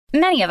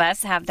Many of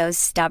us have those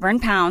stubborn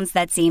pounds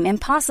that seem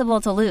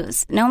impossible to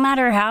lose, no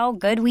matter how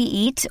good we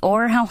eat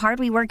or how hard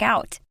we work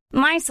out.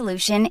 My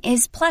solution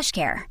is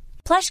PlushCare.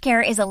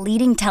 PlushCare is a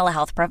leading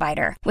telehealth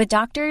provider with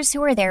doctors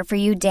who are there for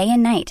you day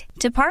and night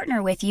to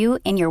partner with you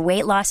in your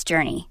weight loss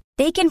journey.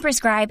 They can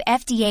prescribe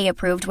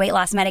FDA-approved weight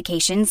loss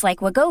medications like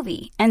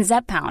Wegovy and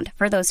Zepbound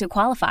for those who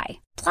qualify.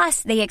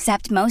 Plus, they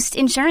accept most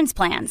insurance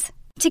plans.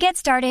 To get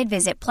started,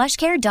 visit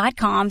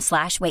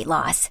plushcare.com/weight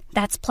loss.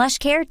 That's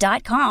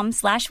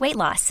plushcare.com/weight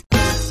loss.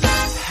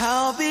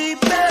 I'll be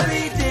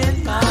buried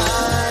in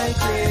my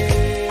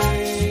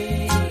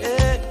grave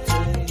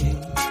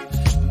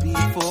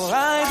before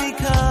I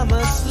become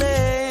a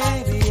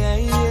slave. Yeah,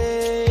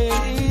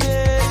 yeah,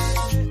 yeah.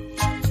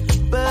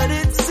 But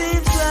it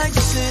seems like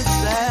since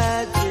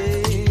that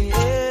day,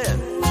 yeah,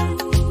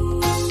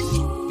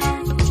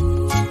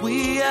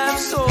 we have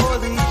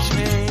sorely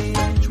changed.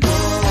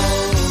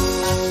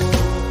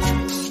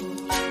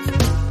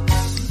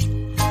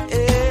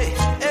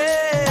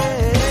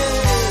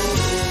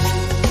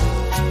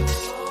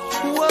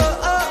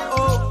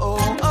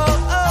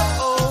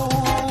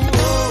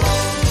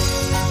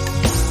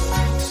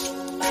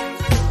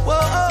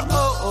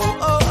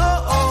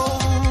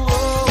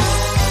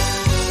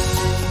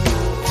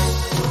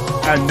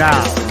 And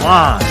now,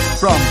 live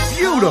from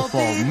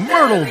beautiful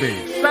Myrtle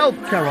Beach, South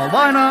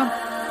Carolina,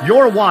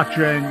 you're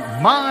watching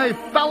My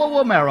Fellow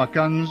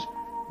Americans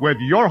with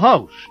your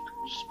host,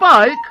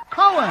 Spike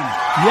Cohen.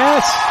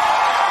 Yes,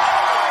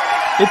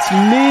 it's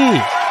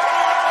me.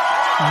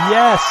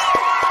 Yes.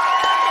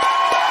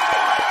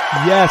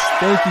 Yes,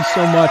 thank you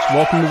so much.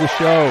 Welcome to the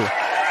show.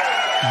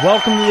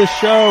 Welcome to the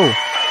show.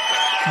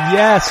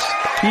 Yes,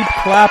 keep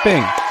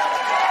clapping.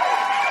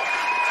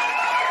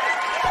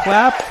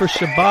 Clap for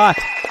Shabbat.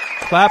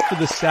 Clap for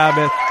the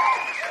Sabbath.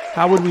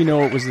 How would we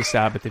know it was the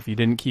Sabbath if you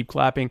didn't keep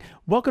clapping?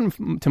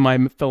 Welcome to My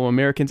Fellow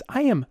Americans.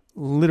 I am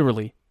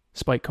literally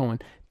Spike Cohen.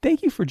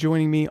 Thank you for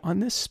joining me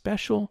on this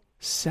special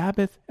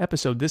Sabbath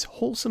episode, this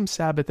wholesome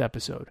Sabbath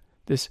episode,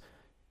 this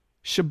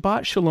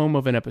Shabbat Shalom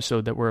of an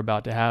episode that we're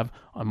about to have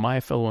on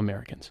My Fellow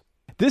Americans.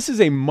 This is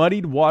a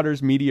Muddied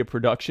Waters Media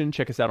production.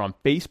 Check us out on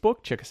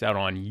Facebook. Check us out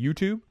on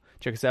YouTube.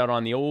 Check us out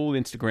on the old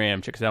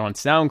Instagram. Check us out on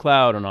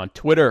SoundCloud and on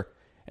Twitter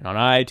and on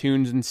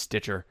iTunes and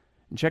Stitcher.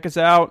 And check us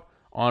out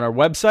on our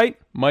website,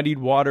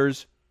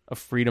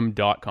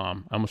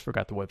 muddiedwatersoffreedom.com. I almost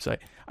forgot the website.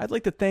 I'd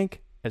like to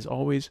thank, as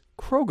always,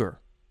 Kroger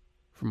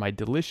for my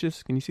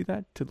delicious, can you see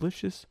that?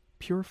 Delicious,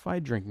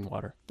 purified drinking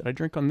water that I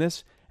drink on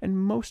this and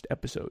most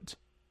episodes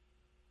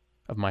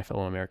of My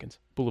Fellow Americans.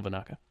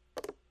 Bulavanaka.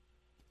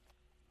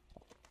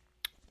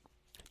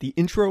 The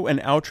intro and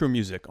outro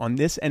music on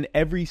this and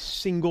every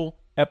single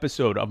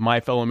episode of My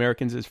Fellow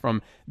Americans is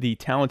from the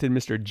talented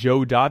Mr.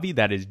 Joe Davi.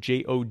 That is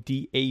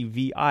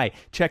Jodavi.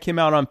 Check him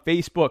out on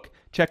Facebook.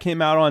 Check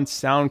him out on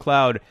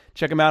SoundCloud.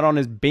 Check him out on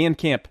his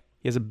Bandcamp.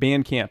 He has a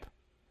Bandcamp.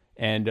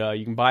 And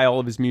you can buy all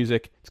of his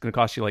music. It's going to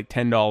cost you like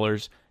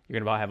 $10.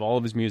 You're going to have all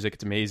of his music.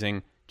 It's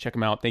amazing. Check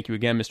him out. Thank you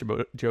again,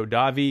 Mr. Joe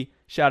Davi.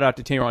 Shout out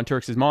to Tehran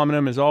Turks' mom and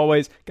him, as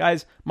always.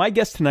 Guys, my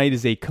guest tonight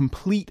is a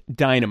complete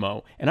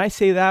dynamo, and I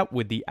say that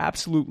with the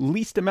absolute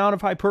least amount of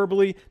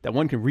hyperbole that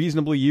one can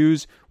reasonably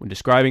use when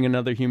describing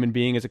another human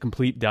being as a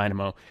complete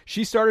dynamo.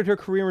 She started her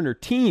career in her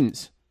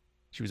teens.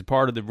 She was a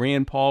part of the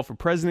Rand Paul for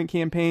President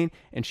campaign,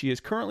 and she is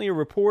currently a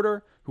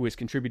reporter who has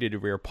contributed to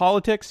Rare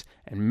Politics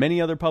and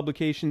many other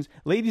publications.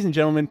 Ladies and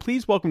gentlemen,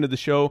 please welcome to the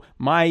show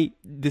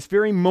this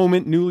very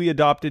moment newly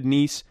adopted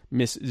niece,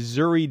 Miss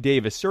Zuri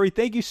Davis. Zuri,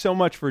 thank you so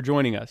much for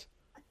joining us.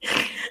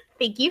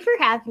 Thank you for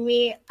having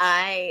me.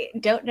 I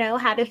don't know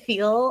how to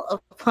feel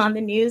upon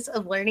the news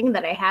of learning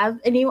that I have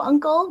a new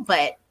uncle,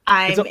 but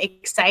I'm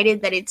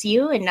excited that it's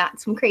you and not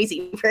some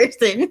crazy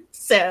person.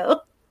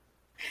 So,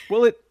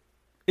 well,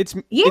 it's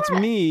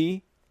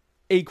me,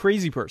 a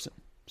crazy person.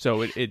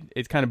 So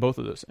it's kind of both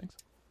of those things.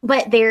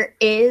 But there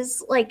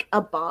is like a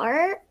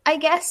bar, I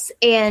guess,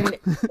 and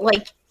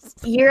like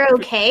you're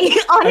okay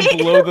on it.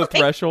 Below the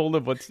threshold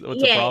of what's the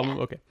problem.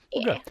 Okay.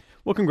 Well, good.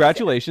 Well,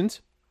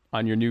 congratulations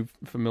on your new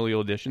familial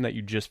edition that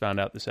you just found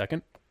out the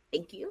second.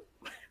 Thank you.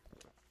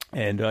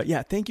 And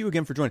thank you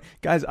again for joining.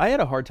 Guys, I had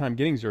a hard time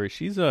getting Zuri.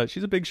 She's a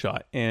big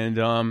shot. And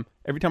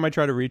every time I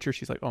try to reach her,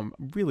 she's like, oh, I'm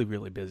really,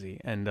 really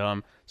busy. And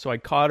so I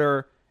caught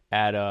her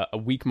at a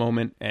weak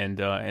moment,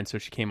 and so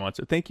she came on.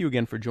 So thank you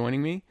again for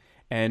joining me.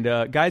 And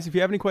guys, if you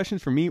have any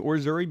questions for me or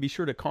Zuri, be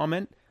sure to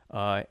comment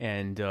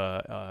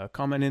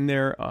comment in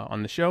there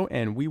on the show,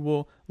 and we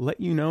will let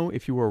you know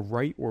if you were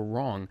right or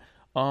wrong.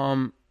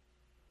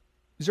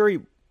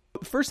 Zuri,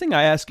 first thing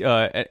I ask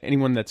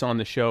anyone that's on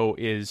the show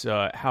is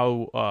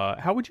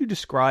how would you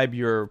describe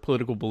your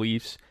political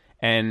beliefs,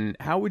 and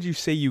how would you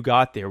say you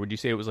got there? Would you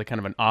say it was like kind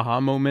of an aha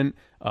moment,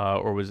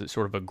 or was it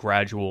sort of a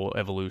gradual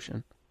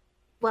evolution?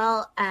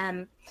 Well,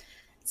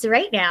 so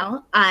right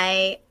now,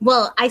 I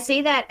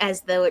say that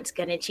as though it's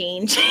going to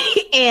change,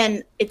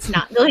 and it's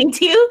not going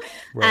to.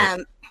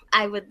 Right.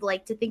 I would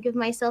like to think of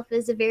myself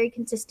as a very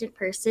consistent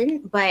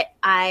person, but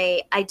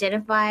I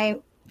identify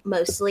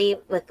mostly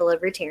with the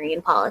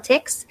libertarian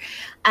politics.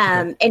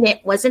 And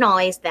it wasn't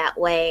always that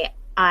way.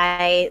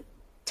 I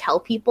tell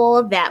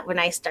people that when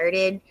I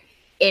started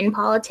in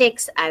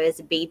politics, I was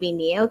a baby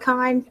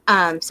neocon.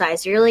 So I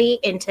was really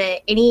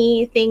into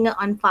anything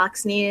on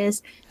Fox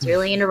News. I was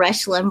really into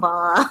Rush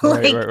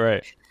Limbaugh.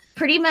 Right.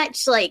 Pretty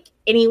much like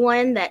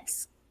anyone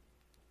that's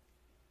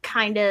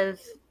kind of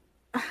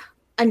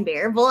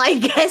unbearable, I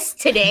guess,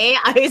 today.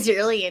 I was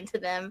really into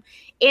them.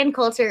 Ann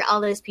Coulter,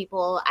 all those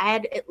people. I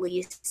had at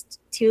least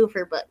 2 of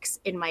her books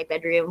in my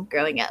bedroom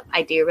growing up.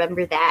 I do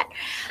remember that.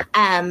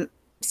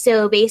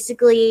 So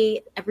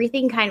basically,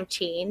 everything kind of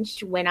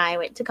changed when I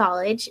went to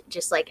college,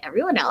 just like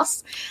everyone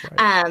else.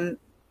 Right.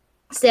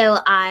 So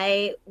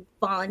I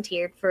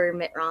volunteered for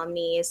Mitt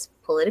Romney's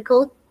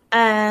political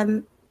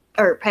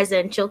or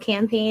presidential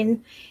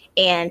campaign,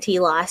 and he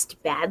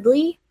lost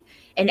badly.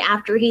 And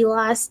after he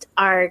lost,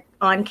 our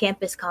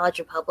on-campus college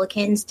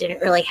Republicans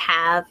didn't really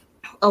have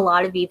a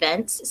lot of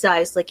events. So I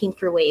was looking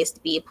for ways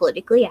to be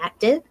politically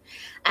active.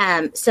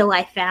 So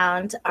I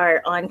found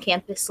our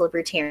on-campus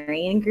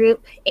libertarian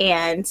group,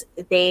 and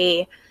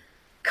they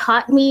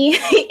caught me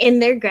in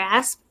their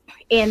grasp,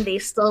 and they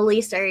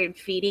slowly started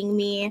feeding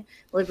me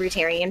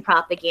libertarian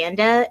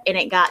propaganda. And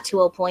it got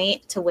to a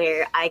point to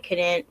where I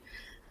couldn't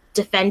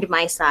defend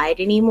my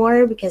side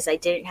anymore because I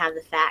didn't have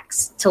the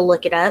facts to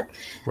look it up.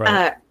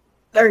 Right.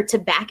 Or to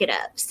back it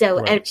up.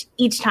 So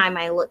each time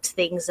I looked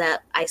things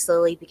up, I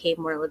slowly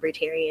became more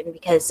libertarian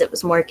because it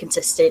was more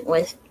consistent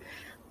with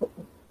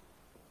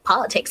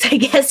politics, I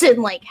guess,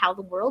 and like how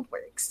the world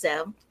works.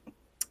 So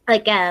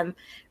like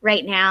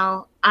right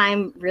now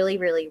I'm really,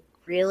 really,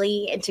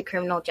 really into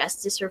criminal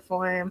justice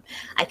reform.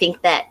 I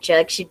think that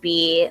drugs should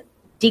be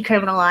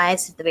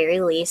decriminalized at the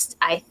very least.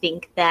 I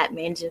think that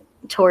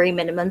mandatory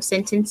minimum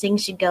sentencing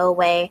should go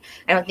away.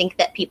 I don't think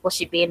that people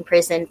should be in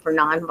prison for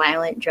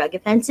nonviolent drug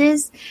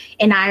offenses.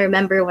 And I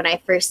remember when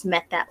I first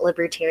met that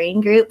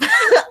libertarian group,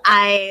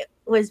 I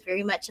was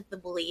very much of the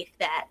belief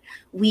that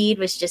weed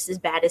was just as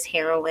bad as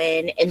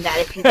heroin, and that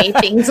if you made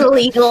things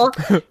illegal,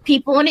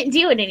 people wouldn't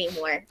do it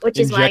anymore, which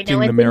is why no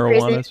one's in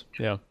prison.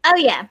 Yeah. Oh,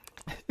 yeah.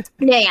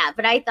 Yeah.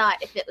 But I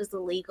thought if it was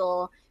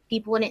illegal,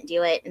 people wouldn't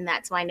do it, and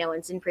that's why no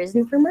one's in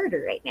prison for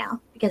murder right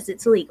now, because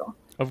it's illegal.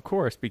 Of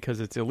course,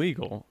 because it's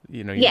illegal.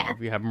 You know,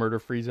 we have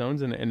murder-free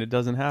zones, and it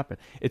doesn't happen.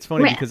 It's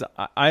funny because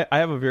I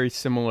have a very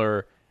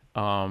similar.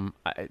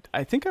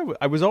 I think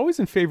I was always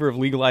in favor of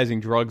legalizing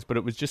drugs, but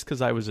it was just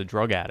because I was a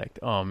drug addict.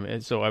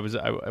 And so I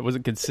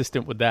wasn't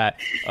consistent with that.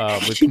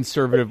 With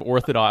conservative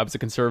orthodox, I was a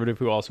conservative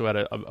who also had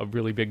a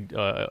really big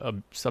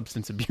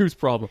substance abuse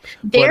problem.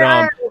 There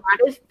are a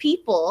lot of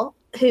people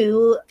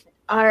who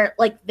are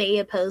like, they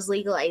oppose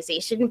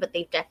legalization, but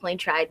they've definitely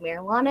tried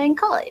marijuana in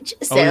college.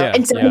 So,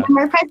 and some of them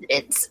are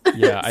presidents.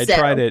 Yeah, I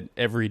tried it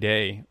every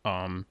day,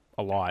 a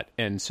lot.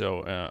 And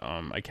so,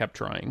 I kept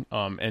trying.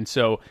 And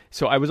so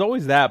I was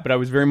always that, but I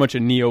was very much a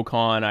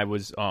neocon. I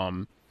was,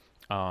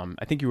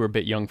 I think you were a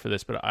bit young for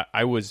this, but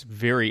I was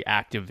very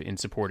active in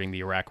supporting the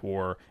Iraq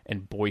War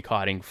and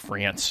boycotting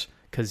France,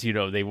 because, you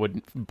know, they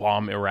wouldn't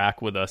bomb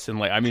Iraq with us. And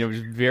like, I mean, it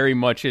was very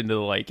much into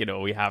like, you know,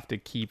 we have to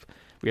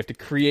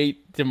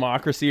create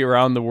democracy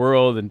around the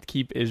world and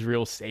keep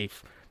Israel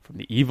safe from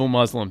the evil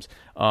Muslims.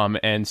 And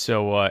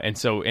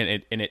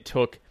it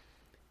took,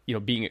 you know,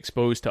 being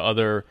exposed to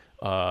other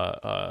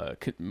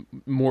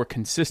more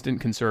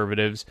consistent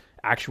conservatives,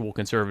 actual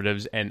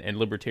conservatives, and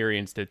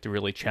libertarians to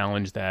really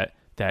challenge that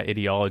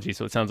ideology.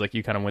 So it sounds like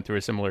you kind of went through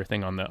a similar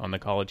thing on the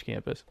college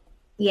campus.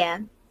 Yeah.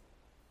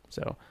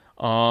 So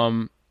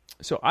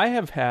I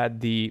have had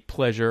the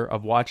pleasure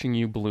of watching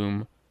you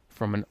bloom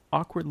from an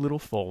awkward little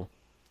foal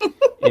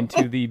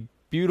into the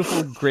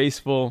beautiful,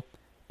 graceful,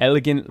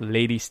 elegant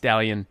lady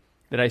stallion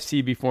that I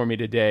see before me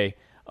today.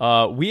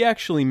 We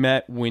actually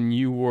met when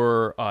you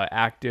were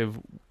active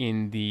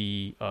in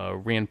the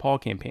Rand Paul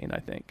campaign, I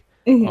think.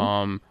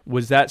 Mm-hmm.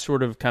 Was that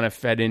sort of kind of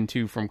fed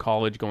into from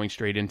college going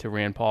straight into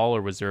Rand Paul,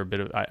 or was there a bit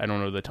of, I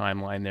don't know the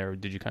timeline there,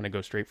 did you kind of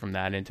go straight from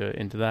that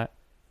into that?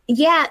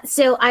 Yeah,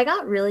 so I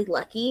got really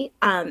lucky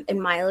in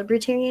my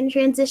libertarian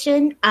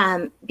transition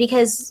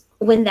because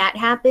when that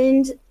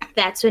happened,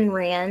 that's when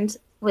Rand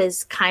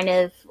was kind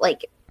of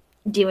like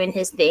doing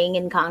his thing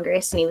in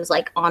Congress, and he was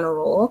like on a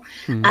roll.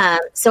 Mm-hmm.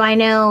 So I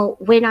know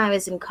when I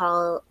was in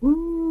college,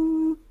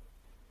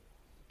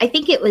 I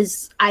think it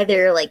was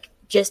either like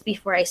just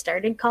before I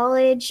started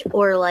college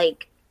or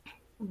like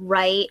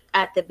right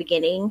at the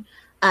beginning,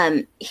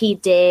 he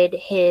did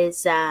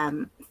his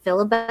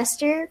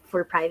filibuster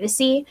for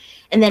privacy.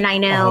 And then I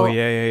know. Oh,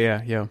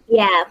 yeah.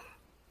 Yeah.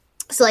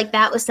 So like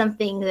that was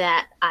something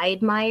that I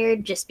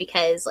admired, just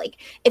because like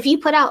if you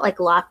put out like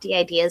lofty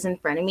ideas in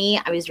front of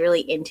me, I was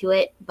really into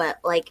it. But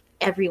like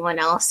everyone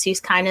else who's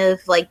kind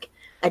of like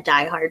a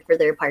diehard for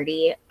their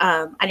party,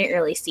 I didn't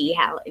really see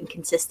how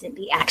inconsistent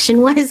the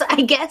action was,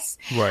 I guess.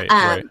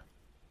 Right.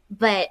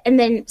 But and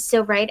then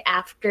so right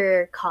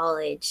after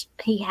college,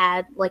 he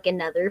had like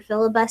another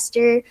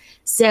filibuster.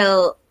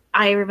 So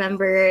I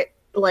remember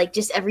like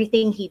just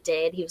everything he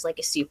did, he was like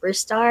a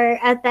superstar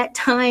at that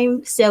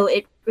time. So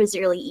it was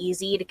really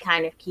easy to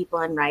kind of keep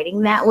on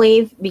riding that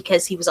wave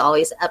because he was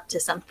always up to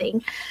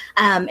something.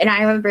 And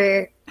I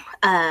remember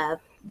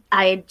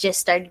I just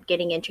started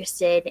getting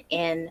interested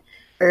in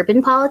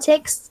urban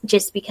politics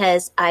just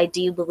because I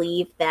do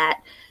believe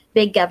that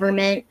big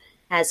government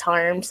has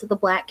harmed the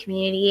Black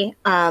community.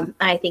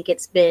 I think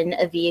it's been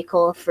a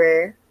vehicle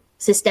for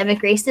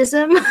systemic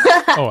racism.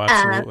 Oh,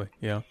 absolutely.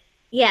 Yeah.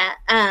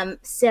 Yeah.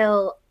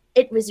 So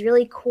it was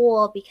really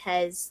cool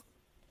because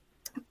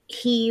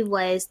he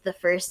was the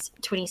first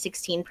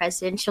 2016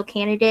 presidential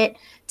candidate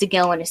to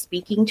go on a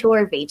speaking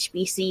tour of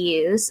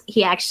HBCUs.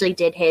 He actually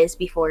did his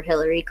before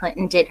Hillary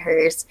Clinton did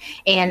hers.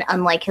 And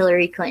unlike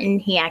Hillary Clinton,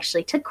 he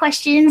actually took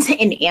questions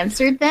and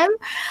answered them.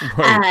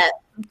 Right.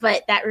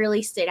 But that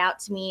really stood out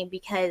to me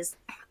because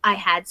I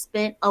had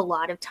spent a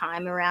lot of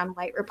time around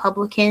white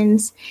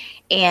Republicans,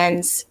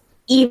 and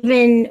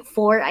even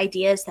for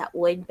ideas that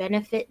would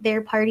benefit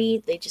their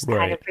party, they just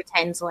kind of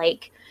pretend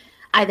like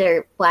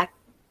either Black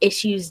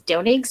issues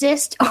don't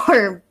exist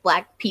or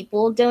Black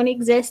people don't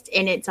exist.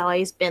 And it's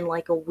always been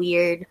like a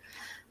weird,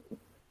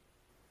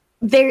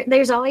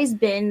 there's always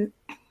been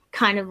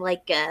kind of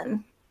like a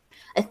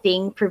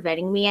thing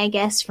preventing me, I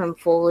guess, from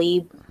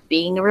fully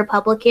being a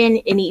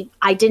Republican. And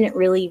I didn't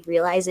really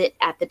realize it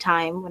at the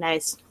time when I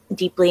was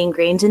deeply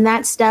ingrained in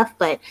that stuff.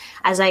 But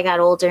as I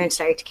got older and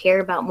started to care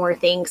about more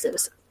things, it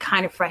was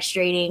kind of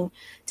frustrating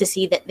to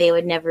see that they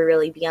would never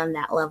really be on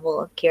that level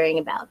of caring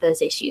about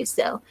those issues.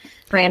 So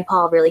Rand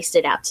Paul really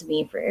stood out to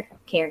me for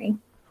caring.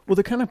 Well,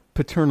 they're kind of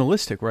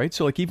paternalistic, right?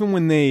 So like even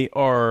when they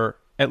are,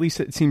 at least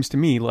it seems to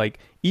me, like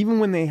even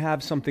when they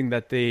have something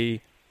that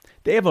they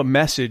have a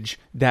message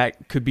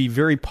that could be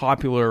very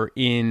popular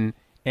in,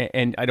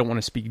 and I don't want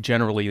to speak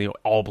generally,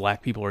 all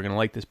Black people are going to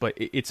like this, but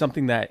it's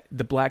something that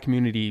the Black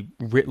community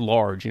writ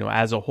large,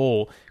 as a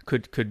whole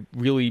could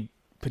really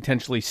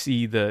potentially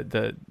see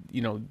the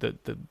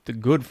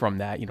good from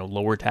that,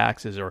 lower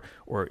taxes or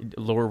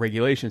lower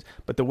regulations.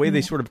 But the way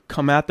they sort of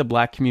come at the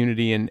Black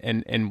community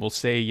and will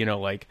say, get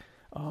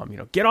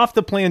off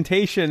the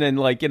plantation, and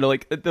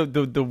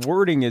the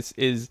wording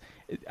is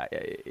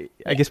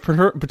I guess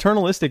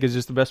paternalistic is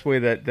just the best way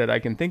that I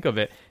can think of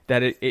it,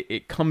 that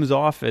it comes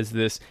off as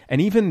this. And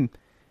even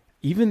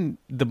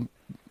the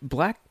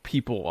Black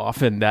people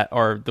often that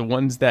are the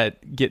ones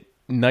that get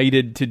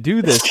knighted to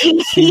do this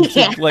seem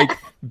to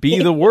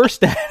be the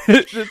worst at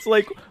it. It's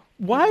like,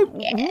 why?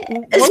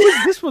 What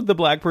was this with the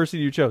Black person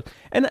you chose?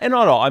 And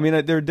not all. I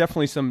mean, there are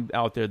definitely some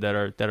out there that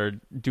are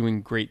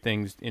doing great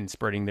things in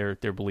spreading their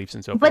beliefs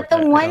and so forth. But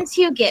the ones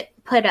who get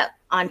put up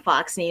on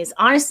Fox News,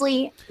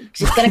 honestly,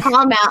 just gonna call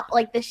them out,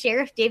 like the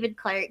Sheriff David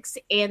Clarks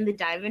and the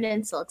Diamond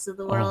and Silks of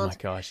the world, oh my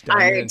gosh,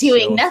 are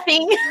doing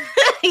nothing.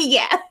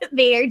 Yeah,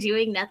 they are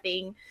doing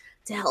nothing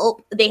to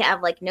help. They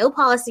have no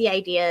policy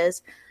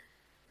ideas.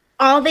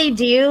 All they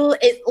do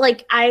is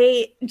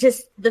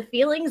the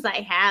feelings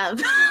I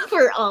have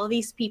for all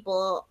these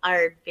people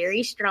are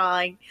very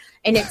strong.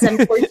 And it's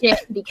unfortunate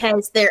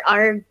because there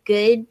are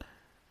good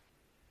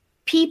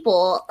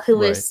people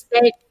who've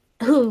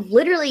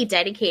literally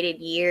dedicated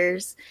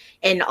years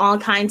and all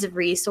kinds of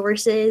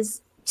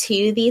resources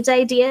to these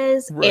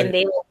ideas. Right. And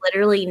they will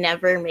literally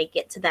never make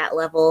it to that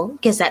level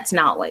because that's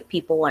not what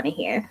people want to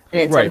hear.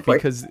 And it's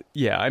because,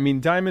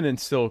 Diamond and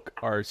Silk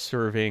are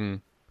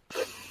serving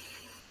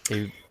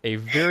a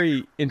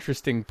very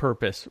interesting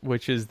purpose,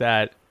 which is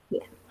that,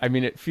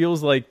 it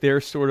feels like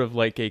they're sort of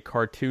like a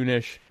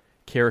cartoonish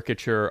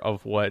caricature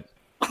of what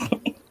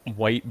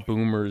white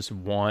boomers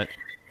want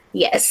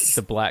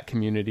the Black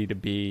community to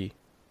be.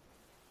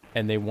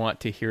 And they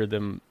want to hear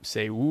them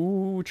say,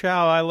 "Ooh,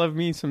 chow, I love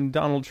me some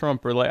Donald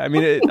Trump," or I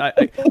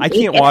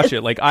can't watch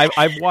it.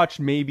 I've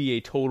watched maybe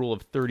a total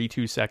of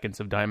 32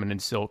 seconds of Diamond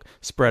and Silk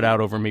spread out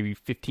over maybe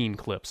 15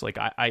 clips.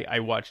 I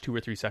watched 2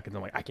 or 3 seconds.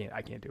 I'm like, I can't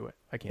do it.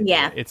 I can't. Do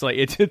it. It's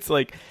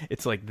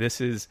like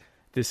this is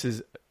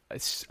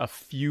a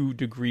few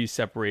degrees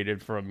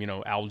separated from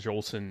Al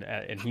Jolson,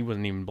 and he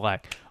wasn't even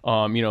Black.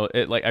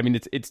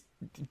 It's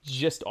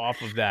just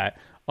off of that.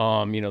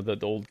 The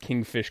old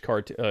Kingfish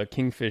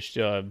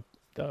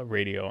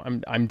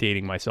radio. I'm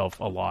dating myself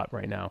a lot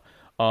right now.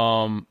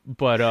 So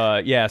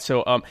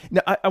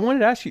now I wanted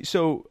to ask you.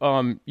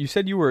 So you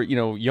said you were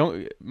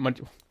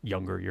much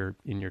younger. You're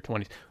in your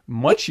 20s.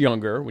 Much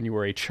younger when you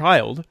were a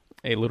child,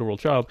 a literal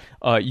child.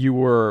 You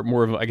were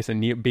more of a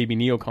baby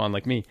neocon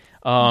like me.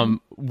 Are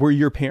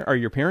your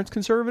parents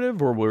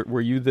conservative, or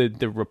were you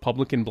the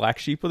Republican black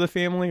sheep of the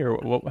family, or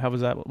what? How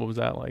was that? What was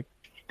that like?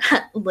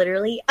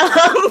 Literally.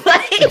 I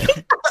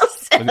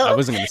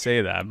wasn't going to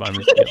say that, but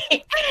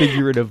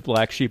figurative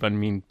black sheep. I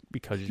mean,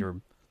 because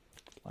you're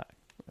Black.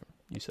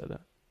 You said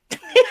that.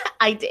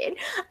 I did.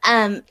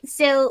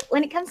 So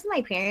when it comes to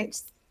my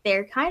parents,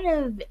 they're kind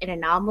of an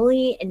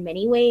anomaly in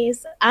many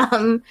ways.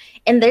 And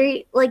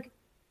they're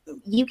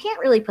you can't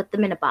really put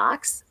them in a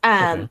box.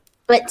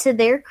 But to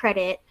their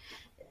credit,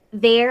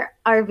 they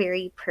are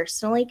very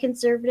personally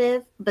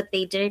conservative, but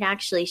they didn't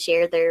actually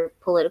share their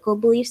political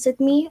beliefs with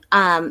me.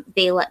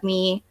 They let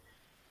me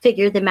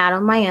figure them out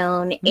on my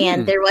own.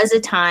 And there was a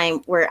time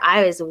where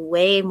I was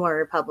way more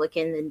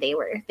Republican than they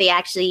were. They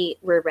actually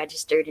were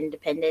registered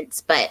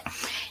independents, but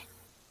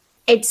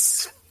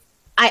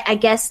I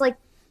guess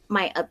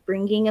my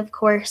upbringing, of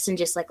course, and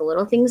just like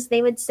little things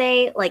they would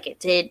say, like it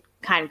did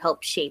kind of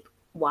help shape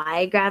why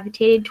I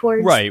gravitated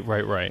towards. Right.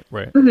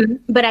 Mm-hmm.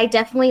 But I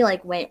definitely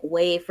like went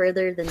way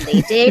further than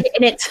they did.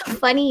 And it's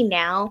funny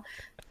now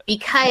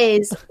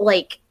because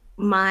like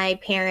my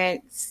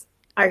parents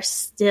are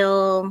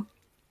still,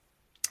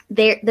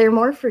 they're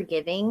more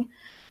forgiving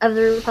of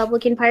the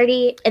Republican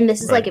Party. And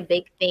this is like a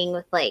big thing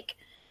with like,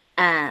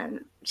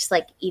 just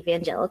like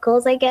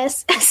evangelicals, I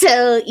guess.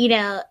 So, you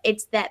know,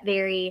 it's that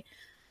very,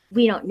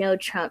 we don't know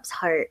Trump's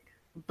heart,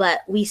 but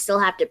we still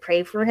have to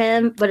pray for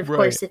him. But of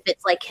course, if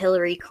it's like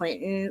Hillary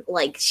Clinton,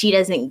 like she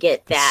doesn't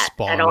get that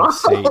at all.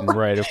 Satan,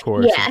 right? Of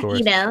course, yeah, of course.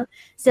 You know.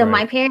 So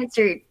my parents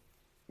are,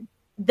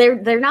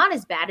 they're not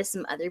as bad as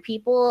some other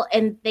people,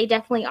 and they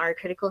definitely are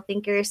critical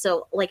thinkers.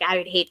 So like, I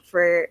would hate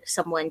for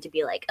someone to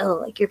be like, "Oh,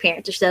 like your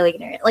parents are so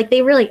ignorant." Like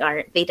they really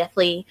aren't. They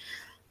definitely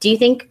do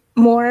think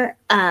more,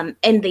 and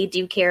they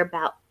do care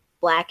about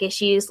Black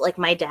issues. Like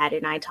my dad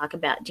and I talk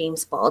about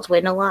James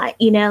Baldwin a lot,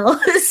 you know.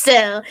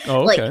 So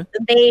like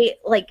they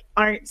like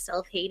aren't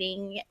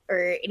self-hating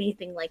or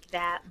anything like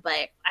that,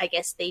 but I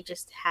guess they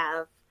just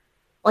have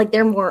like,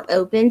 they're more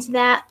open to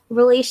that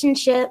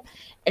relationship,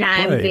 and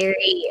I'm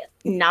very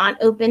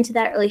not open to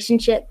that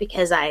relationship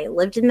because I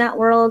lived in that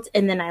world,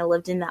 and then I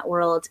lived in that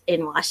world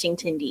in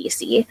Washington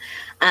DC,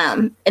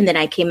 and then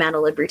I came out a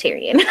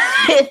libertarian.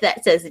 If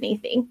that says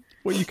anything.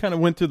 Well, you kind of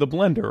went through the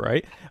blender,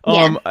 right?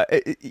 Yeah.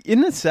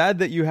 Isn't it sad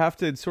that you have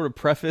to sort of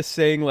preface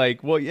saying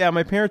like, well, yeah,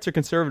 my parents are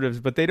conservatives,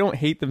 but they don't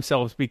hate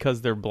themselves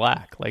because they're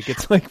Black. Like,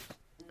 it's like,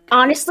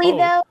 honestly,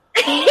 though.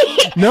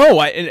 No,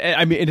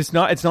 I mean, it's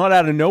not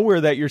out of nowhere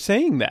that you're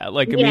saying that.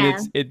 Like, I mean,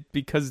 it's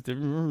because there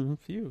are a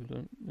few.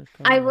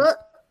 I will.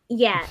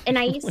 Yeah. And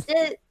I used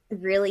to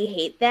really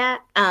hate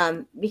that,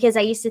 because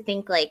I used to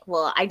think like,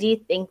 well, I do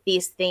think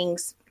these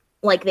things,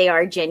 like they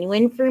are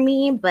genuine for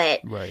me,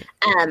 but,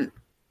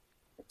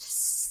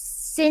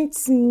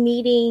 since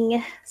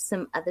meeting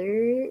some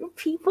other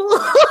people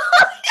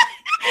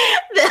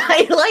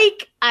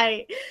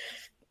that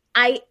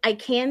I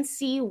can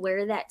see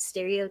where that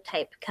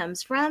stereotype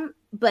comes from,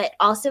 but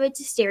also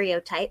it's a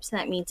stereotype, so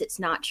that means it's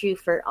not true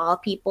for all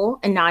people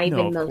and not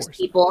even most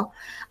people.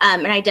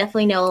 And I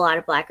definitely know a lot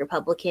of Black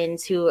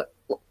Republicans who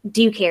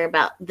do care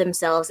about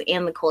themselves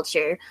and the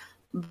culture,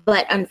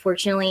 but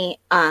unfortunately,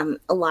 a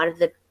lot of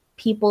the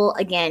people,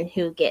 again,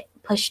 who get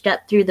pushed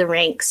up through the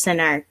ranks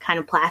and are kind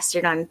of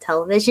plastered on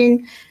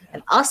television,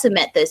 I've also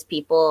met those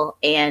people,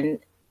 and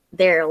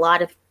there are a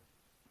lot of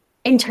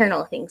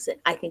internal things that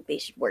I think they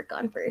should work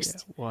on first.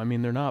 Yeah. Well, I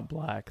mean, they're not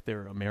Black,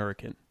 they're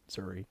American.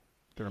 Sorry,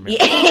 they're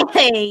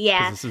American.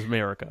 Yeah, this is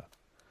America.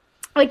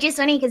 Which is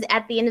funny because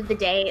at the end of the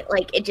day,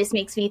 like, it just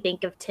makes me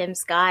think of Tim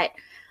Scott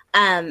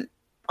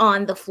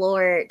on the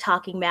floor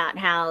talking about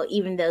how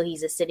even though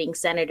he's a sitting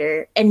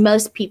senator, and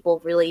most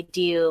people really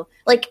do,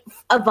 like,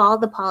 of all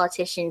the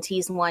politicians,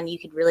 he's one you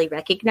could really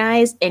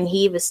recognize, and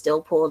he was still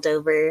pulled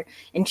over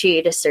and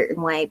treated a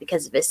certain way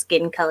because of his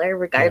skin color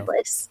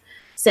regardless.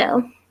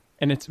 So,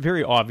 and it's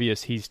very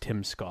obvious he's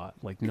Tim Scott.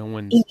 Like, no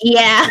one's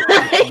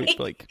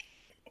like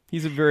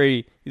he's a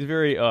very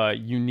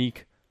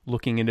unique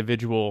looking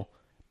individual.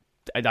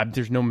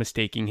 There's no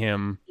mistaking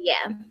him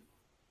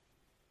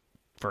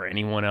for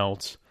anyone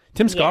else.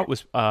 Tim Scott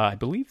was, I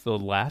believe, the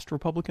last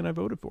Republican I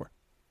voted for.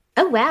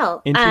 Oh,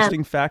 wow.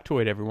 Interesting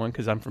factoid, everyone,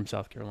 because I'm from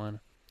South Carolina.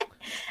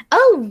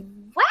 Oh,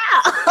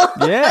 wow.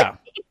 Yeah.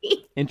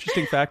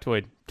 Interesting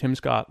factoid. Tim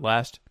Scott,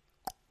 last.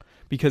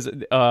 Because,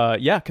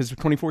 because of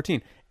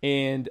 2014.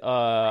 And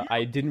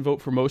I didn't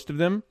vote for most of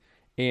them.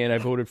 And I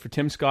voted for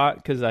Tim Scott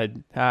because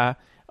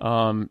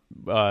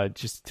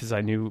just because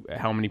I knew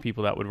how many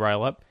people that would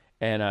rile up.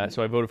 And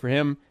so I voted for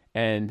him.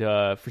 And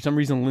for some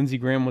reason, Lindsey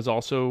Graham was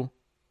also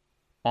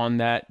on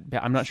that.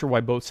 I'm not sure why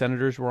both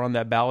senators were on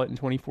that ballot in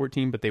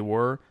 2014, but they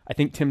were. I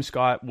think Tim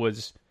Scott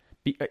was,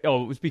 it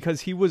was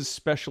because he was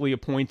specially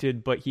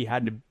appointed, but he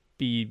had to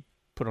be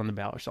put on the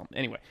ballot or something.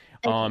 Anyway,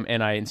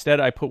 and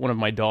I put one of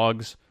my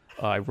dogs.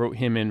 I wrote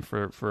him in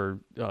for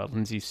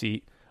Lindsey's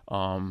seat.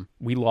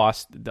 We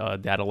lost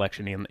that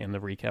election in the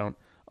recount.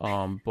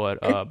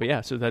 But yeah,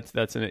 so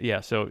that's an,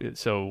 yeah.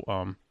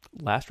 So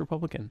last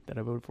Republican that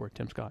I voted for,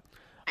 Tim Scott.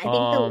 I think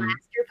the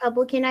last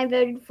Republican I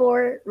voted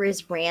for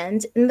was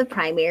Rand in the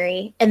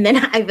primary, and then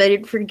I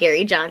voted for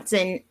Gary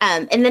Johnson.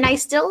 And then I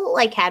still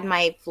like had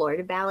my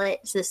Florida ballot.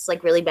 So this is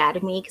like really bad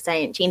of me because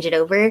I didn't change it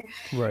over.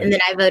 Right. And then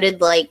I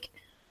voted like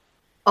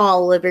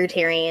all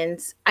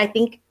libertarians. I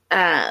think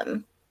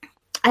I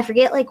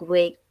forget like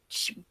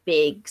which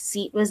big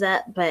seat was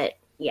that, but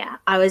yeah,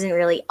 I wasn't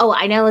really. Oh,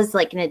 I know it was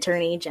like an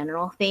attorney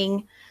general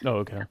thing. Oh,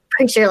 okay.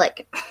 Pretty sure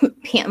like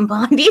Pam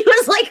Bondi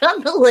was like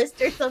on the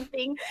list or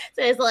something.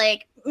 So it's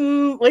like,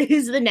 what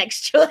is the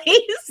next choice?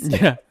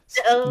 Yeah,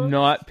 so,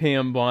 not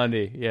Pam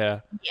Bondi.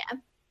 Yeah, yeah,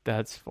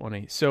 that's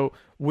funny. So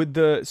with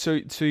the so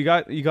you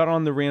got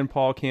on the Rand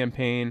Paul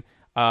campaign.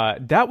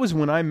 That was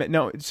when I met.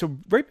 No, so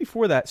right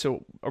before that.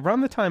 So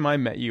around the time I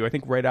met you, I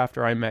think right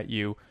after I met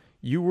you,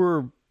 you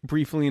were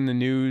briefly in the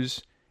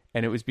news.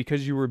 And it was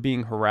because you were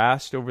being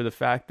harassed over the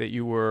fact that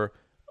you were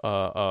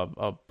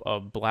a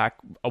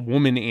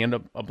woman and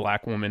a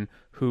black woman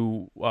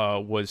who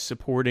was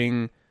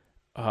supporting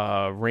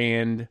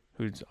Rand,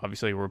 who's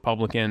obviously a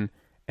Republican.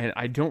 And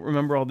I don't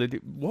remember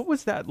what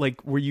was that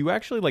like? Were you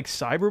actually like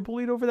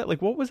cyberbullied over that?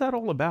 Like, what was that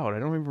all about? I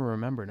don't even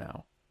remember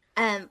now.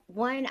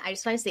 One, I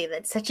just want to say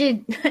that's such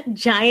a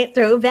giant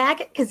throwback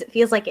because it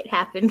feels like it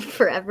happened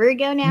forever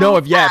ago now. No,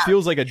 it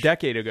feels like a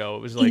decade ago.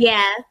 It was like,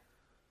 yeah,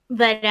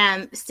 but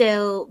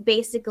so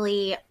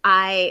basically,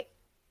 I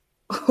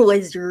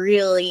was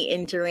really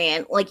into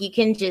Rand. Like, you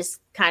can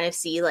just kind of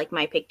see like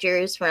my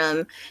pictures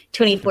from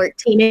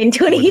 2014 and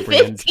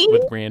 2015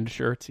 with Rand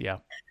shirts. Yeah.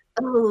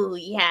 Oh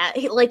yeah,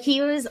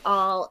 he was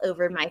all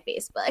over my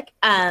Facebook.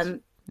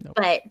 Nope.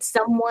 But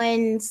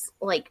someone's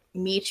like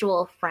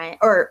mutual friend,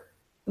 or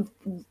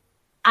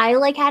I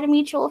like had a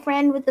mutual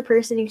friend with the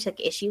person who took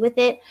issue with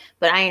it,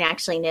 but I didn't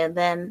actually know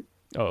them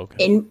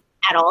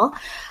at all.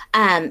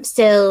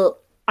 So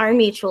our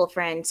mutual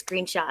friend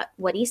screenshot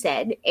what he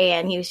said,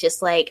 and he was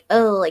just like,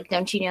 "Oh, like,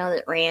 don't you know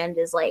that Rand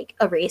is like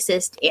a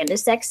racist and a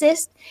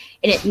sexist?"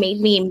 And it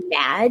made me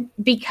mad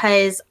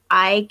because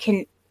I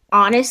can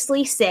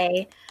honestly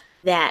say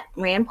that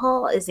Rand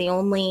Paul is the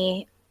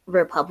only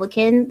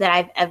Republican that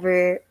I've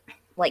ever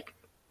like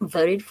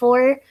voted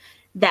for,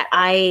 that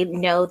I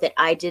know that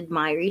I did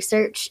my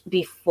research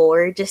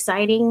before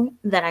deciding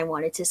that I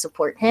wanted to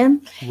support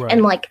him. Right.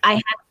 And like, I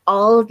had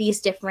all of these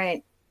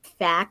different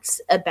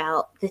facts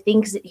about the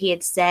things that he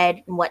had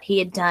said and what he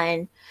had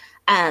done,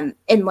 and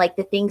like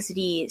the things that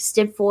he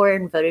stood for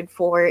and voted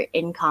for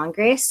in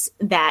Congress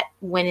that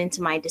went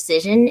into my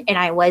decision. And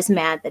I was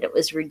mad that it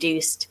was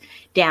reduced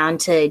down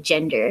to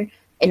gender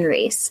and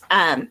race,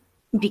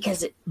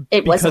 because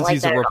it wasn't like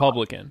he's that a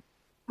Republican.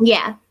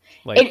 Yeah.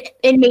 Like,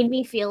 it made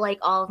me feel like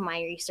all of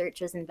my research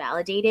was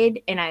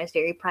invalidated, and I was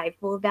very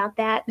prideful about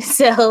that.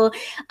 So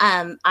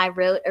I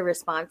wrote a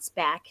response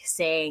back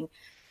saying,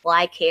 well,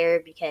 I care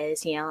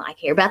because, I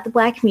care about the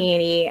Black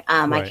community.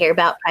 Right. I care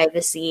about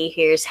privacy.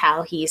 Here's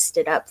how he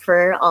stood up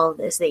for all of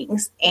those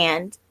things.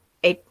 And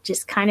it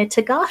just kind of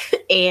took off,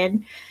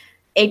 and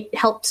it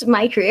helped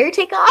my career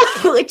take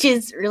off, which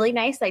is really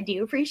nice. I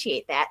do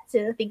appreciate that.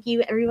 So thank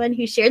you, everyone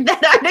who shared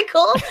that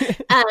article.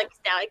 Now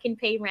I can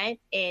pay rent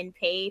and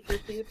pay for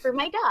food for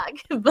my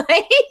dog.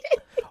 But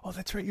oh,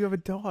 that's right. You have a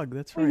dog.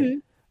 That's right.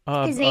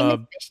 Mm-hmm. His name is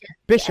Bishop.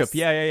 Bishop.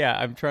 Yes.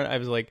 Yeah. I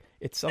was like,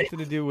 it's something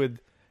to do with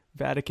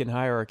Vatican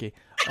hierarchy.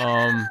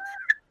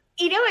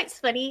 It's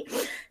funny.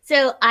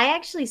 So I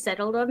actually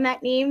settled on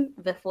that name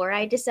before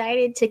I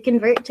decided to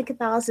convert to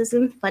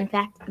Catholicism. Fun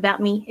fact about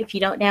me, if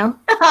you don't know.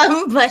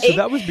 But so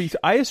that was.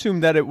 I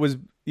assumed that it was,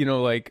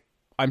 like,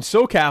 I'm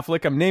so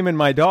Catholic, I'm naming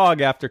my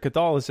dog after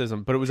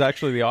Catholicism, but it was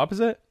actually the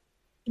opposite.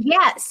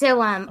 Yeah.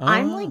 So I'm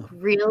like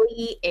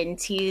really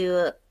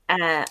into.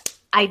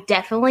 I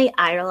definitely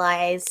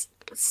idolize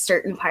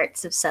certain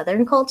parts of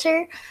Southern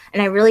culture,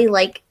 and I really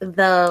like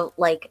the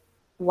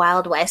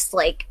Wild West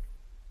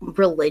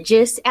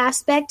religious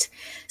aspect.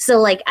 So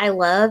like, I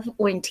love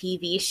when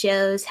TV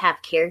shows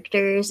have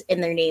characters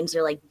and their names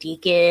are like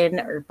Deacon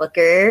or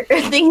Booker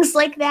or things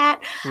like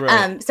that.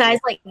 Right. So I was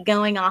like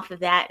going off of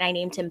that, and I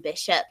named him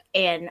Bishop.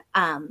 And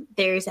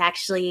there's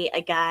actually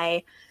a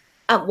guy,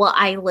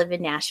 I live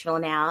in Nashville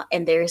now,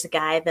 and there's a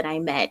guy that I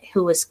met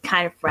who was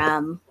kind of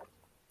from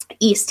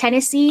East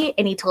Tennessee,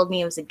 and he told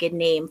me it was a good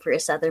name for a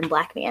Southern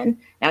Black man. And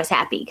I was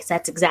happy because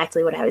that's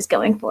exactly what I was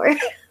going for.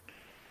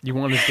 You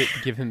wanted to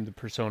give him the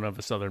persona of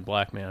a Southern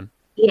Black man.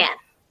 Yeah.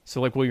 So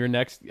like, will your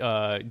next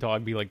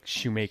dog be like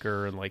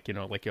Shoemaker, and like, you'll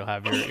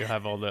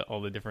have all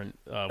the different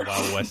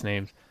Wild West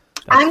names?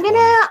 I'm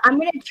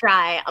gonna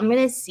try. I'm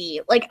gonna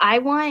see. Like, I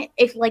want,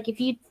 if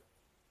you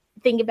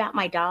think about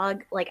my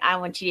dog, like, I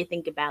want you to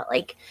think about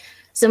like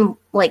some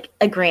like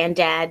a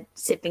granddad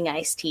sipping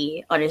iced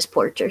tea on his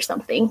porch or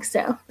something.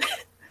 So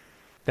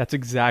that's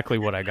exactly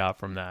what I got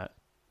from that,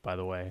 by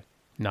the way.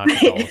 Not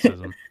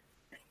Catholicism.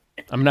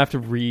 I'm gonna have to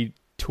retool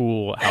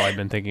how I've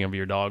been thinking of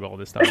your dog all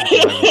this time.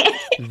 I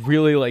was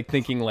really like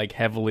thinking like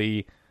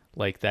heavily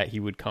like that he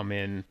would come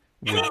in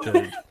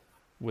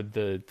with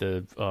the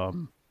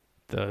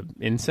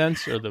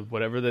incense or the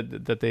whatever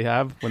that they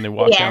have when they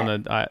walk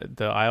down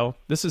the aisle.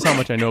 This is how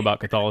much I know about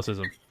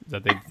Catholicism,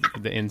 that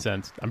the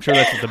incense. I'm sure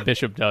that's what the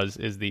bishop does,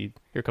 is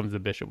here comes the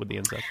bishop with the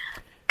incense.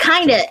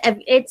 Kind of.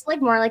 It's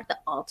like more like the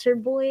altar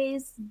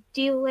boys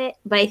do it,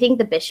 but I think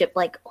the bishop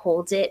like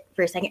holds it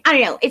for a second. I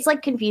don't know. It's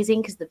like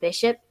confusing because the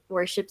bishop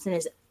worships in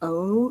his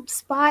own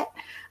spot.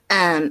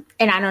 And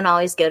I don't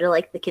always go to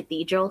like the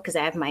cathedral because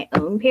I have my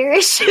own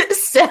parish.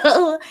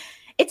 So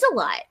it's a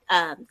lot.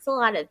 It's a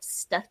lot of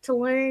stuff to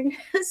learn.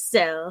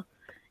 So,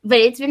 but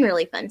it's been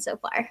really fun so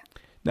far.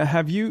 Now,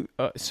 have you,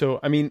 so,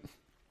 I mean,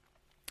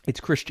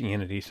 it's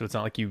Christianity, so it's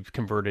not like you've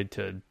converted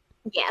to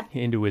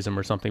Hinduism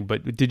or something,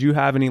 but did you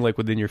have any, like,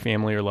 within your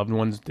family or loved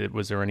ones,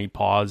 was there any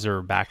pause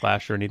or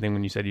backlash or anything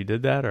when you said you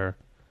did that, or?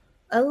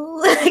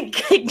 Oh,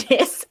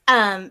 goodness.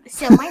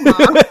 So my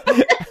mom,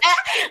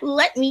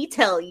 let me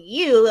tell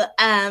you,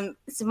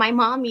 so my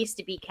mom used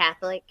to be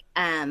Catholic,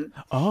 and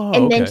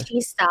then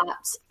she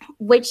stopped,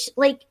 which,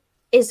 like,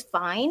 is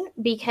fine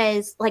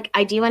because, like,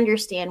 I do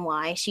understand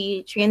why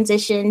she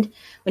transitioned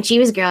when she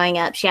was growing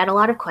up. She had a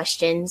lot of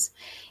questions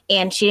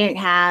and she didn't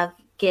have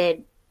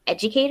good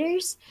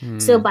educators.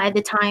 So by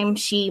the time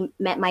she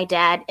met my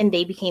dad and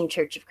they became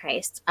Church of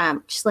Christ,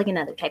 just like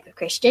another type of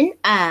Christian,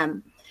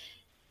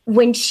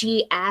 when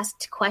she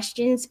asked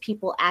questions,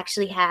 people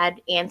actually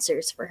had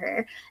answers for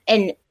her.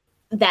 And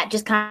that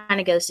just kind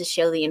of goes to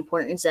show the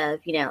importance of,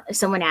 you know, if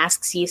someone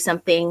asks you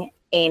something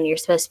and you're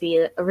supposed to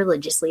be a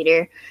religious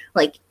leader,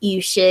 like,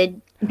 you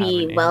should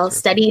be well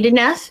studied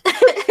enough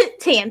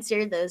to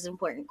answer those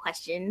important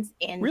questions.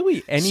 And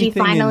really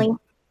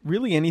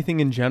anything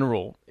in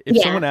general. If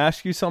someone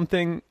asks you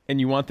something and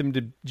you want them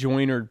to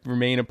join or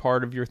remain a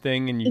part of your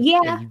thing and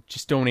you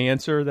just don't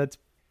answer, that's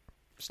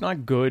it's not a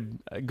good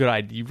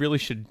idea. You really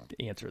should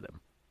answer them.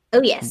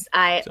 Oh yes,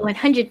 I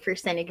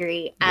 100%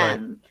 agree. Right.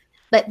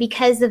 But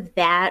because of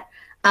that,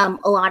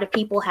 a lot of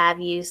people have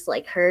used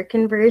like her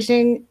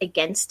conversion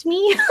against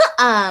me.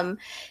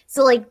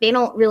 So like they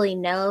don't really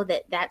know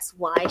that that's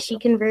why she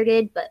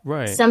converted. But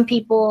some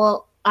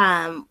people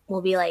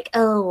will be like,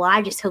 oh, well,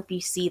 I just hope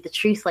you see the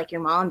truth like your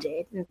mom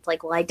did. And it's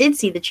like, well, I did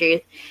see the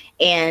truth.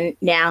 And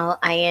now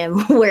I am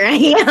where I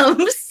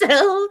am.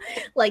 So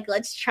like,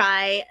 let's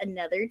try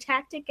another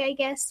tactic, I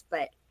guess.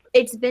 But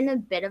it's been a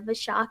bit of a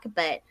shock.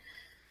 But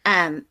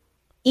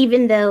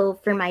even though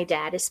for my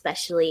dad,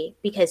 especially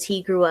because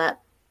he grew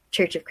up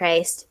Church of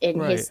Christ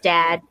and his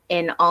dad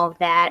and all of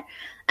that,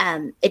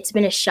 it's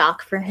been a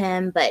shock for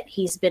him, but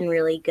he's been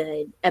really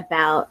good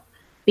about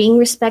being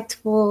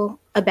respectful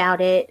about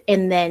it.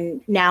 And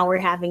then now we're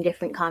having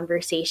different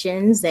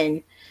conversations,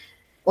 and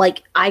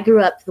like I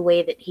grew up the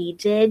way that he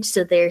did.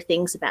 So there are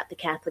things about the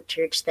Catholic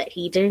Church that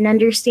he didn't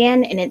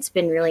understand. And it's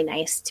been really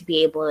nice to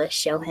be able to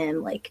show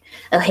him like,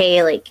 oh,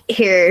 hey, like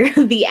here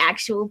are the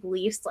actual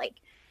beliefs, like,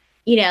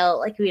 you know,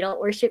 like we don't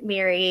worship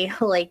Mary,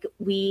 like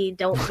we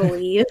don't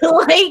believe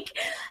like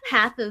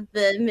half of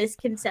the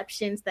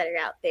misconceptions that are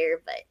out there,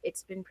 but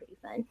it's been pretty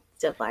fun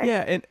so far.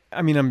 Yeah, and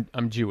I mean,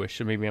 I'm Jewish,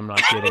 so maybe I'm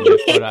not getting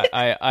it, but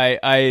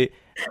I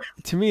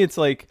to me, it's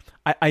like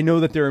I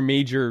know that there are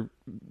major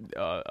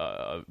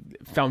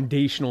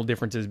foundational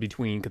differences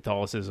between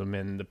Catholicism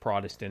and the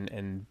Protestant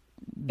and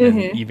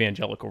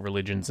evangelical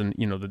religions, and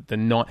you know the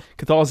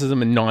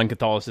non-Catholicism and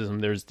non-Catholicism.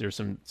 There's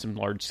some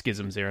large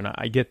schisms there, and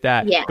I get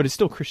that. Yeah. But it's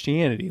still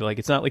Christianity. Like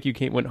it's not like you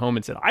went home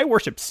and said, "I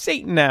worship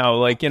Satan now."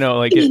 Like you know,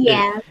 like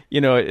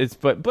it's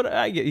but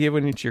I get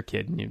when it's your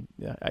kid, and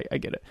I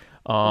get it.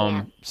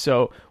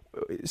 So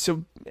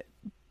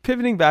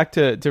pivoting back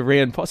to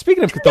Rand Paul.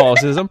 Speaking of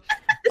Catholicism,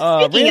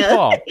 Rand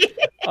Paul.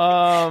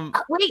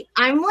 Wait,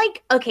 I'm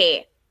like,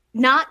 okay,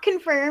 not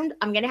confirmed.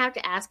 I'm going to have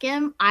to ask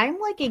him. I'm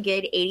like a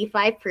good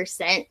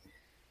 85%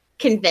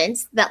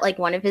 convinced that like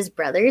one of his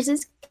brothers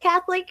is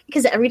Catholic,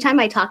 because every time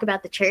I talk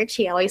about the church,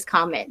 he always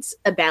comments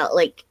about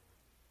like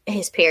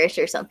his parish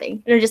or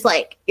something. And I'm just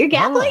like, you're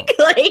Catholic?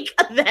 Oh. Like,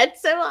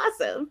 that's so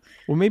awesome.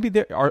 Well, maybe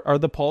there are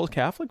the Pauls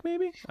Catholic,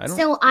 maybe? I don't.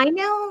 So I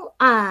know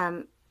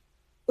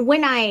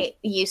when I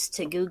used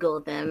to Google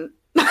them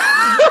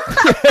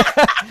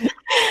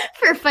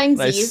for funsies.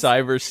 I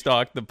cyber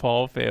stalked the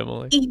Paul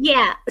family.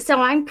 Yeah. So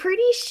I'm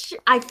pretty sure,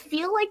 I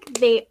feel like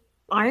they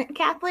aren't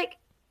Catholic.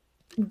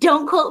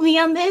 Don't quote me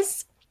on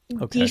this.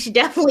 Okay. You should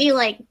definitely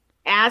like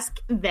ask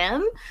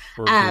them.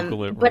 But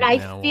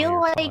I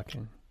feel like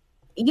talking.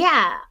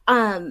 Yeah.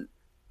 I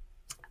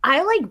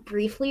like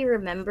briefly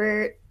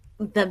remember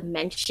the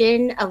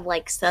mention of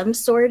like some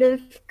sort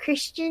of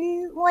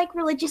Christian like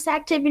religious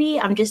activity.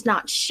 I'm just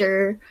not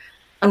sure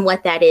on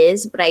what that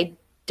is, but I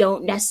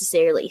don't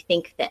necessarily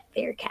think that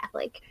they're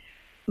Catholic.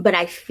 But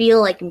I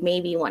feel like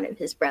maybe one of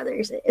his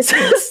brothers is.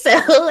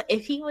 So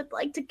if he would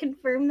like to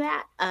confirm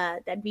that,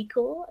 that'd be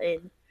cool.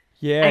 And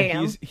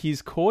yeah,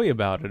 he's coy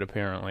about it.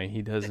 Apparently,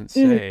 he doesn't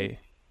say.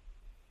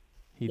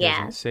 He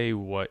doesn't say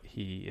what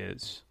he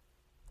is.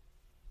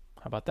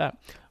 How about that?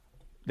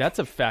 That's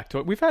a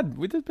factoid.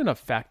 There's been a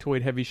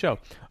factoid heavy show.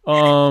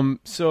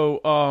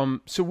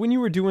 So when you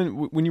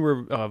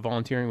were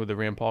volunteering with the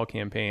Rand Paul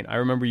campaign, I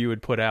remember you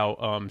had put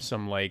out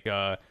some like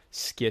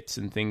skits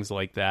and things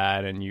like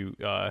that, and you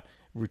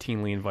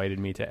routinely invited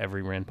me to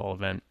every Rand Paul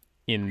event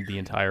in the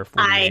entire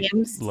 48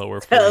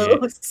 lower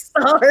 48.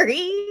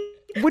 Sorry.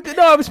 No,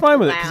 I was fine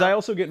with it because I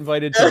also get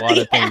invited to a lot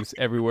of things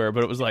everywhere.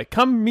 But it was like,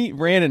 come meet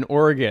Rand in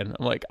Oregon.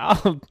 I'm like,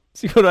 I'll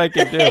see what I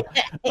can do.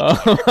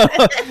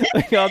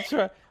 Like, I'll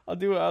try.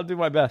 I'll do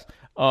my best.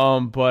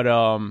 But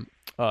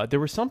there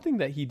was something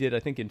that he did, I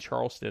think, in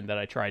Charleston that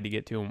I tried to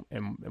get to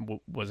and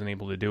wasn't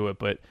able to do it.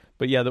 But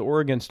yeah, the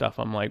Oregon stuff,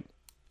 I'm like,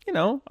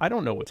 I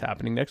don't know what's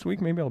happening next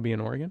week. Maybe I'll be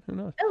in Oregon. Who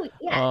knows? Oh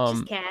yeah,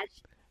 just cash.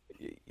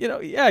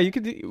 Yeah, you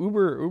could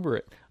Uber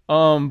it.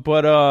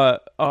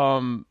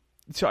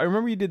 So I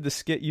remember you did the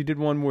skit. You did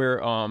one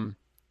where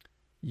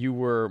you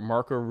were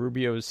Marco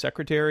Rubio's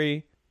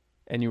secretary,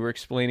 and you were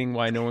explaining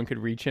why no one could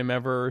reach him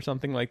ever, or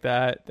something like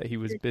that. That he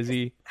was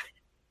busy.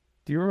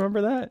 Do you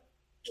remember that?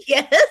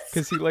 Yes.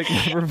 Because he like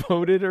never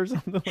voted or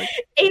something like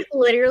that.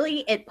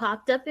 It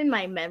popped up in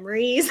my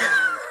memories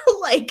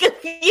like a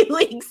few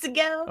weeks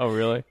ago. Oh,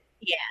 really?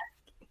 Yeah.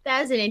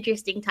 That was an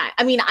interesting time.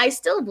 I mean, I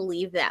still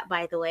believe that,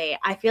 by the way.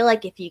 I feel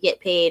like if you get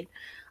paid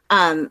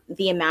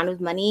the amount of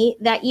money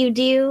that you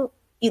do,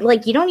 you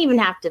don't even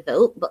have to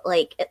vote, but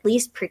like at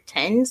least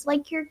pretend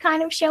like you're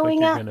kind of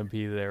showing like you're up. gonna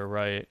be there,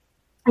 right?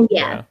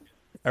 Yeah.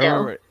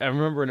 I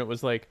remember, and it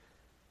was like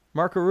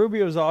Marco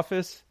Rubio's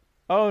office.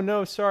 Oh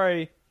no,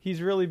 sorry, he's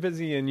really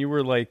busy, and you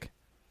were like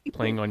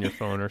playing on your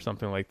phone or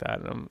something like that,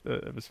 and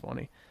it was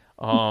funny.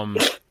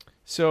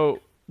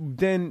 So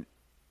then.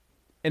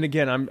 And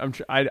again,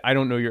 I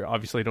don't know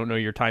obviously don't know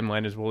your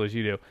timeline as well as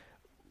you do.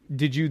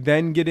 Did you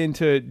then get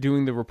into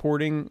doing the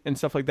reporting and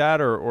stuff like that,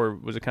 or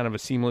was it kind of a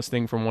seamless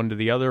thing from one to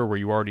the other? Or were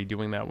you already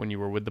doing that when you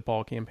were with the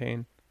Paul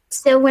campaign?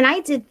 So when I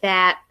did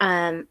that,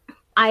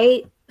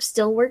 I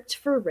still worked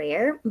for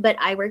Rare, but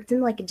I worked in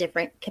like a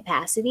different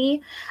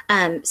capacity.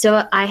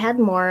 So I had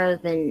more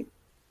of an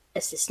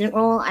assistant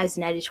role as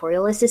an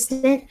editorial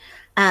assistant,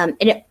 and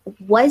it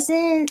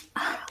wasn't.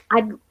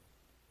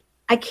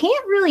 I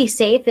can't really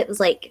say if it was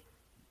like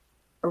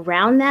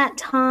around that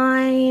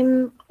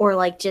time or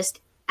like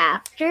just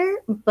after,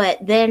 but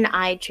then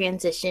I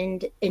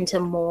transitioned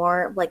into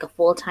more like a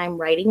full-time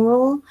writing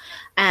role.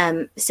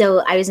 So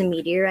I was a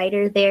media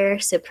writer there.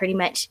 So pretty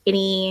much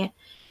any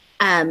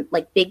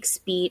like big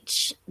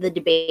speech, the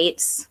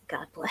debates,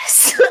 God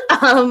bless.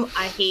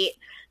 I hate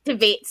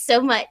debates so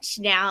much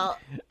now.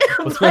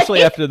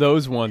 Especially after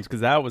those ones,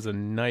 because that was a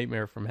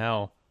nightmare from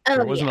hell.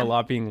 There wasn't yeah. a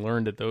lot being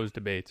learned at those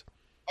debates.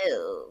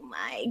 Oh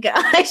my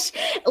gosh.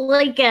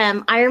 Like,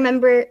 I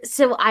remember,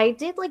 so I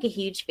did like a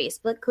huge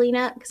Facebook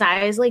cleanup because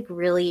I was like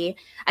I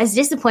was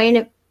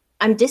disappointed.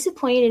 I'm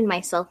disappointed in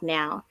myself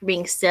now for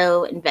being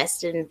so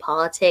invested in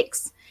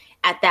politics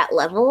at that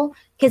level.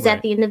 Because Right.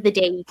 at the end of the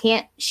day, you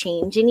can't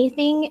change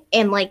anything.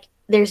 And like,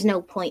 there's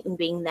no point in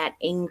being that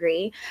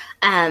angry.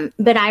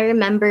 But I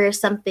remember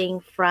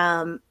something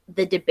from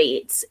the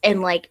debates,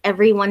 and like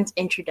everyone's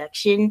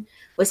introduction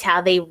was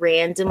how they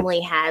randomly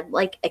had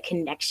like a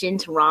connection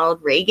to Ronald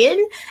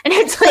Reagan. And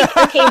it's like,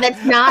 okay,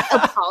 that's not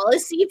a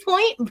policy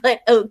point,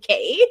 but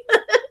okay.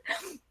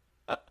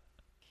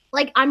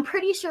 Like, I'm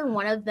pretty sure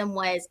one of them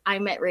was, I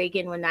met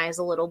Reagan when I was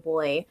a little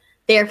boy,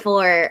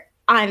 therefore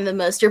I'm the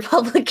most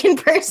Republican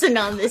person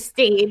on this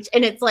stage.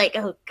 And it's like,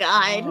 oh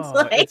God.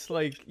 Oh, it's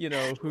like,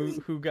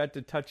 who got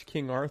to touch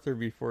King Arthur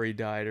before he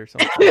died or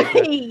something like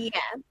that. Yeah.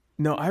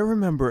 No, I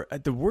remember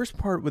the worst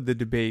part with the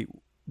debate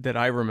that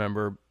I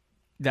remember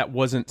that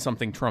wasn't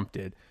something Trump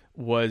did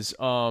was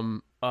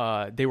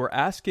they were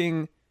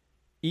asking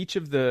each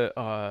of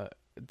the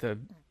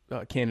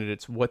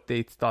candidates what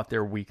they thought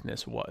their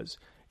weakness was.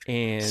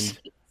 And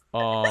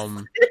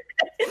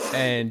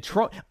and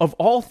Trump, of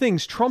all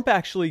things, Trump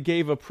actually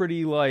gave a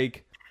pretty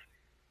like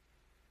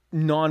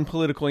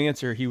non-political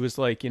answer. He was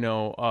like,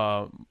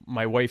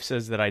 my wife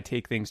says that I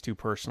take things too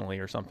personally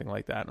or something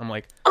like that. And I'm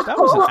like, that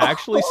was an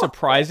actually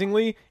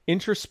surprisingly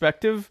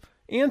introspective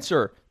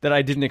answer that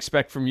I didn't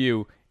expect from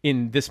you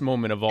in this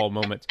moment of all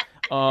moments.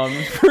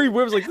 Very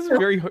weird. I was like, this is a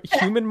very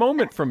human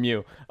moment from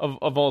you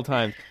of all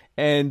time.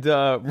 And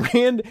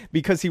Rand,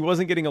 because he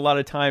wasn't getting a lot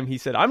of time, he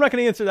said, I'm not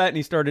going to answer that. And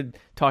he started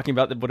talking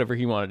about whatever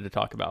he wanted to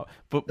talk about.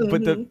 But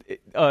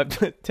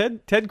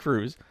Ted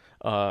Cruz,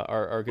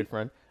 our good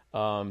friend,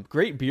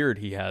 great beard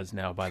he has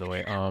now, by the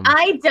way.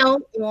 I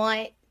don't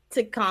want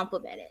to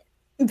compliment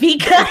it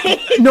because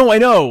no, I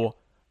know.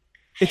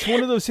 It's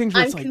one of those things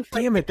where it's I'm like,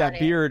 damn it, that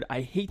beard.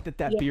 I hate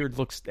that beard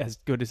looks as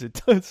good as it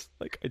does.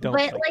 Like, I don't.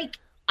 But like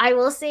I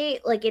will say,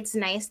 like, it's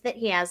nice that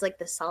he has like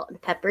the salt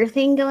and pepper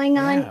thing going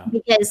on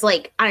because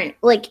like I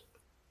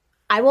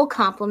will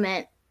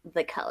compliment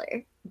the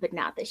color, but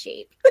not the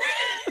shape.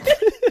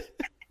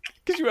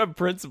 Because you have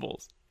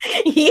principles.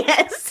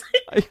 Yes.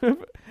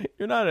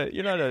 You're not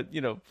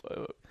a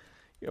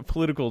a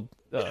political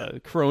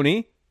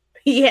crony.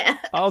 Yeah.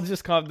 I'll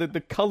just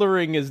the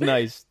coloring is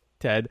nice,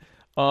 Ted.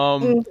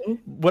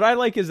 What I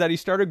like is that he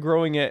started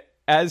growing it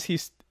as he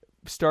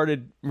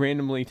started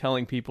randomly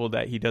telling people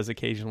that he does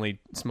occasionally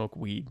smoke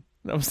weed.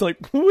 And I was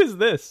like, who is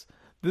this?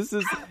 This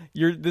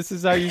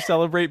is how you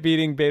celebrate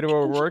beating Beto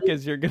O'Rourke,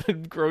 as you're gonna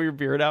grow your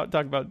beard out and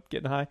talk about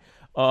getting high.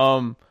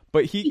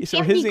 But his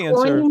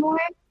answer. Anymore.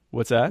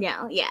 What's that?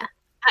 No, yeah.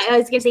 I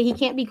was gonna say he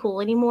can't be cool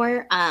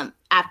anymore.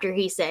 After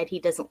he said he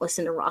doesn't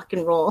listen to rock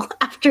and roll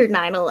after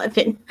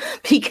 9/11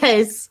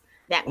 because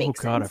that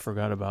makes sense. Oh God, I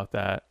forgot about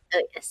that.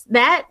 Oh, yes.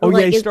 That. Oh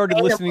like, yeah, he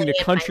started listening to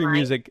in country my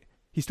music.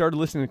 He started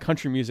listening to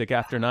country music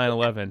after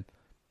 9/11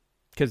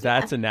 because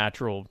that's a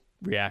natural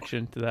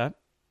reaction to that.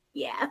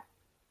 Yeah.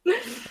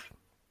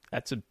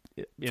 That's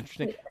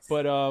interesting. Yes.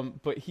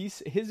 But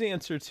his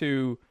answer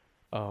to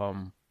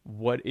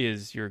what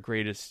is your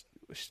greatest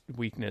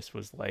weakness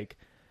was like,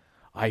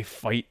 I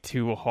fight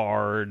too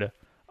hard.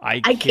 I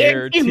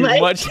care too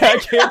much. I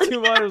care too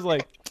much. I was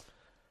like,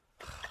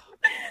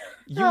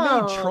 you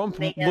made Trump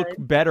look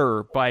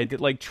better by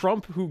like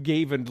Trump, who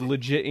gave a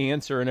legit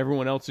answer, and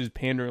everyone else who's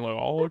pandering like,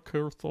 oh, I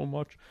care so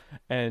much.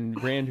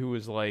 And Rand, who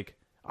was like,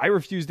 I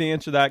refuse to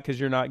answer that because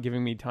you're not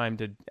giving me time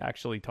to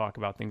actually talk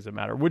about things that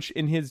matter. Which,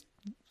 in his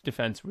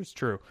defense was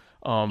true.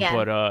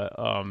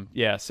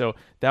 Yeah. So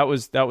that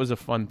was a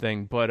fun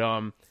thing. But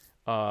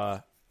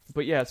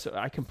yeah, so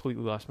I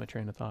completely lost my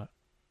train of thought.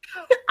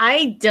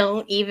 I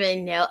don't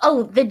even know.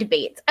 Oh, the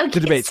debates. Okay, The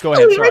debates. so Go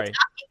ahead. we were Sorry.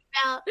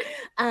 talking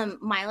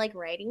about my like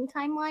writing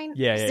timeline.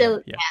 Yeah.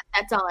 So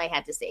that's all I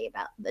had to say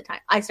about the time.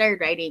 I started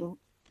writing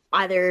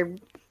either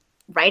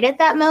right at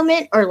that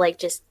moment or like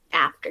just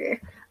after.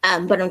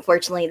 But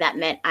unfortunately, that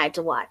meant I had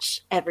to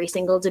watch every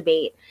single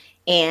debate,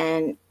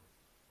 and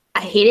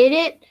I hated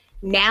it.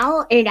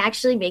 Now it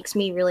actually makes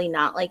me really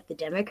not like the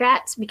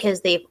Democrats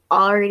because they've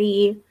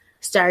already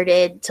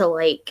started to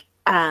like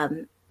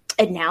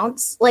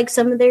announce like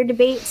some of their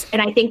debates,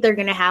 and I think they're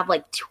gonna have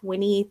like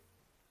 20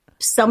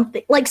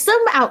 something, like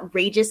some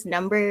outrageous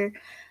number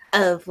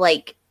of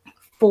like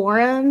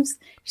forums.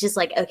 Just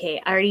like,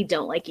 okay, I already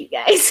don't like you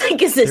guys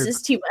because this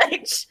is too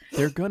much.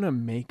 They're gonna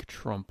make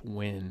Trump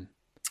win.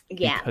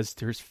 Yeah, Because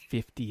there's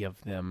 50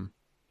 of them,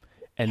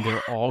 and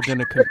they're all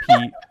gonna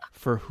compete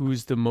for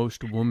who's the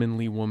most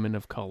womanly woman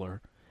of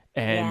color.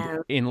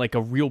 And in like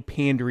a real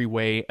pandery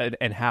way,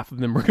 and half of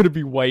them are going to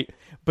be white,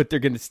 but they're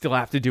going to still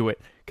have to do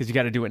it because you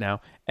got to do it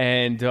now.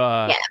 And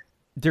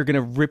they're going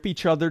to rip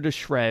each other to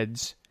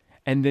shreds.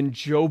 And then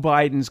Joe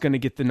Biden's going to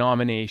get the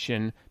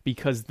nomination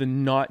because the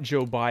not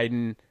Joe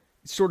Biden,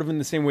 sort of in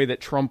the same way that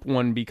Trump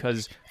won,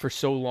 because for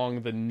so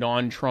long the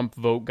non-Trump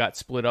vote got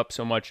split up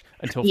so much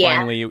until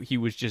finally he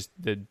was just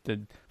the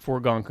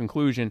foregone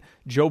conclusion.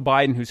 Joe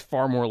Biden, who's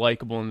far more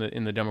likable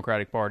in the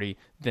Democratic Party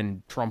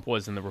than Trump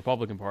was in the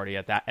Republican Party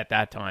at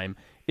that time,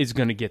 is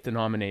going to get the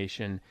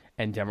nomination,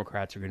 and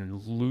Democrats are going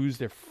to lose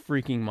their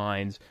freaking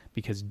minds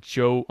because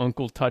Joe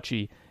Uncle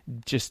Touchy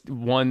just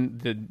won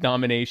the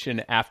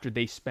nomination after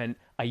they spent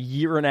a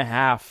year and a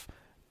half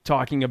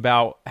talking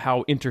about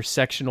how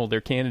intersectional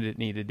their candidate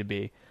needed to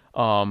be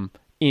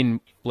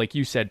in, like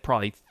you said,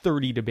 probably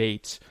 30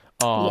 debates,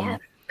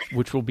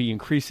 which will be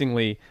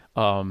increasingly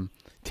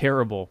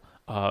terrible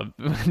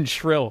and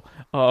shrill.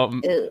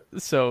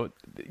 So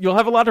you'll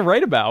have a lot to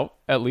write about,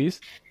 at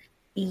least.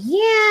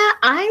 Yeah,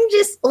 I'm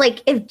just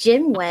like, if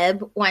Jim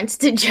Webb wants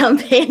to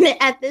jump in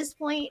at this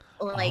point,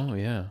 like,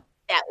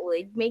 that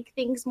would make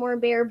things more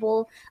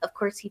bearable. Of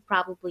course, he'd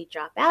probably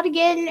drop out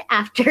again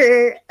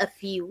after a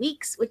few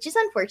weeks, which is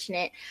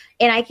unfortunate.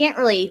 And I can't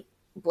really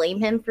blame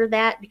him for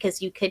that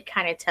because you could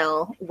kind of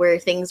tell where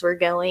things were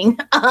going.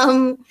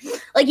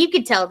 Like, you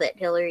could tell that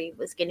Hillary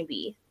was going to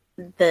be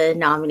the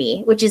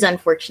nominee, which is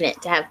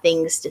unfortunate to have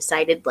things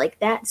decided like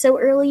that so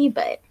early.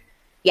 But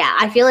yeah,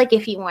 I feel like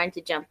if he wanted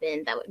to jump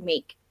in, that would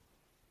make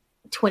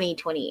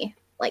 2020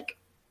 like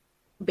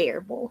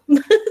bearable.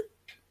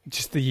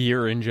 Just the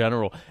year in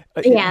general.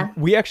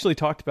 We actually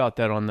talked about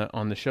that on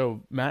the show,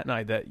 Matt and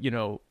I, that, you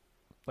know,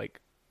 like,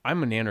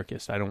 I'm an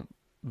anarchist. I don't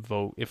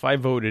vote. If I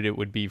voted, it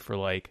would be for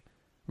like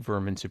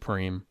Vermin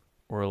Supreme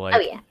or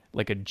like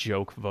like a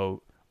joke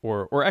vote,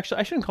 or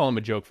actually I shouldn't call him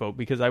a joke vote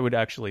because I would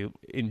actually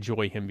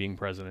enjoy him being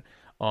president.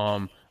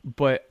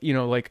 But you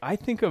know, like, I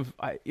think of,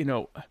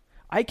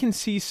 I can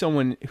see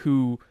someone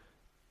who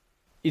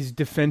is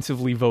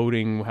defensively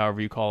voting,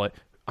 however you call it.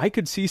 I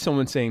could see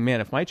someone saying,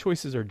 man, if my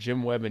choices are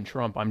Jim Webb and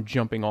Trump, I'm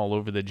jumping all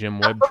over the Jim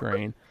Webb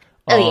train.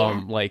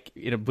 Like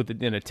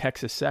in a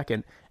Texas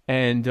second.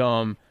 And we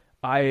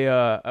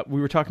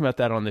were talking about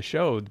that on the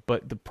show,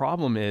 but the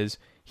problem is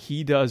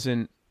he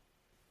doesn't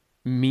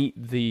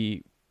meet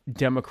the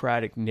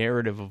Democratic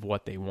narrative of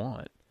what they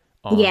want.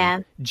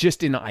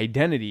 Just in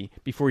identity,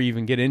 before you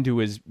even get into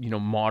his,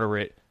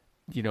 moderate,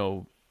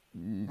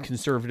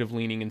 conservative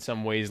leaning in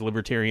some ways,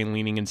 libertarian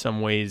leaning in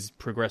some ways,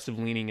 progressive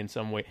leaning in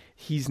some way.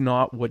 He's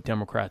not what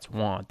Democrats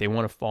want. They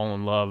want to fall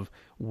in love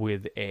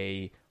with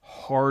a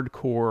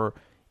hardcore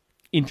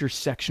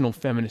intersectional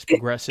feminist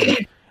progressive,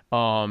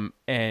 and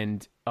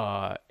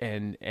have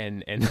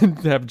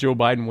Joe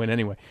Biden win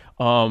anyway,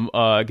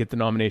 get the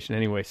nomination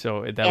anyway.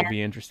 So that'll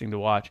be interesting to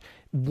watch.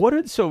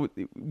 So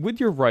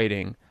with your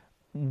writing,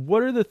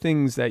 what are the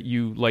things that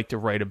you like to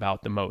write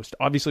about the most?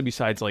 Obviously,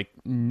 besides like,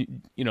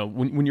 when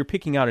you're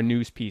picking out a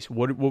news piece,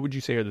 what would you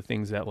say are the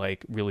things that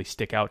like really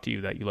stick out to you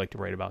that you like to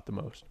write about the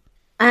most?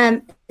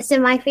 So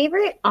my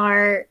favorite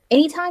are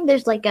anytime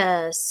there's like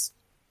a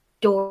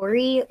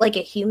story, like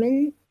a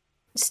human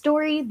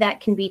story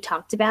that can be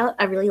talked about.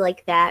 I really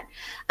like that.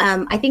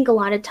 I think a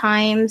lot of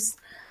times,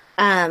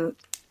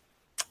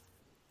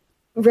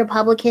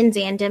 Republicans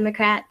and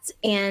Democrats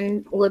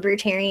and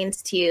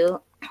libertarians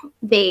too,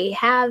 they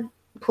have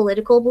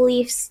political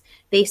beliefs.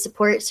 They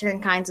support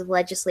certain kinds of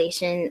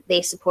legislation.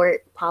 They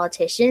support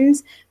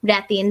politicians. But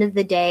at the end of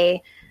the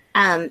day,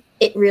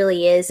 it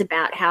really is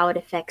about how it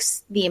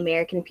affects the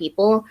American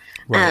people.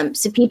 Right.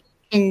 So people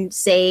can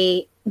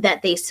say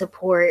that they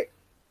support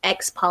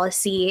X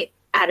policy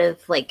out of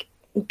like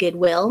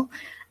goodwill.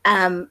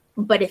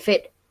 But if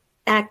it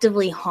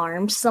actively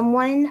harms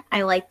someone,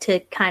 I like to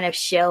kind of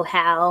show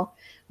how,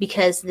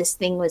 because this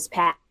thing was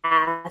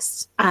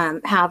passed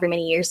however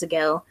many years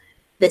ago,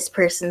 this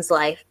person's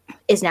life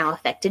is now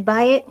affected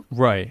by it.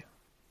 Right.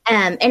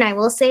 And I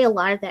will say a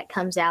lot of that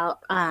comes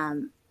out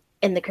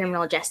in the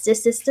criminal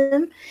justice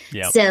system.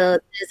 Yeah. So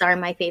those are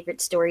my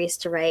favorite stories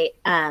to write,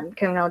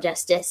 criminal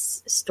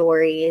justice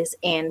stories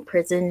and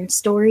prison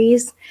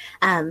stories.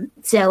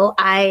 So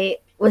I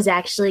was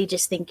actually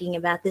just thinking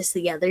about this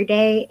the other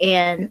day,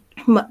 and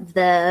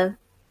the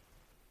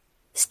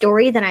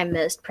story that I'm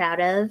most proud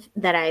of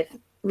that I've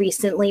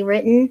recently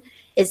written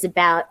is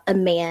about a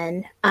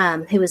man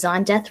who was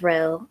on death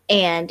row,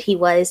 and he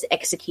was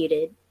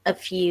executed a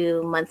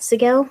few months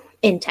ago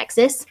in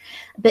Texas.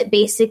 But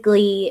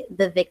basically,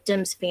 the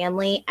victim's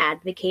family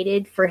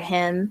advocated for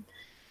him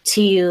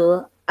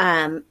to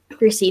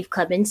receive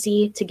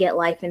clemency, to get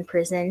life in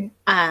prison,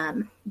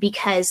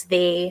 because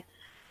they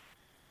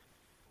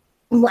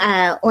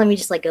let me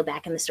just go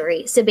back in the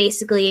story. So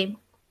basically,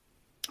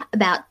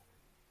 about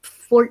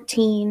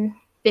 15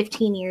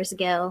 years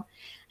ago,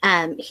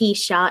 he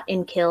shot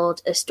and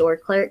killed a store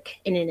clerk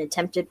in an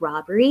attempted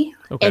robbery.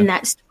 Okay. And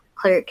that store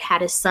clerk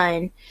had a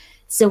son.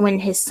 So when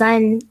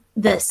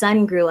the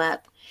son grew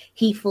up,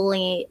 he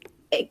fully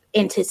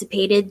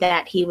anticipated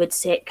that he would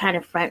sit kind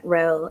of front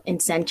row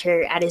and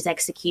center at his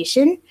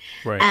execution.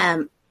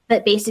 Right.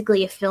 But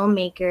basically, a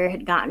filmmaker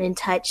had gotten in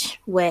touch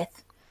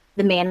with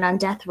the man on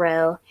death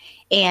row,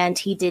 and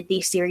he did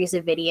these series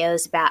of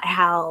videos about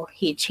how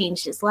he had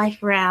changed his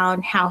life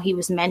around, how he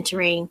was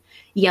mentoring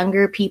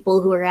younger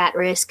people who were at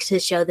risk to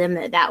show them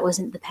that that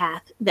wasn't the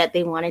path that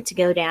they wanted to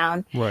go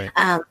down. Right.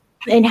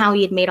 And how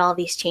he had made all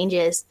these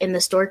changes. And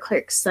the store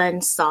clerk's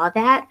son saw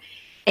that,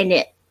 and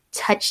it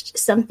touched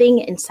something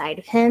inside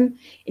of him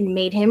and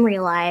made him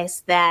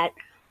realize that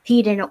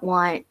he didn't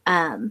want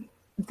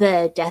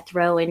the death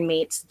row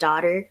inmate's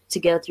daughter to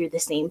go through the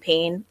same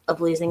pain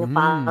of losing a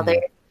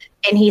father.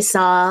 And he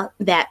saw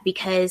that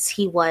because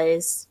he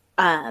was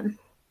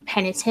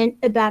penitent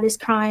about his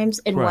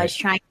crimes and was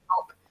trying to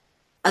help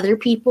other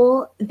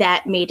people,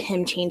 that made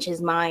him change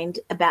his mind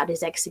about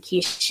his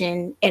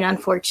execution. And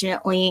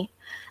unfortunately,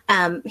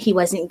 he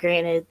wasn't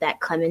granted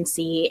that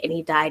clemency, and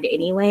he died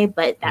anyway.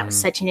 But that was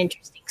such an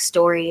interesting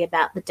story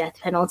about the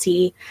death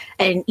penalty.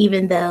 And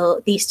even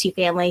though these two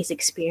families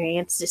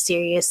experienced a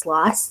serious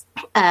loss,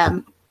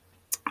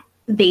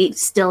 they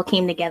still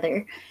came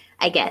together,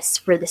 I guess,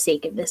 for the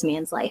sake of this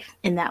man's life.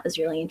 And that was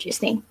really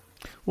interesting.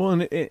 Well,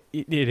 and it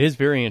is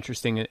very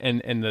interesting,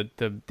 and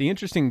the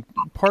interesting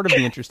part of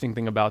the interesting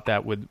thing about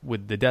that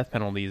with the death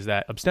penalty is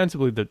that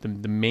ostensibly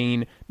the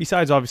main,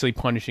 besides obviously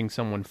punishing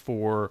someone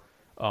for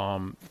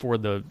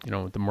the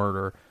the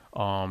murder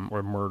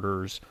or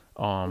murders,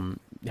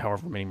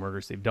 however many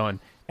murders they've done,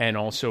 and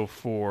also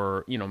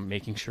for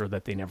making sure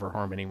that they never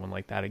harm anyone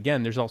like that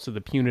again. There's also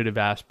the punitive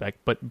aspect,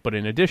 but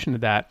in addition to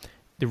that,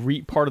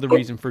 part of the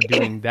reason for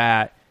doing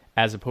that,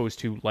 as opposed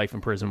to life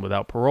in prison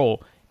without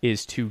parole,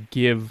 is to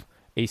give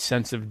a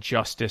sense of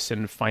justice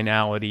and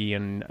finality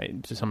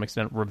and, to some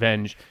extent,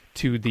 revenge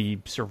to the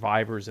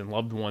survivors and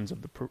loved ones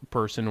of the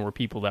person or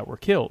people that were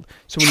killed.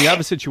 So when you have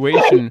a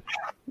situation...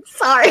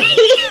 Sorry.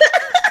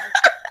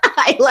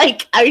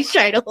 I was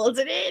trying to hold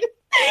it in,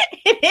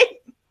 and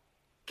it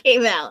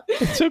came out.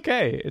 It's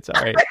okay. It's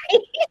all right.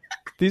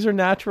 These are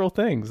natural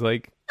things.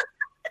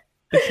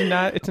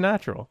 It's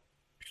natural.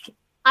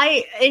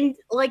 In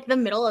the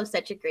middle of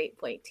such a great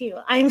point too.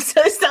 I'm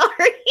so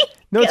sorry.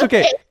 No, it's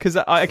okay, because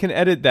I can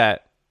edit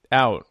that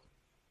out.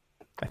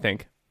 I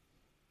think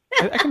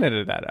I can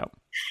edit that out,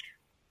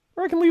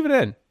 or I can leave it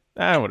in.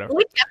 Whatever.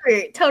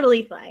 Whichever,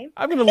 totally fine.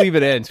 I'm gonna leave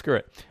it in. Screw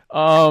it.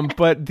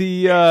 But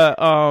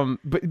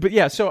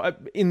yeah. So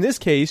in this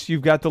case,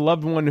 you've got the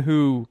loved one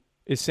who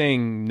is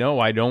saying,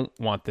 "No, I don't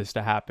want this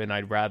to happen.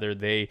 I'd rather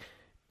they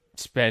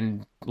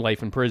spend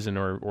life in prison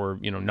or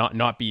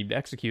not be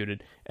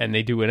executed," and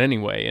they do it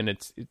anyway. And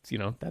it's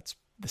that's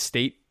the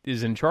state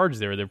is in charge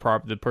there. The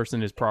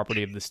person is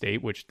property of the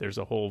state, which there's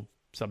a whole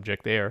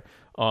subject there.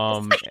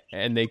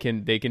 And they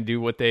can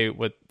do what they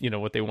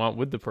want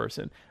with the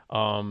person.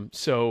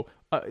 So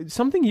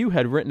something you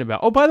had written about.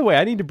 Oh, by the way,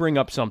 I need to bring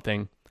up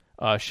something.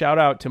 Shout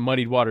out to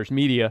Muddied Waters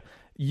Media.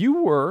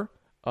 You were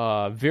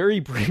very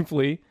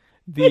briefly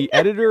the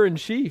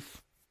editor-in-chief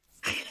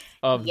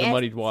of the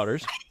Muddied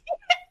Waters.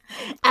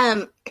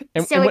 And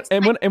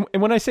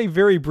when I say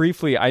very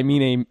briefly, I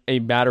mean a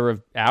matter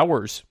of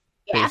hours,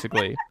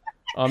 basically.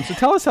 So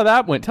tell us how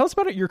that went. Tell us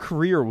about your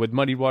career with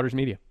Muddied Waters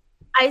Media.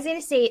 I was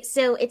going to say,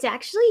 so it's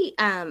actually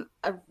a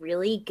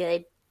really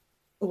good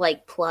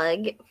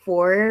plug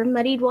for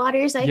Muddied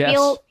Waters, I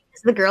feel.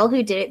 The girl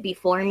who did it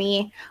before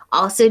me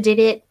also did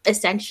it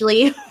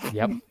essentially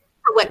for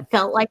what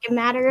felt like a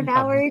matter of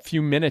hours. A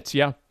few minutes,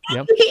 yeah.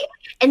 Yep.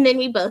 And then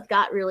we both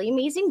got really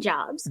amazing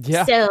jobs.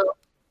 Yeah. So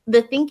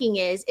the thinking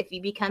is, if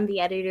you become the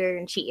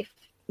editor-in-chief,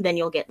 then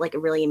you'll get a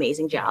really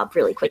amazing job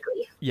really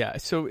quickly. Yeah.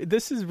 So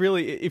this is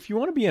really, if you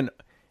want to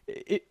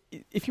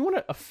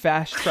a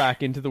fast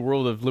track into the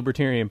world of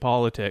libertarian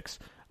politics,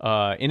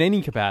 in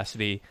any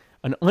capacity,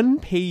 an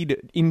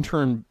unpaid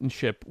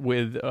internship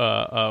with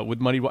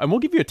Muddied Waters, and we'll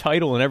give you a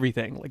title and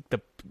everything, like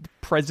the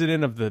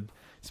president of the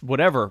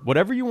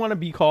whatever you want to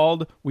be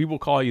called, we will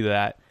call you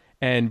that.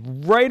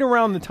 And right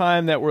around the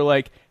time that we're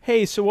like,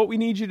 hey, so what we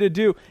need you to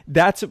do,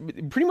 that's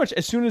pretty much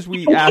as soon as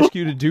we ask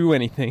you to do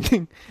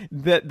anything,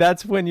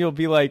 that's when you'll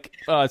be like,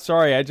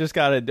 sorry, I just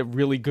got a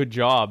really good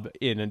job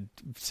in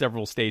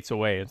several states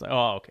away. It's like,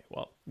 oh, okay,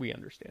 well, we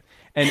understand.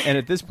 And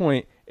at this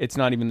point, it's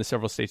not even the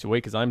several states away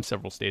because I'm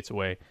several states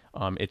away.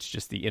 It's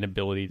just the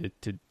inability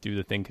to do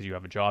the thing because you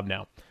have a job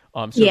now.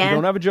 If you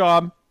don't have a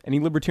job, any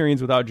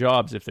libertarians without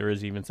jobs, if there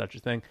is even such a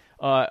thing,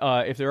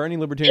 if there are any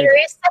libertarians...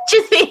 There is such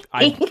a thing.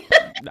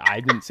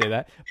 I didn't say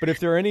that. But if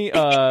there are any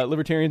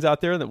libertarians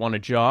out there that want a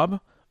job,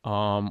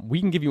 we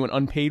can give you an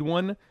unpaid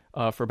one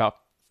for about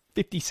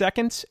 50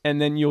 seconds,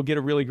 and then you'll get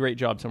a really great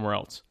job somewhere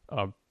else.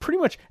 Pretty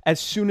much as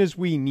soon as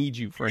we need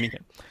you for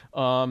anything.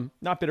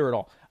 Not bitter at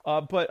all.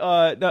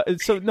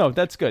 No,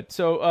 that's good.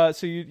 So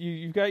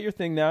you've got your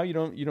thing now. You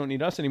don't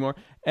need us anymore.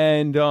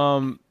 And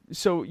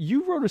so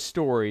you wrote a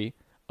story.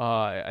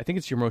 I think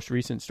it's your most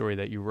recent story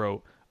that you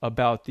wrote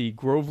about the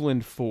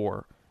Groveland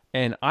Four,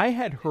 and I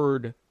had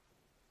heard.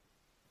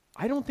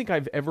 I don't think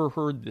I've ever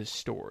heard this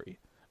story.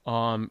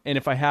 And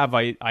if I have,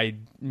 I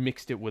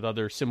mixed it with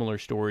other similar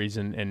stories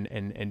and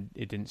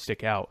it didn't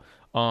stick out.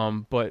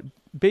 But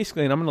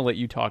basically, and I'm going to let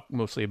you talk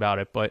mostly about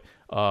it, but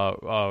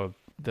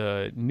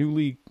the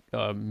newly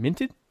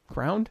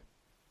crowned?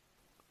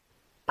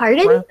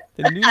 Pardon?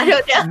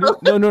 I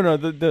don't know. No,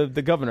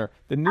 the governor.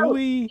 The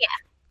newly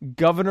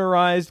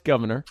governorized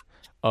governor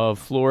of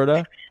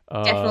Florida.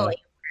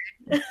 Definitely.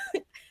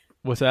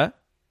 What's that?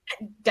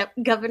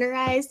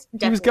 Governorized.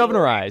 He was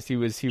governorized. He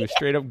was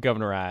straight up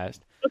governorized.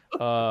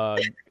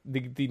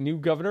 The new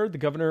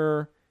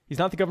governor, he's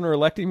not the governor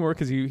elect anymore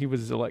because he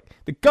was elected.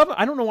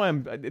 I don't know why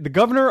the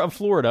governor of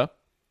Florida,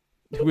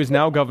 who is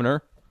now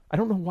governor. I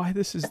don't know why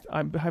this is.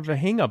 I have a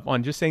hang up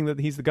on just saying that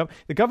he's the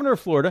governor of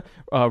Florida,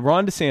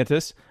 Ron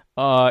DeSantis.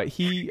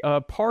 He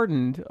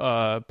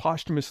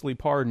posthumously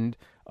pardoned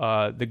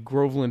the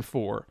Groveland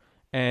Four,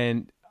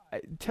 and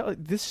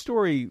this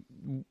story.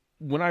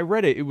 When I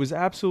read it, it was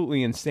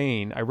absolutely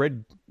insane. I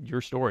read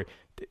your story.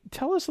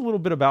 Tell us a little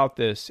bit about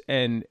this,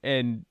 and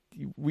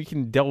we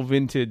can delve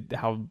into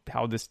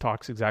how this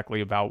talks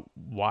exactly about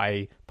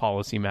why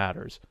policy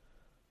matters.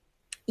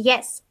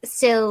 Yes.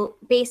 So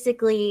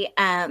basically,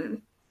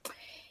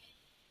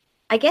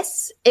 I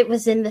guess it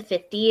was in the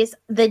 50s.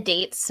 The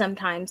dates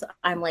sometimes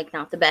I'm like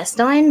not the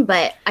best on,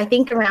 but I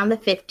think around the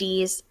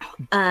 50s,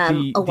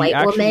 a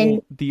white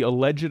woman. The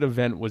alleged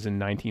event was in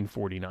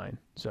 1949.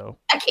 So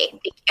okay,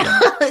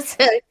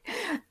 so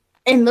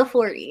in the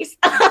 40s,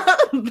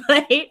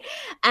 but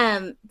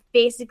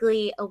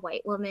basically a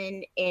white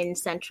woman in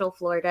Central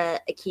Florida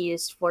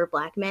accused 4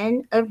 black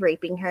men of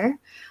raping her,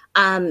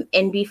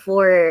 and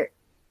before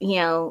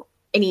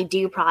any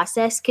due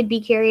process could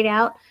be carried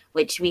out,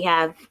 which we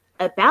have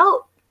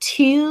about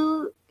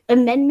 2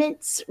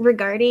 amendments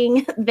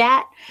regarding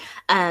that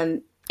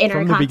in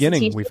from the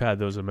beginning. We've had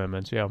those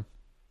amendments.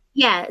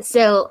 Yeah,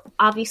 so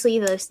obviously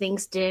those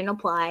things didn't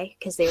apply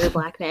because they were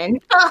black men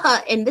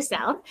in the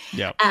South.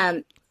 Yeah.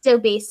 So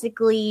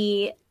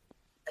basically,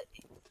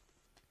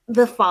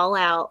 the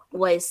fallout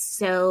was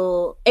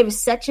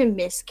such a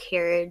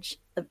miscarriage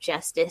of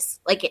justice.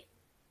 Like,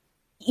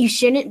 you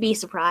shouldn't be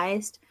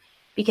surprised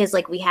because,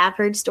 like, we have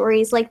heard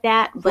stories like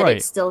that, but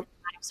It's still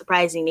kind of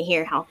surprising to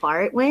hear how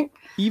far it went.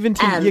 Even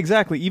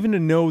to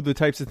know the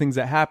types of things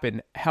that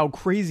happen, how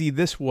crazy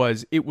this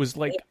was. It was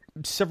like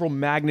several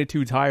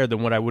magnitudes higher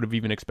than what I would have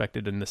even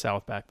expected in the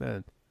South back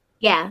then.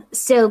 Yeah.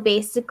 So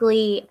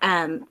basically,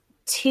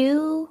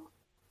 2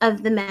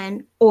 of the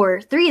men,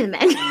 or 3 of the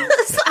men,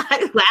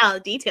 wow,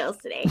 details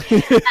today. 3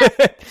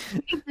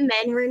 of the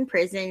men were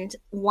imprisoned.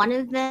 One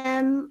of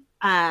them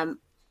kind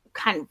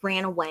of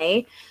ran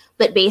away,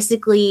 but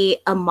basically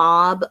a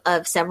mob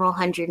of several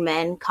hundred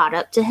men caught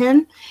up to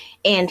him,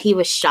 and he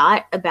was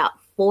shot about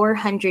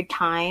 400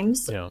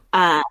 times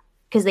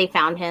because they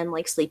found him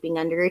like sleeping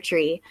under a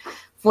tree.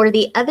 For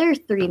the other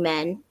 3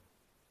 men,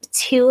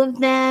 2 of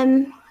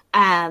them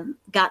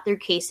got their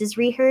cases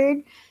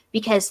reheard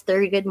because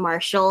Thurgood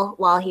Marshall,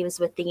 while he was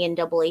with the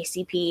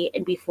NAACP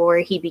and before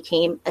he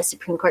became a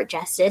Supreme Court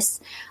justice,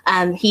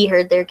 he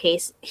heard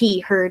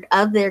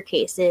of their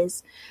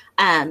cases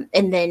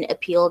and then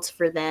appealed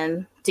for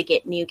them to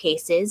get new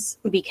cases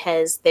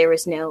because there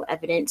was no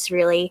evidence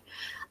really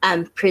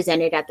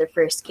presented at their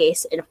first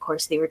case. And of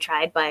course, they were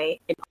tried by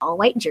an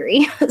all-white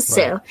jury.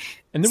 So,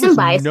 and there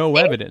was no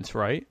evidence,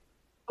 right?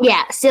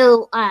 Yeah.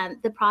 So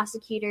the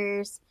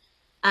prosecutors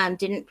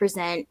didn't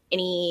present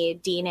any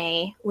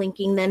DNA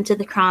linking them to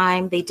the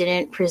crime. They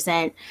didn't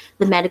present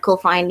the medical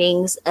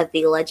findings of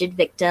the alleged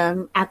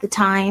victim at the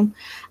time.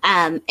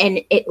 And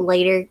it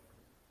later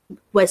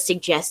was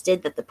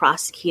suggested that the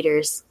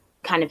prosecutors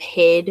kind of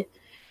hid,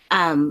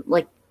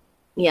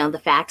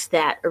 the facts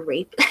that a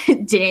rape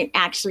didn't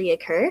actually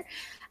occur.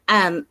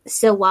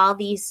 So while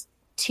these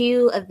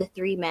 2 of the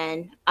 3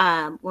 men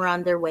were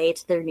on their way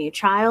to their new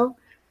trial,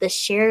 the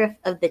sheriff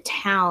of the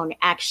town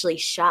actually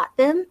shot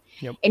them.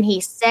 Yep. And he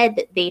said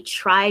that they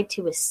tried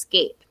to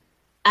escape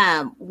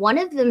One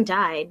of them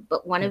died,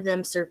 but one of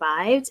them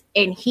survived,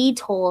 and he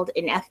told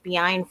an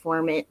FBI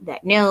informant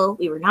that no,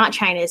 we were not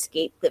trying to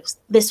escape.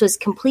 This was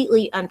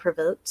completely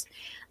unprovoked.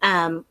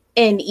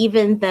 And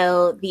even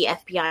though the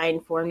FBI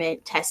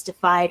informant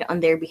testified on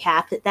their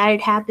behalf that had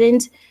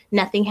happened,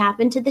 nothing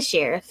happened to the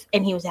sheriff,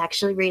 and he was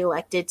actually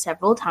reelected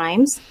several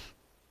times.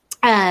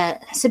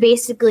 So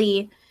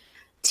basically,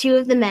 two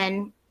of the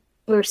men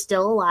were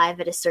still alive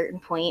at a certain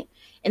point,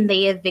 and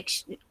they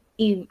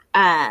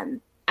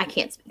I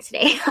can't speak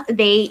today.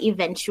 They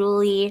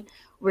eventually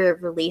were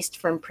released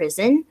from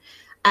prison.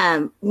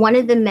 One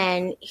of the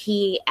men,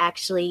 he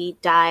actually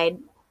died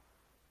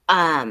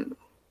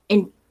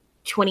in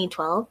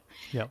 2012.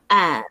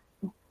 Yeah.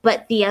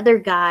 But the other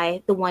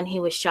guy, the one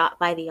who was shot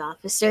by the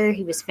officer,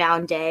 he was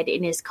found dead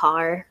in his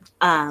car,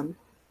 kind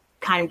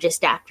of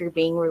just after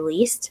being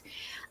released.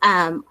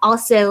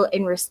 Also,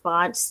 in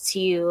response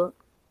to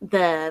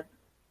the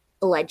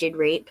alleged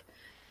rape,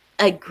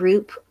 a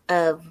group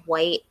of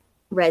white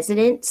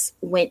residents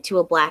went to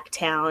a black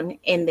town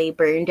and they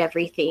burned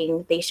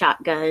everything. They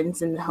shot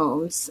guns in the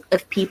homes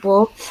of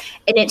people.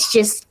 And it's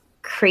just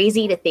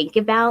crazy to think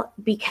about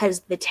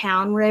because the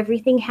town where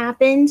everything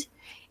happened,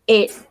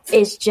 it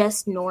is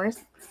just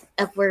north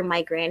of where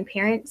my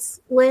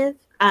grandparents live,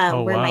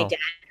 where my dad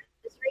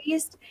was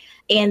raised.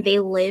 And they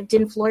lived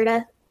in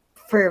Florida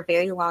for a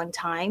very long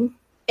time.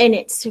 And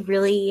it's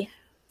really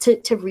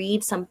to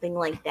read something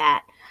like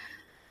that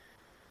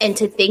and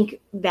to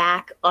think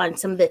back on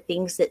some of the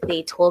things that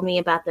they told me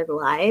about their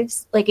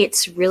lives, like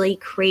it's really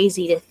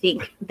crazy to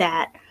think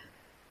that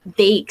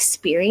they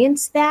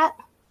experienced that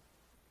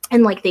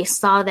and like they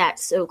saw that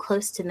so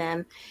close to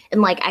them.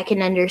 And like I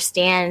can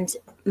understand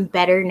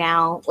better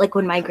now, like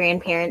when my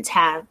grandparents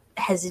have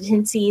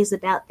hesitancies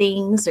about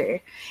things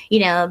or, you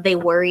know, they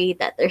worry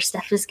that their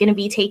stuff is going to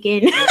be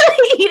taken,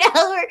 you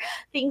know, or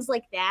things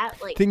like that.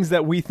 Like things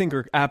that we think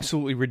are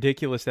absolutely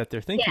ridiculous that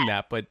they're thinking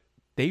that, but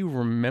they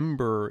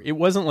remember. It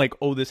wasn't like,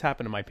 oh, this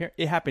happened to my parents.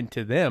 It happened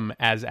to them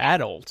as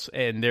adults,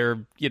 and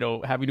they're, you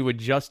know, having to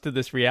adjust to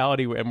this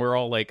reality, and we're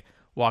all like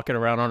walking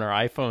around on our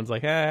iPhones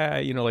like,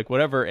 you know, like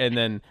whatever. And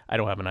then I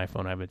don't have an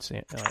iPhone, I have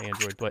an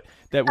Android, but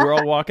that we're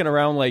all walking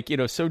around like, you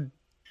know, so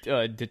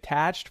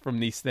detached from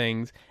these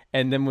things.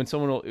 And then when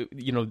someone will,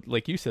 you know,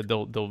 like you said,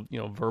 they'll you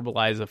know,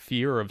 verbalize a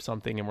fear of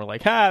something, and we're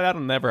like, that'll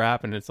never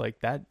happen. It's like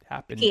that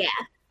happened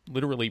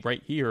literally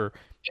right here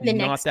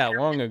not that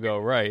long ago.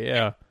 Right.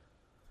 Yeah.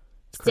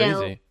 It's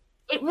crazy.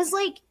 So it was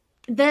like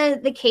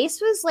the case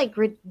was like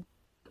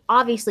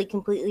obviously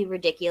completely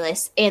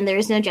ridiculous, and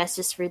there's no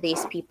justice for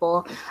these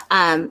people.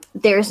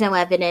 There's no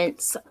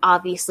evidence.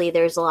 Obviously,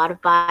 there's a lot of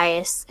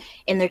bias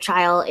in their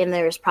trial, and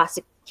there's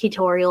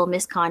prosecutorial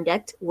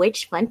misconduct,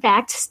 which, fun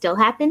fact, still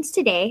happens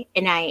today.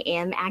 And I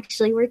am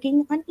actually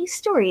working on a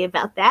story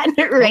about that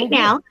right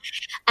now.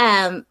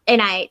 And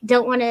I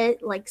don't want to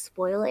like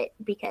spoil it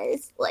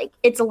because like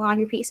it's a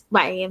longer piece,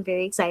 but I am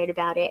very excited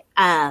about it.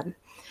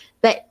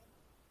 But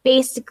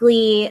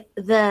basically,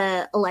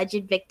 the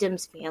alleged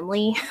victim's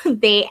family,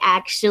 they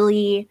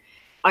actually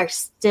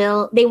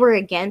they were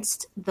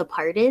against the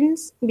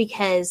pardons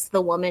because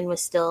the woman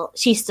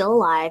she's still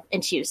alive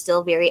and she was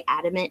still very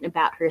adamant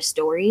about her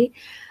story.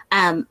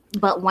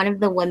 But one of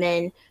the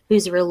women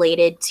who's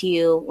related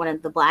to one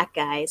of the black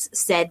guys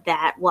said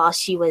that while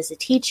she was a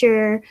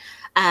teacher,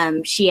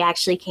 she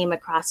actually came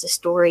across a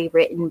story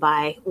written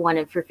by one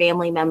of her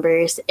family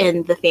members,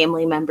 and the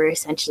family member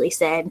essentially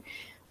said,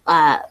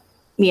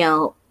 you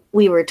know,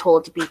 we were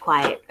told to be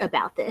quiet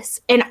about this.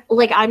 And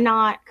like, I'm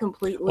not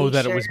completely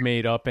that sure. It was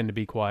made up and to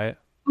be quiet.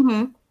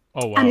 Mm-hmm.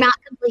 Oh, wow. I'm not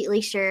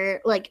completely sure.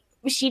 Like,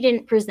 she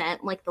didn't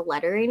present like the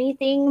letter or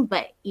anything,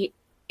 but it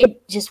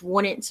just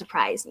wouldn't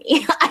surprise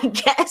me, I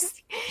guess.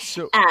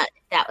 So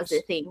that was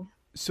the thing.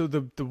 So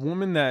the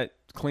woman that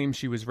claims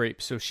she was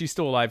raped, so she's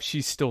still alive.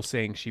 She's still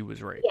saying she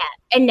was raped.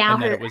 Yeah. And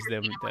now it was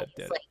them that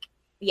did. Like,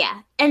 yeah.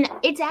 And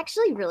it's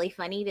actually really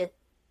funny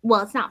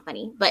it's not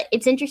funny, but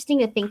it's interesting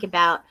to think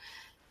about,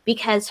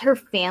 because her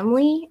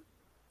family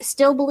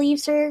still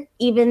believes her,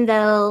 even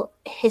though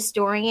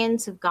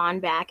historians have gone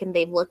back and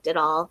they've looked at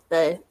all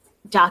the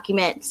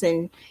documents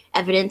and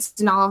evidence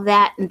and all of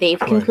that, and they've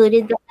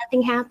concluded that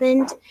nothing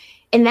happened.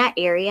 In that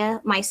area,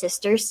 my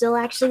sister still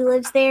actually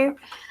lives there.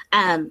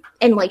 And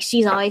like,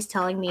 she's always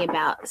telling me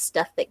about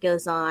stuff that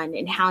goes on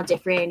and how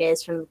different it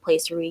is from the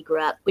place where we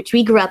grew up, which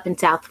we grew up in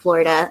South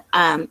Florida.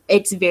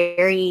 It's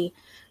very,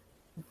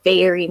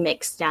 very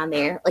mixed down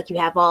there. Like, you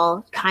have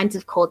all kinds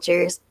of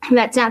cultures.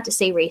 That's not to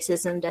say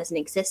racism doesn't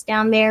exist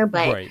down there,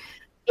 but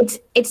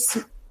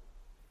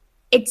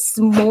it's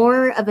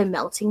more of a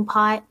melting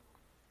pot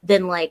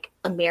than like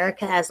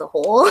America as a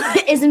whole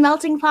is a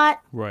melting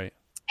pot. Right.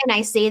 And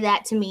I say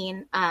that to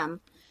mean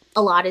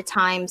a lot of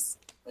times,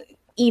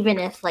 even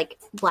if like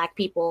black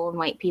people and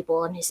white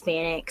people and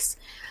Hispanics,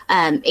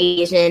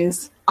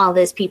 Asians, all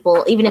those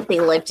people, even if they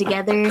live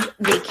together,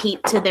 they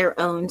keep to their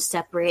own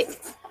separate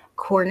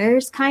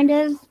corners kind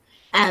of.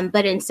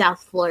 But in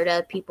South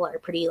Florida, people are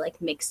pretty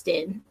like mixed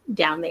in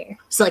down there.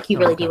 So like, you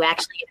really do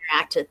actually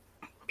interact with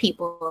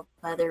people of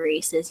other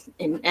races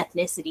and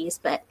ethnicities.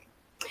 But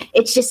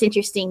it's just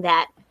interesting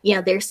that,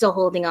 they're still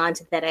holding on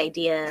to that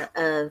idea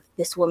of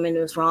this woman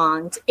was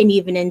wronged. And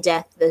even in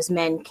death, those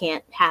men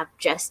can't have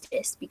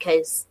justice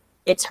because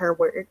it's her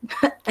word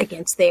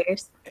against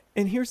theirs.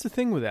 And here's the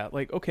thing with that.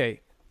 Like, okay,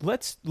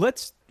 let's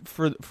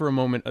for a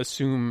moment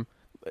assume,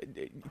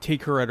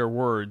 take her at her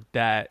word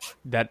that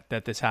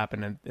this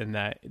happened and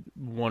that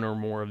one or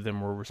more of them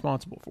were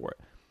responsible for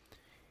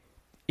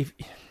it.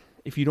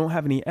 If you don't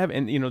have any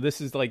evidence, and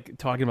this is like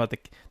talking about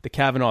the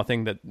Kavanaugh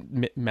thing that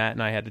Matt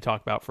and I had to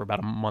talk about for about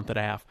a month and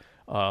a half,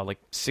 like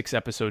 6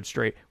 episodes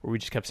straight, where we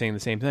just kept saying the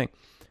same thing.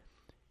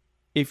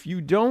 If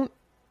you don't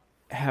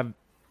have,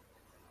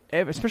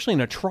 especially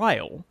in a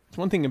trial, it's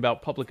one thing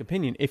about public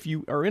opinion. If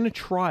you are in a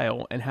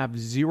trial and have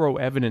zero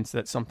evidence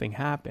that something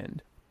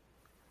happened,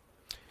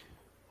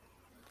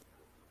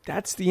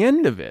 that's the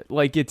end of it.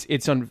 Like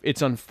it's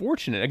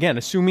unfortunate. Again,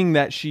 assuming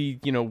that she,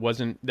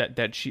 wasn't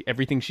that she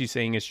everything she's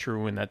saying is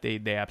true and that they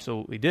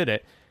absolutely did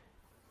it.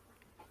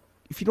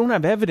 If you don't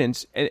have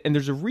evidence, and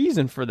there's a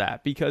reason for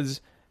that,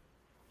 because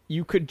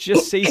you could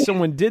just say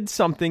someone did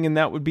something and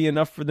that would be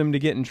enough for them to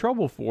get in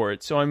trouble for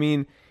it. So I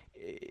mean,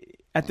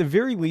 at the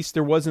very least,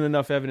 there wasn't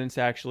enough evidence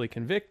to actually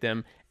convict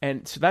them.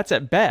 And so that's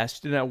at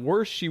best. And at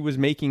worst, she was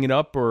making it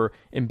up or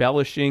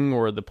embellishing,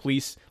 or the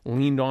police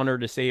leaned on her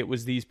to say it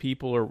was these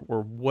people or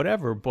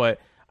whatever. But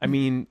I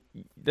mean,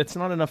 that's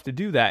not enough to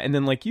do that. And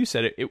then, like you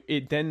said,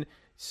 it then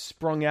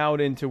sprung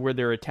out into where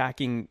they're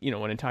attacking,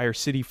 an entire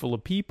city full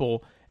of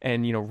people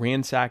and,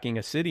 ransacking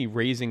a city,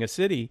 razing a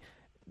city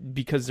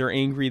because they're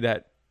angry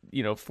that,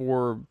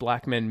 4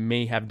 black men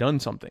may have done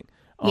something.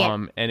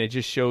 Yeah. And it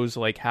just shows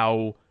like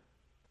how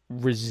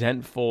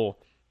resentful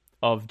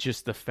of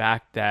just the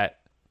fact that,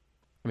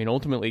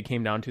 ultimately it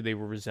came down to they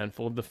were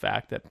resentful of the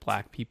fact that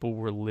black people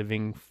were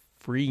living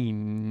free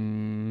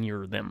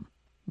near them.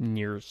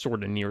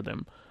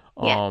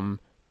 Yeah.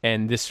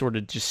 And this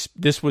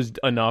was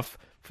enough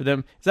for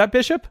them. Is that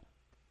Bishop?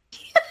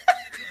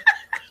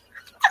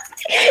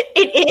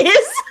 It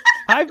is.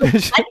 Hi,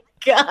 Bishop.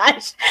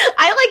 Gosh,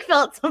 I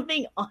felt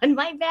something on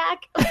my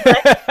back.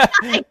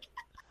 But,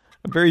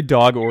 I'm very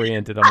dog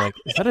oriented. I'm like,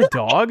 is that a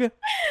dog?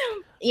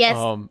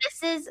 Yes,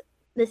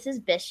 this is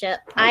Bishop.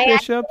 Hi,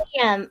 Bishop.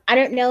 I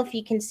don't know if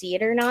you can see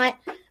it or not,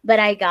 but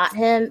I got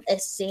him a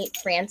St.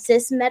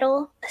 Francis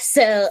medal.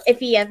 So if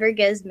he ever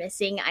goes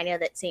missing, I know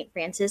that St.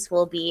 Francis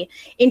will be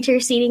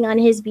interceding on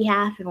his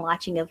behalf and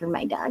watching over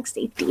my dog's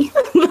safety.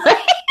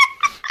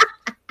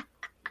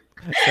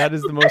 That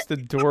is the most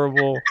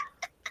adorable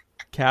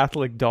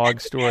Catholic dog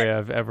story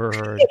I've ever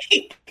heard.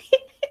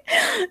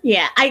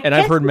 Yeah,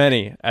 I've heard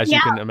many, as you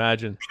can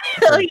imagine.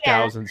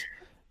 Thousands.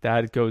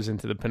 That goes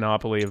into the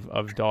panoply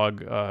of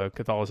dog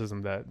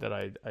Catholicism that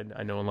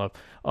I know and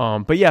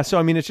love. But yeah,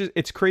 so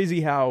it's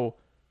crazy how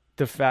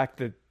the fact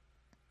that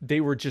they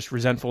were just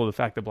resentful of the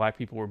fact that black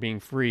people were being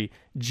free.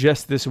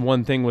 Just this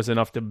one thing was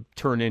enough to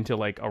turn into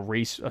like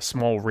a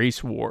small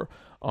race war.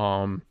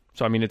 So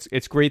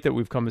it's great that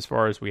we've come as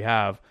far as we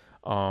have.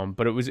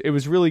 But it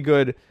was really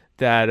good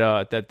that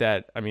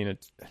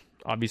it's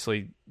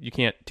obviously you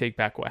can't take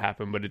back what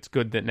happened, but it's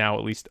good that now,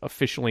 at least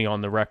officially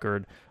on the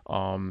record,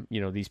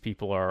 these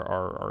people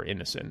are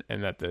innocent,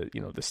 and that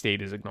the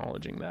state is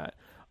acknowledging that.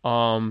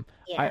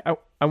 I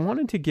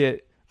wanted to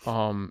get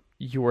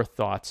your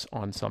thoughts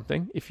on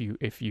something, if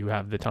you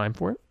have the time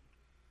for it.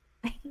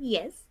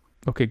 Yes.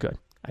 Okay, good.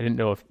 I didn't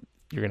know if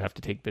you're gonna have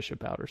to take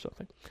Bishop out or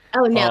something.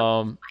 Oh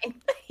no,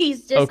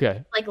 he's just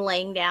okay. Like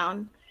laying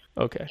down.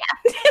 Okay.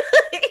 Yeah.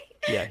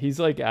 Yeah, he's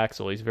like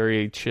Axel. He's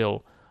very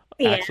chill.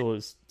 Yeah. Axel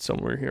is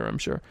somewhere here, I'm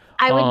sure.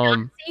 I would not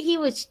say he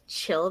was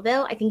chill,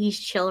 though. I think he's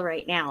chill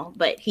right now,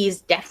 but he's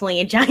definitely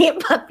a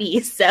giant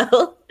puppy.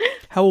 So,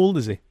 how old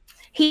is he?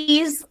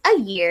 He's a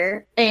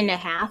year and a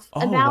half.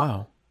 Oh,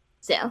 wow.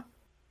 So,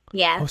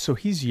 yeah. Oh, so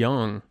he's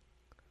young.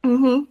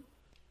 Mm-hmm.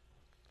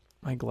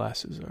 My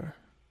glasses are.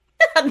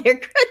 They're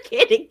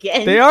crooked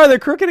again. They are. They're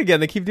crooked again.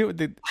 They keep doing.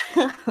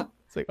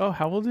 It's like, oh,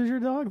 how old is your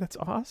dog? That's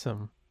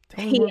awesome.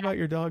 Tell me more about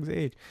your dog's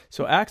age.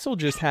 So Axel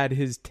just had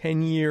his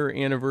 10-year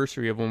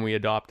anniversary of when we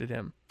adopted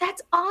him.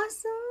 That's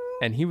awesome.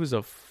 And he was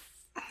a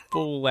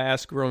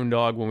full-ass grown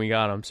dog when we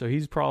got him. So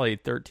he's probably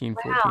 13,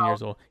 14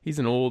 years old. He's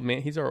an old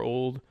man. He's our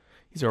old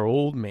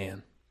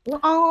man.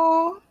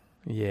 Oh.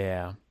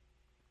 Yeah.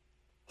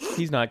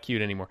 He's not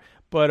cute anymore.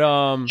 But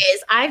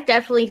I've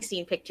definitely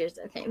seen pictures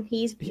of him.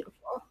 He's beautiful.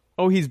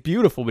 Oh, he's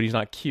beautiful, but he's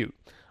not cute.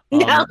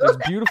 No. There's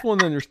beautiful and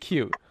then there's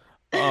cute.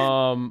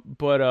 So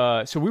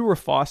we were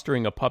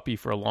fostering a puppy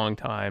for a long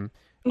time.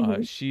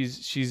 Mm-hmm.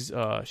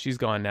 She's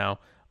gone now.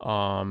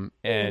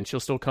 And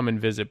she'll still come and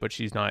visit, but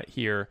she's not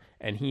here.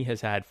 And he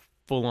has had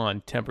full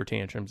on temper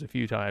tantrums a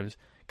few times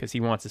because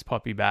he wants his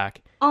puppy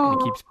back. Aww.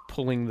 And he keeps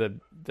pulling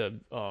the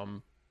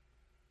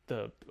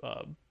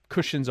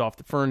cushions off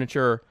the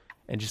furniture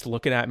and just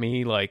looking at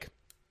me like,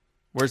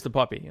 "Where's the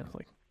puppy?" And I'm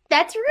like,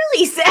 that's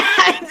really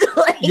sad.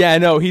 Yeah,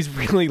 no, he's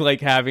really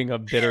like having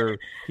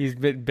he's a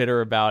bit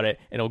bitter about it,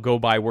 and he'll go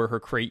by where her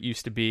crate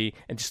used to be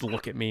and just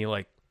look at me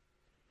like,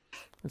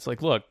 it's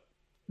like, look,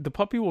 the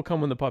puppy will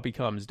come when the puppy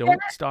comes.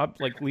 Don't stop.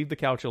 Like, leave the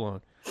couch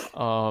alone.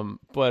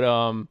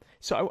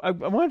 So I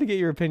wanted to get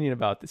your opinion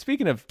about this.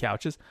 Speaking of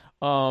couches,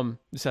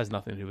 this has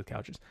nothing to do with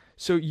couches.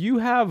 So you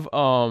have,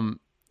 I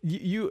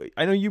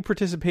know you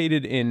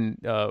participated in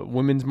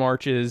women's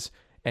marches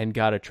and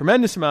got a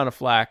tremendous amount of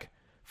flack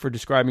for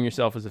describing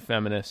yourself as a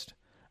feminist,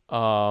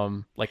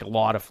 like a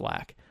lot of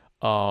flack.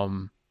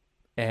 And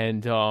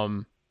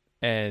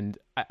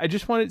I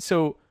just wanted,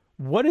 so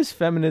what does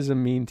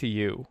feminism mean to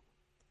you?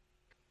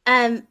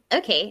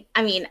 Okay.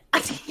 I mean,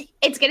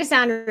 it's going to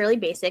sound really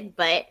basic,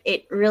 but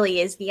it really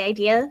is the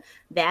idea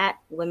that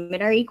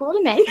women are equal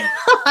to men.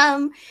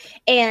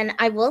 And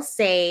I will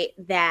say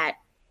that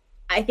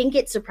I think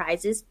it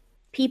surprises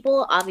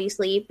people,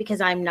 obviously, because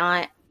I'm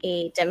not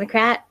a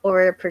Democrat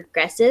or a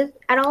progressive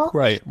at all.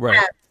 Right.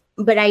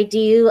 But I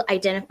do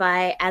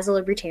identify as a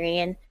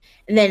libertarian.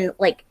 And then,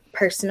 like,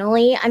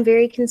 personally, I'm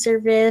very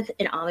conservative.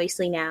 And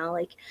obviously now,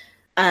 like,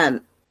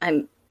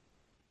 I'm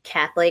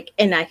Catholic,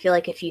 and I feel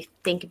like if you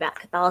think about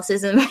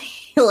Catholicism,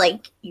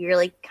 like, you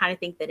really kind of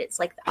think that it's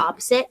like the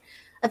opposite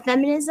of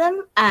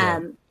feminism.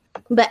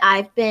 But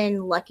I've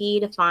been lucky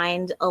to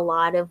find a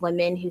lot of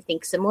women who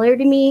think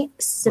similarly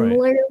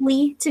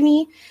to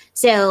me.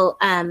 So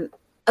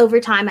over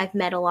time, I've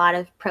met a lot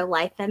of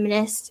pro-life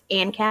feminists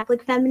and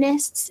Catholic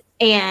feminists,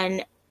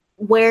 and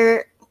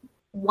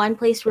one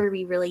place where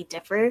we really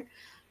differ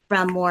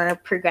from more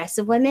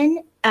progressive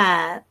women,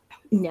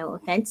 no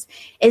offense,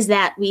 is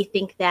that we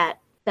think that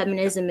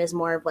feminism is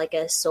more of like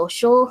a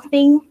social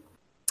thing,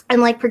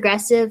 and like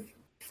progressive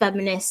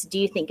feminists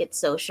do think it's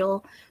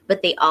social,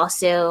 but they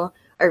also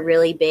are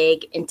really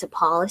big into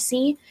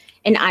policy.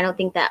 And I don't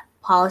think that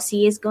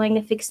policy is going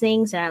to fix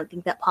things, and I don't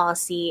think that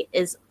policy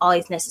is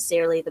always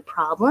necessarily the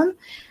problem.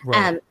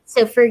 Right.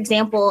 So for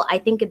example, I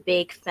think a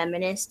big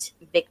feminist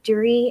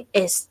victory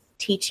is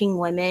teaching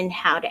women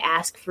how to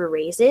ask for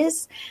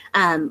raises.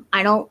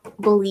 I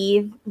don't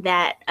believe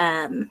that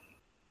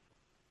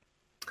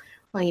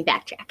let me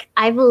backtrack.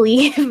 I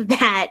believe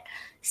that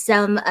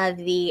some of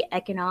the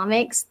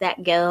economics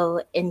that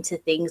go into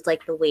things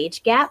like the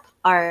wage gap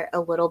are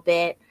a little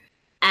bit,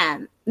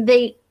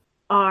 they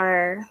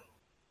are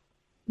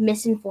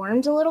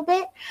misinformed a little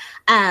bit.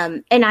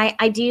 And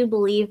I do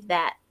believe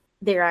that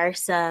there are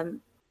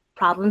some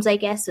problems, I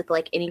guess, with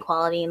like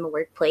inequality in the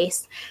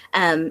workplace.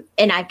 And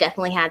I've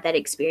definitely had that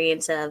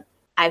experience of,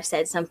 I've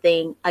said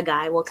something, a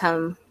guy will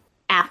come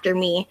after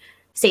me,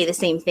 say the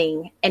same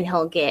thing, and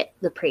he'll get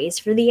the praise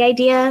for the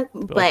idea.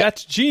 But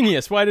that's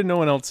genius. Why did no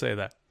one else say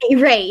that?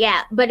 Right,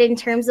 yeah. But in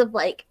terms of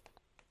like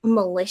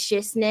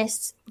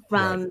maliciousness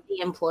from the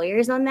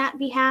employers on that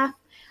behalf,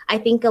 I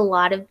think a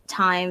lot of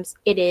times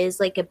it is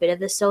like a bit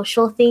of a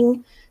social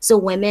thing. So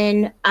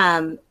women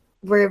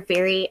were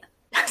very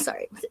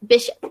sorry,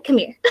 Bishop, come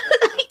here.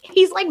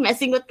 He's like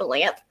messing with the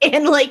lamp,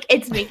 and like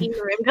it's making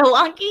the room go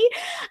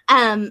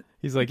wonky.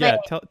 He's like, yeah,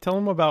 tell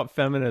him about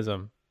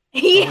feminism.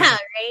 Yeah,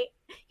 right.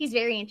 He's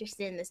very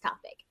interested in this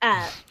topic.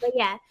 But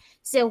yeah,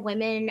 so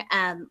women,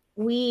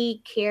 we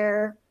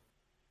care,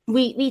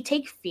 we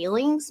take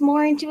feelings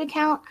more into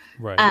account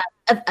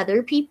of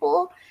other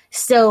people.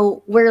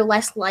 So we're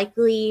less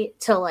likely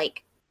to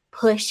like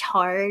push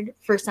hard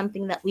for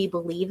something that we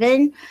believe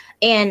in.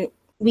 And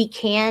we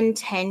can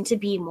tend to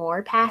be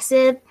more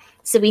passive.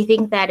 So we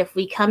think that if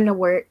we come to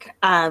work,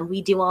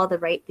 we do all the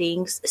right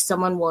things,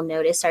 someone will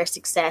notice our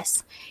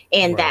success.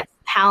 And that's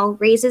how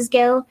raises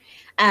go.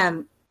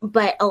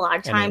 But a lot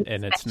of times,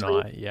 and it's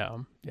not, yeah,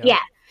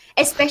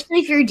 especially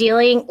if you're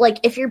dealing, like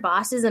if your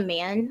boss is a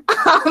man,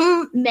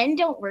 men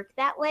don't work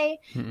that way.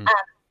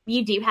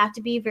 You do have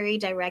to be very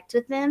direct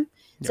with them.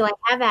 So I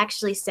have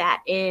actually sat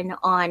in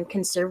on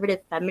conservative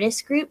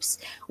feminist groups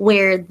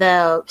where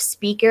the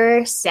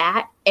speaker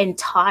sat and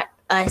taught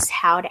us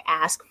how to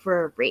ask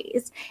for a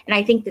raise. And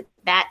I think that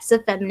that's a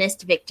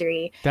feminist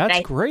victory.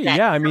 That's great.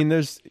 I mean,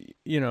 there's,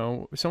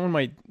 someone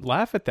might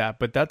laugh at that,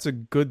 but that's a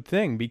good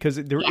thing because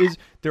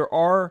there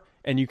are,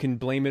 and you can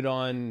blame it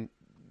on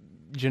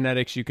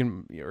genetics, you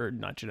can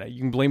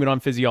blame it on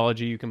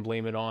physiology, you can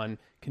blame it on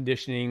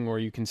conditioning, or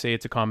you can say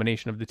it's a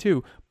combination of the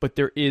two. But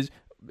there is,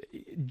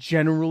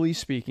 generally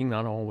speaking,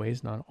 not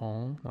always, not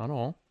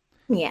all.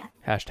 Yeah.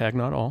 Hashtag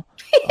not all.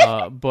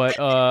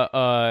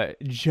 But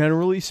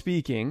generally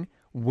speaking,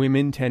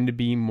 women tend to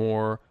be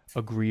more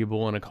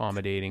agreeable and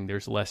accommodating.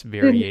 There's less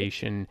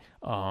variation.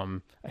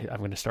 I'm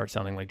going to start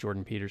sounding like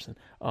Jordan Peterson.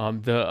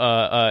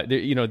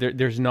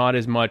 There's not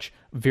as much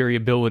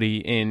variability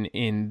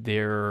in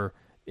their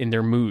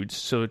moods,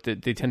 so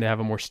that they tend to have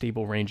a more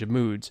stable range of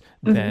moods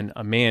than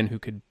a man who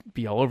could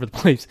be all over the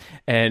place,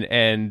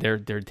 and they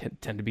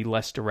tend to be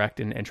less direct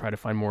and try to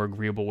find more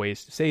agreeable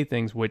ways to say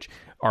things, which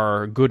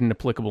are good and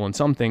applicable in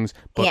some things,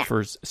 but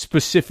for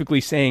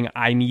specifically saying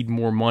I need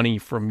more money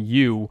from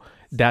you,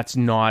 that's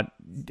not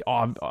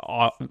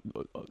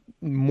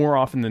more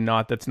often than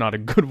not, that's not a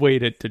good way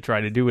to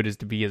try to do it, is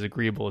to be as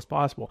agreeable as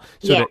possible.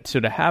 So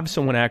to have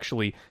someone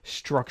actually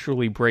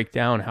structurally break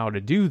down how to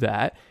do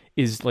that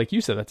is, like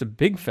you said, that's a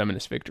big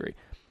feminist victory.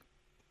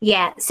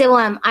 Yeah. So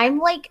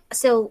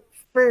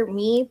for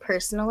me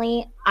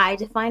personally, I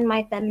define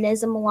my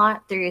feminism a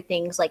lot through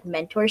things like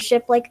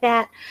mentorship like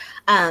that.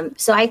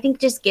 So I think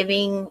just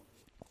giving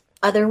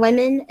other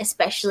women,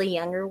 especially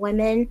younger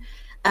women,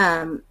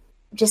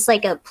 just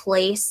like a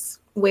place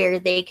where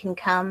they can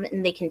come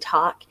and they can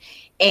talk,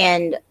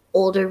 and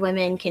older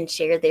women can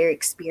share their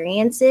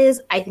experiences.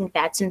 I think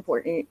that's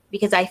important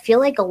because I feel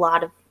like a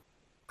lot of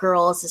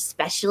girls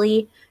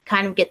especially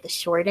kind of get the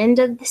short end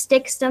of the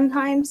stick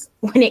sometimes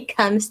when it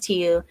comes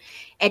to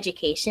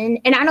education.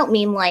 And I don't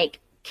mean like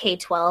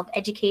K-12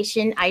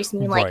 education. I just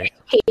mean like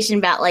education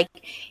about like,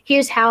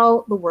 here's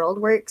how the world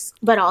works,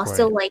 but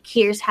also like,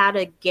 here's how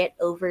to get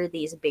over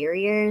these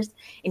barriers,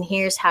 and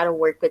here's how to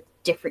work with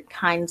different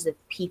kinds of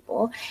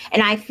people.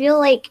 And I feel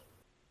like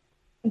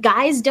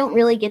guys don't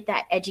really get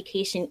that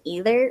education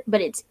either,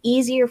 but it's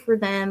easier for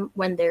them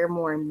when there are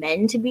more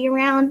men to be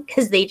around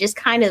because they just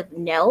kind of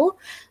know.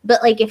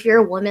 But like if you're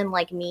a woman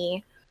like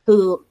me,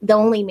 who the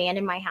only man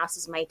in my house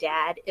is my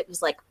dad, it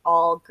was like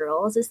all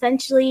girls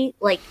essentially,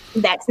 like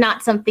that's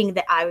not something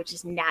that I would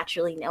just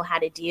naturally know how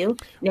to do.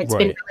 And it's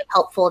been really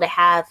helpful to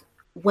have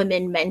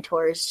women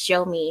mentors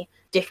show me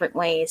different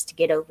ways to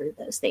get over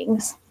those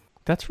things.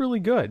 That's really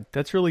good.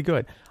 That's really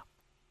good.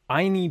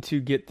 I need to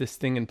get this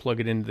thing and plug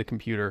it into the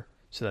computer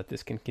so that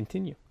this can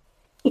continue.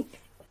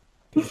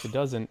 If it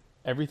doesn't,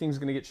 everything's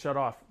going to get shut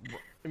off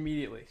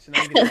immediately. So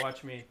now you get to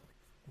watch me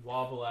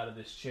wobble out of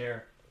this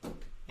chair.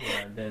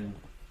 And then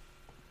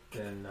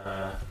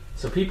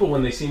so people,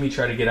 when they see me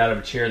try to get out of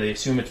a chair, they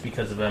assume it's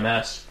because of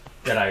MS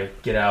that I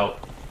get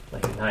out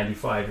like a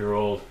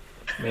 95-year-old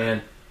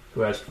man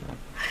who has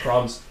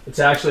problems. It's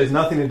actually has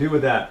nothing to do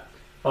with that.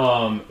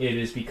 It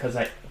is because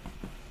I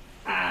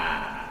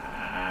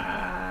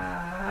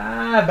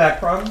back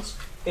problems.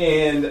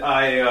 And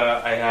I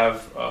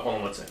have, hold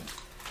on one second.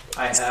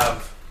 I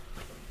have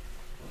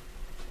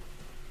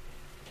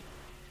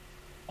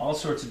all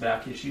sorts of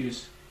back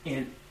issues,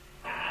 and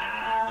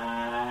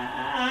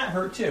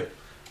hurt too.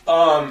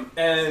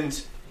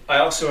 And I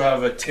also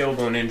have a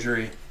tailbone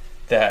injury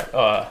that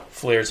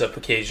flares up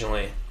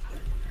occasionally.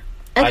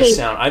 Okay.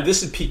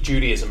 This is peak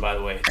Judaism, by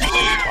the way, when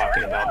you're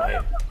talking about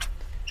my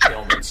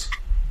ailments.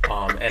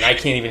 And I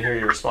can't even hear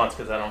your response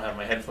because I don't have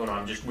my headphone on.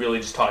 I'm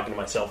just talking to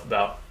myself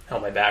about how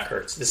my back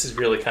hurts. This is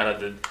really kind of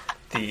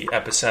the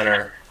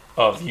epicenter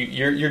of you.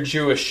 You're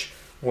Jewish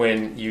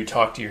when you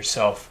talk to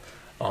yourself.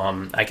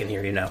 I can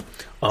hear you now.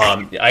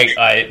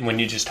 I when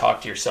you just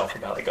talk to yourself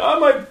about like, oh,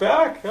 my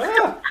back.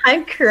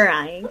 I'm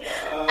crying.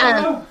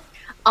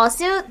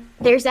 Also,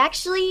 there's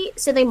actually,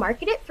 so they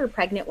market it for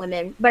pregnant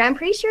women, but I'm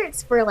pretty sure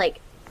it's for like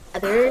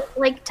other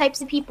like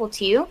types of people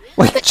too.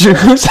 Like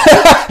Jews?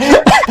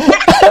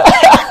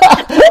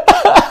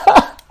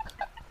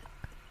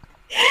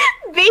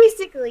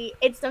 Basically,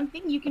 it's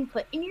something you can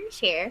put in your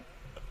chair,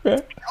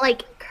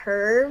 like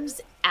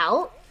curves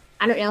out.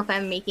 I don't know if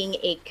I'm making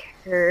a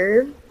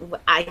curve.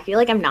 I feel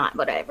like I'm not,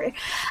 whatever.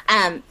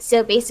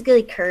 So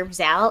basically curves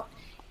out,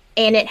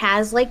 and it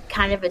has like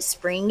kind of a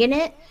spring in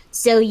it.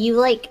 So you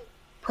like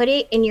put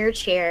it in your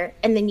chair,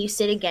 and then you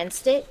sit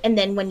against it, and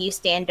then when you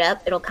stand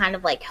up, it'll kind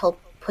of like help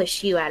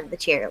push you out of the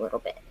chair a little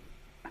bit.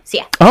 So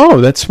yeah.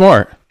 Oh, that's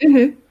smart.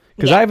 Mm-hmm.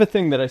 Because I have a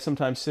thing that I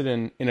sometimes sit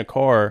in a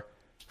car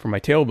for my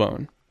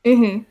tailbone.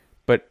 Mm-hmm.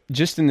 But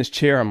just in this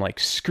chair, I'm like,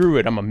 screw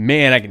it. I'm a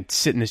man. I can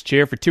sit in this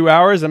chair for 2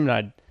 hours. I'm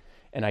not.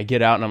 And I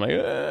get out and I'm like,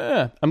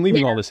 I'm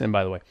leaving all this in,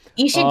 by the way.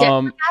 You should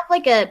definitely have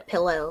like a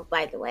pillow,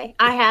 by the way.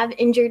 I have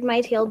injured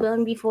my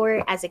tailbone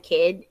before as a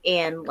kid,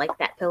 and like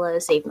that pillow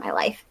saved my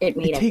life. It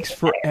takes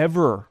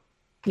forever.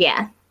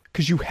 Yeah.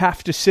 Because you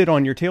have to sit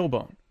on your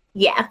tailbone.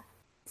 Yeah.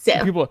 So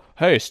and people are,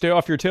 hey, stay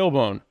off your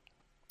tailbone.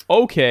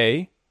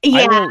 Okay.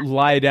 Yeah. I won't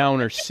lie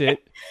down or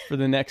sit for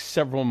the next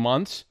several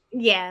months.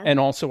 Yeah. And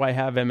also I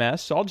have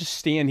MS, so I'll just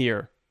stand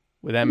here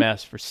with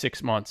MS for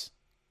 6 months.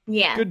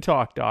 Yeah. Good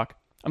talk, Doc.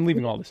 I'm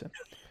leaving all this in.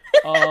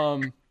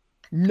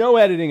 No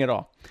editing at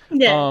all.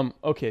 Yeah.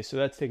 Okay, so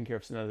that's taken care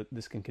of. So now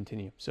this can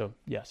continue. So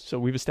yes, so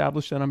we've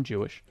established that I'm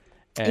Jewish,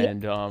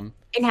 and have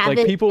like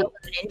a people.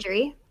 Tailbone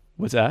injury.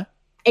 What's that?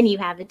 And you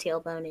have a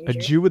tailbone injury. A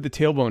Jew with a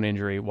tailbone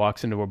injury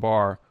walks into a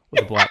bar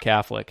with a black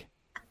Catholic,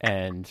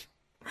 and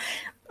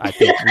I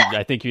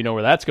think you know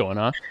where that's going,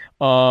 huh?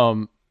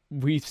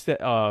 There's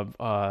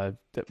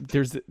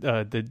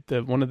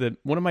the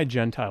one of my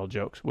Gentile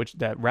jokes, which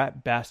that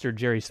rat bastard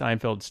Jerry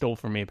Seinfeld stole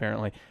from me.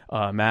 Apparently,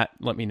 Matt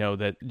let me know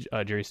that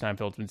Jerry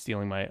Seinfeld's been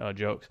stealing my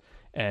jokes,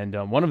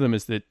 and one of them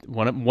is that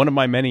one of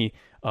my many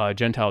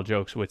Gentile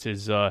jokes, which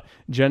is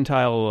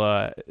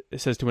Gentile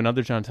says to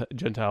another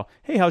Gentile,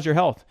 "Hey, how's your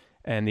health?"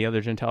 And the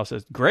other Gentile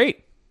says,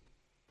 "Great."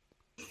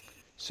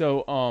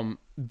 So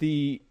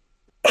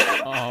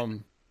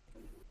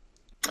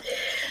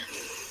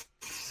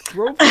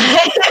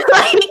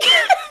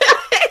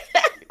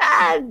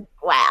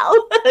wow.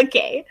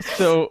 Okay.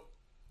 So,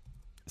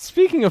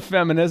 speaking of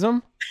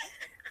feminism,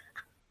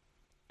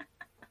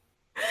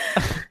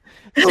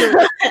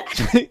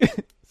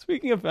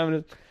 speaking of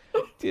feminism,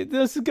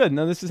 this is good.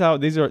 Now, this is how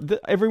these are.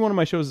 Every one of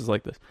my shows is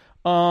like this.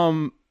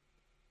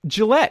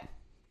 Gillette.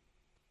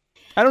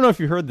 I don't know if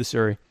you heard this,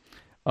 Uri.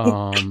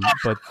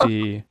 But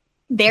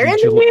they're in the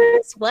Gillette,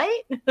 news.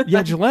 What?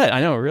 yeah, Gillette.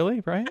 I know,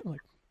 really, right? Like,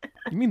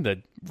 you mean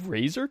the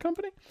razor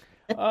company?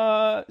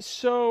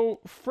 So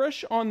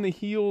fresh on the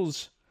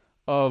heels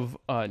of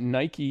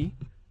Nike.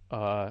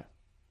 What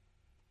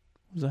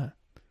was that?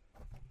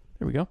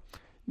 There we go.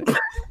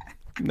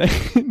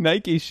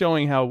 Nike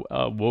showing how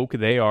woke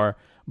they are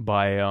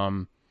by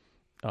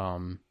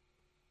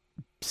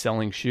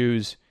selling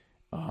shoes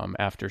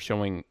after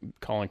showing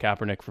Colin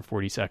Kaepernick for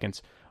 40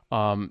 seconds.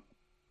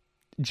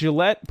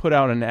 Gillette put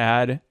out an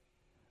ad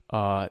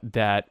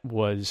that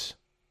was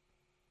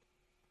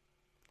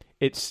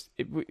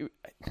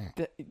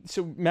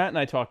so Matt and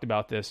I talked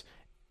about this.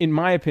 In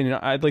my opinion,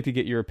 I'd like to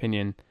get your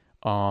opinion,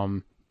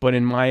 but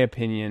in my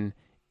opinion,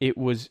 it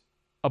was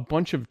a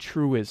bunch of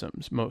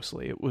truisms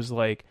mostly. It was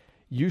like,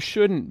 you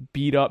shouldn't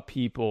beat up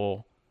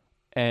people,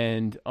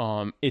 and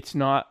it's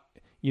not,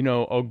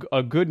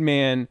 a good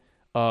man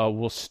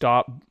will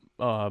stop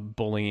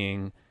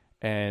bullying,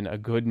 and a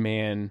good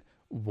man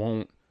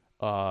won't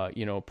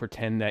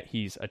pretend that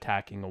he's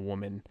attacking a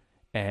woman,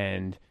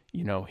 and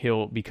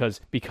he'll because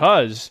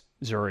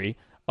Zuri,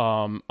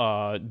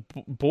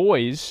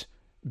 boys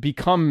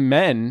become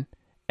men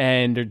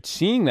and are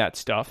seeing that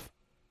stuff,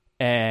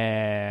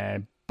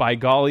 and by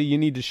golly, you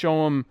need to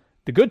show them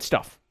the good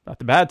stuff, not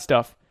the bad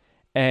stuff.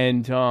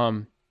 And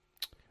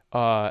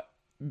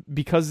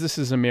because this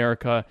is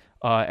America,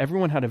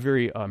 everyone had a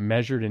very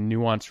measured and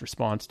nuanced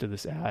response to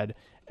this ad.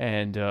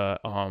 And I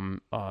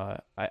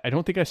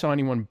don't think I saw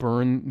anyone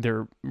burn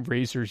their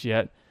razors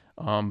yet,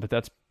 but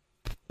that's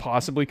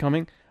possibly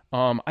coming.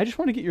 I just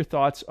want to get your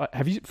thoughts.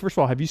 First of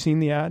all, have you seen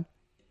the ad?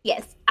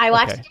 Yes, I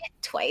watched it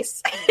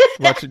twice.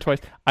 Watched it twice.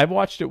 I've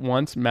watched it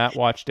once. Matt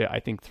watched it,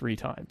 I think, 3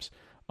 times.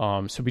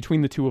 So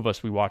between the two of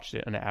us, we watched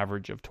it an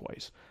average of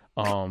twice.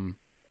 In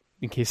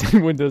case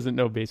anyone doesn't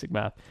know basic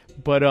math.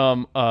 But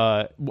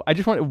I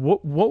just want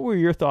what were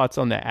your thoughts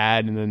on the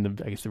ad, and then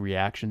I guess the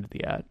reaction to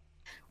the ad?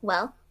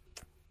 Well,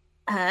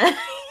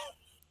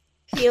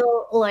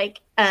 feel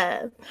like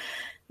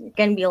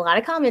going to be a lot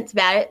of comments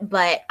about it,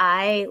 but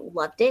I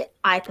loved it.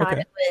 I thought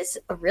it was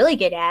a really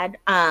good ad.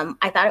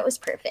 I thought it was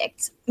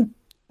perfect.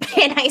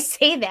 And I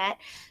say that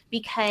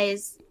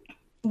because,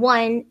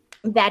 one,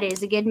 that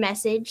is a good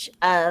message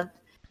of,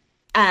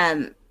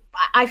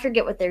 I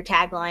forget what their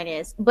tagline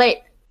is,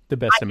 but the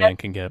best a man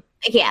can get.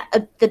 Yeah,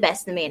 the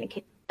best a man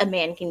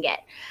can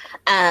get.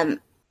 And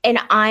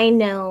I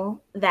know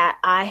that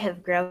I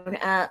have grown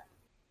up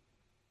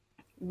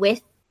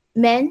with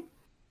men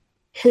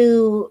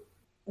who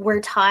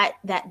were taught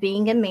that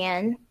being a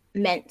man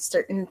meant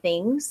certain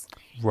things.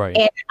 Right.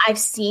 And I've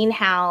seen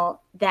how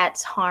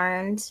that's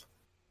harmed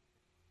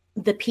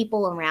the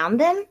people around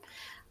them.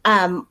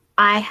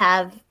 I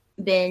have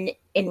been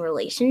in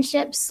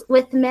relationships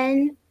with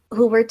men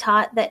who were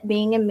taught that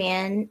being a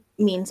man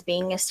means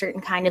being a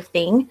certain kind of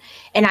thing.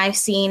 And I've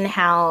seen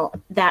how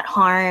that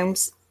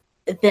harms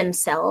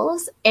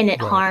themselves, and it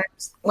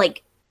harms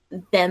like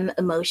them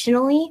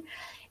emotionally.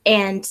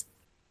 And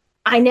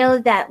I know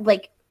that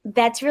like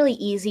that's really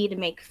easy to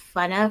make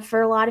fun of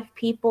for a lot of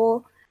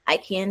people. I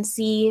can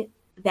see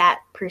that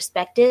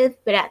perspective,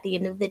 but at the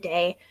end of the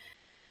day,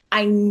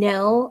 I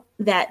know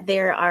that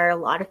there are a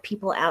lot of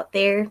people out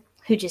there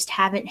who just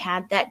haven't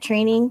had that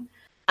training.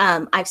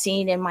 I've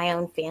seen it in my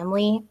own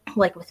family,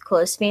 like with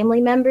close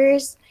family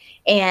members.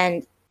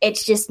 And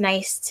it's just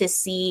nice to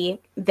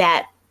see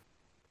that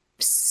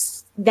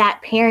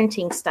that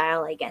parenting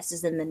style, I guess,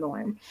 is in the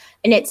norm.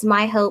 And it's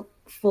my hope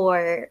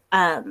for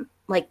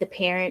like the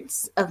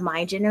parents of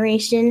my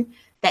generation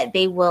that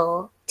they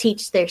will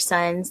teach their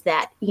sons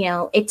that,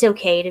 it's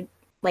okay to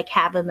like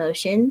have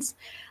emotions.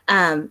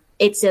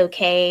 It's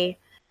okay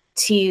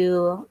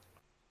to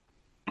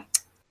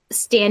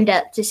stand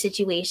up to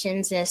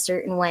situations in a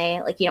certain way.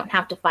 Like you don't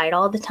have to fight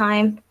all the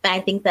time. But I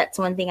think that's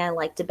one thing I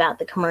liked about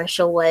the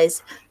commercial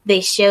was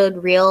they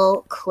showed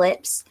real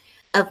clips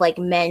of like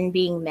men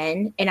being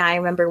men. And I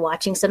remember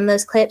watching some of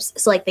those clips.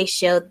 So like they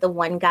showed the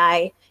one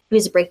guy who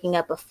was breaking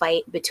up a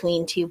fight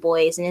between 2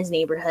 boys in his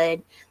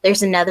neighborhood.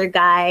 There's another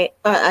guy,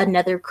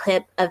 another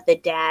clip of the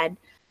dad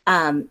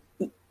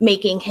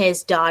making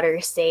his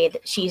daughter say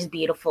that she's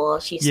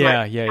beautiful, she's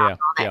smart, Yep.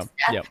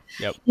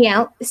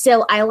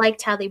 So I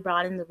liked how they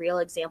brought in the real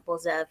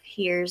examples of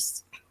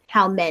here's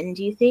how men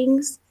do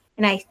things.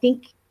 And I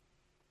think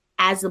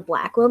as a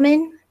Black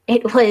woman,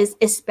 it was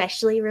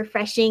especially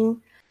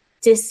refreshing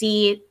to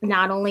see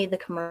not only the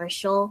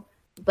commercial,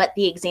 but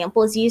the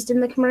examples used in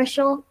the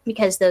commercial,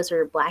 because those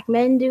were Black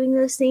men doing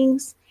those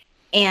things.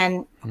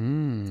 And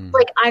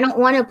like, I don't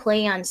want to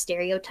play on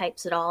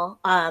stereotypes at all.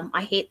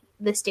 I hate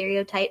the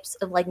stereotypes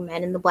of like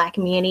men in the Black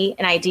community.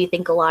 And I do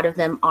think a lot of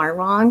them are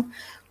wrong,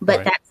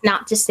 but that's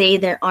not to say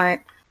there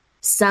aren't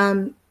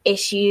some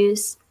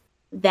issues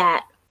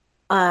that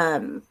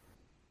a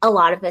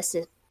lot of us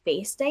have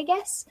faced, I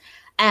guess.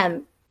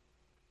 And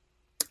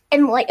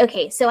like,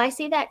 okay, so I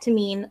say that to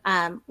mean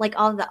like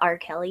all the R.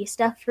 Kelly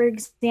stuff, for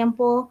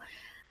example.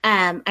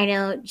 I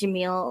know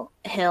Jameel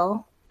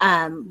Hill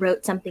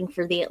wrote something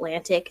for The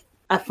Atlantic.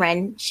 A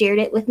friend shared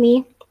it with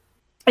me.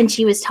 And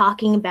she was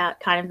talking about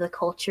kind of the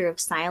culture of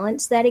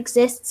silence that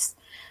exists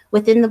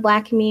within the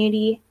Black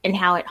community and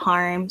how it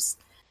harms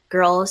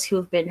girls who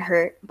have been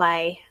hurt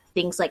by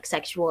things like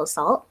sexual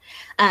assault.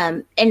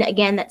 And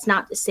again, that's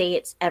not to say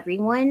it's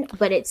everyone,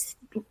 but it's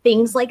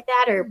things like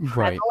that are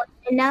prevalent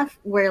enough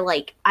where,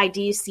 like, I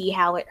do see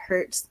how it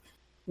hurts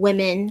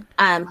women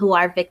who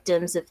are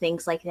victims of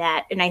things like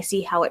that. And I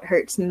see how it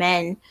hurts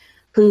men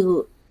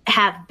who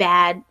have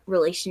bad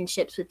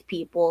relationships with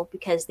people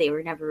because they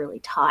were never really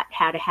taught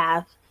how to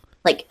have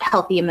like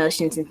healthy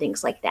emotions and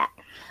things like that.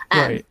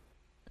 Right.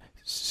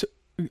 So,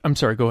 I'm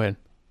sorry, go ahead.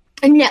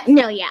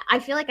 No, yeah. I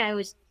feel like I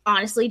was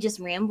honestly just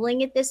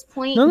rambling at this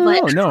point.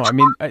 No. I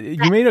mean,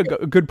 you made a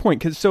good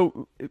point.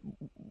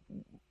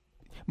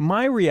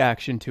 My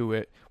reaction to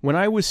it, when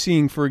I was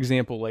seeing, for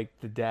example, like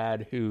the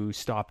dad who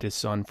stopped his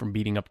son from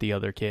beating up the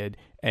other kid,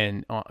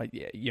 and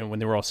when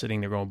they were all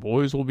sitting there going,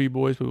 "Boys will be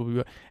boys,"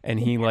 and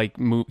he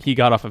he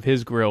got off of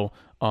his grill,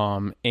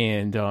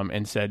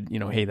 and said,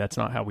 "Hey, that's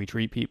not how we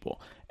treat people,"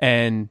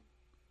 and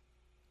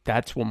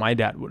that's what my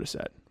dad would have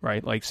said,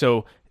 right? Like,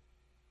 so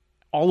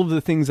all of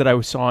the things that I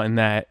saw in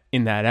that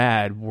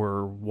ad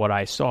were what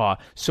I saw.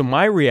 So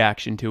my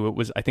reaction to it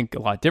was, I think,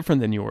 a lot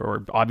different than yours,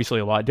 or obviously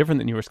a lot different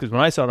than yours, because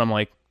when I saw it, I'm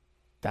like,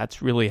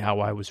 that's really how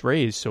I was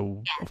raised.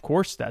 So of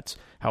course that's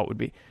how it would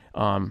be.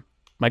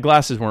 My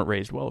glasses weren't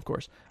raised well, of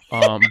course.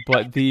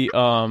 But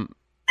I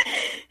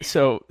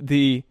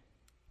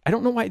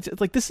don't know why it's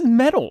like, this is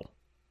metal.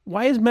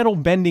 Why is metal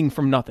bending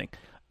from nothing?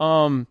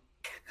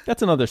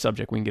 That's another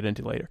subject we can get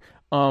into later.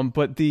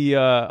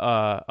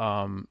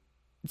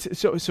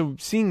 So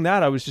seeing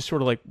that, I was just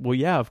sort of like, well,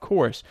 yeah, of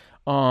course.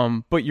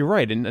 But you're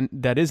right. And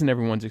that isn't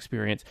everyone's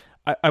experience.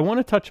 I want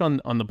to touch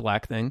on the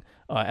Black thing,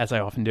 as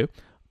I often do.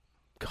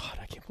 God,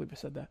 I can't believe I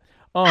said that.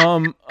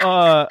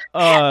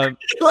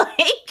 Like,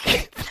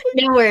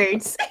 no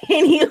words.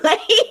 Anyway.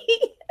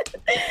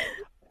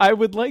 I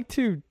would like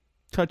to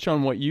touch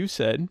on what you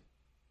said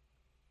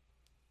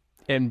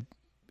and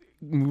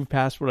move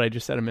past what I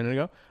just said a minute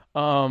ago.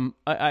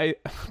 I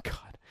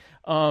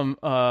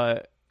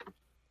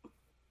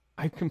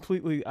can't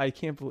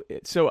believe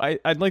it. So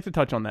I'd like to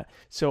touch on that.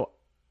 So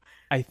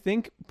I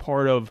think a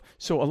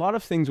lot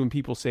of things, when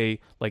people say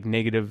like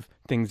negative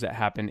things that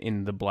happen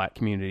in the Black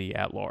community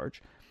at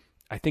large,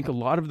 I think a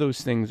lot of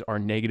those things are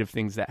negative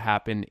things that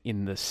happen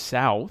in the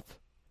South,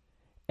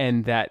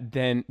 and that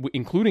then,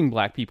 including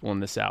Black people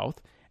in the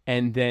South,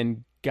 and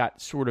then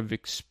got sort of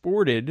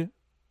exported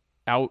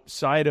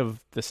outside of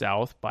the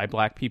South by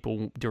Black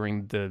people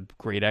during the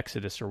Great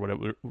Exodus or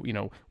whatever,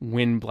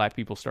 when Black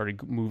people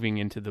started moving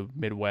into the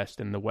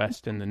Midwest and the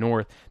West and the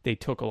North. They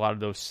took a lot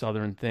of those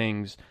Southern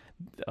things,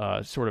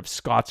 sort of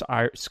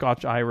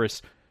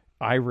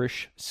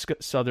Irish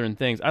Southern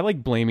things. I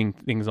like blaming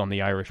things on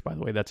the Irish, by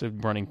the way. That's a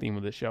running theme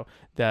of this show,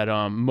 that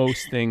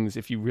most things,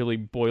 if you really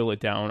boil it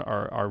down,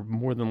 are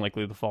more than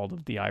likely the fault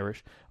of the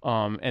Irish.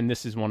 And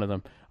this is one of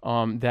them.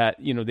 That,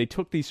 they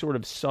took these sort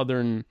of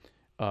Southern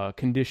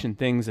conditioned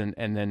things and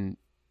then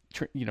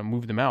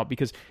move them out,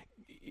 because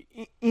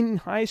in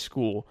high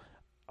school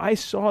I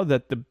saw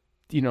that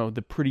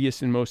the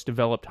prettiest and most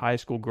developed high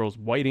school girls,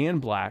 white and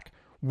Black,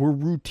 were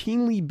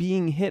routinely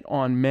being hit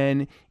on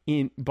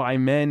by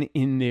men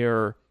in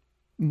their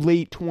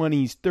late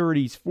 20s,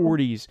 30s,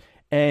 40s,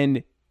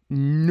 and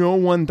no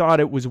one thought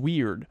it was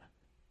weird.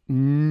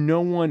 No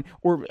one,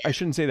 or I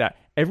shouldn't say that.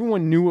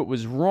 Everyone knew it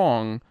was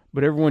wrong,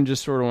 but everyone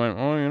just sort of went,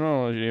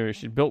 "Oh,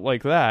 she's built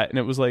like that." And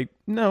it was like,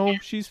 no,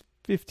 she's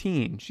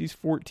 15, she's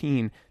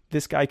 14.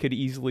 This guy could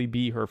easily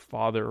be her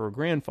father or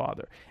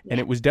grandfather. And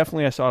it was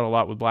definitely, I saw it a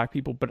lot with Black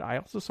people, but I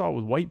also saw it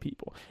with white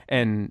people.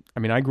 And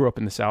I mean, I grew up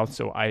in the South,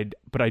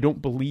 but I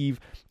don't believe,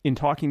 in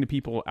talking to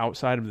people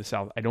outside of the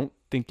South, I don't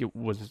think it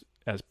was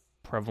as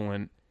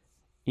prevalent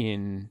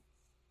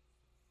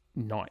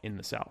not in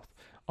the South.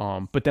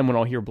 But then when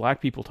I'll hear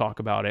Black people talk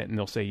about it, and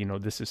they'll say,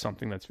 this is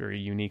something that's very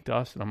unique to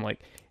us. And I'm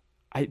like,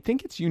 I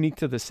think it's unique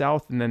to the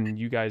South, and then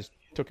you guys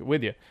took it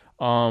with you.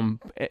 And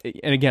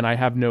again, I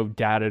have no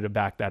data to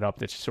back that up.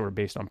 That's sort of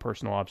based on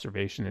personal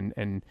observation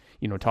and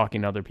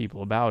talking to other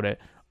people about it.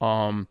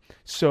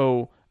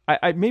 So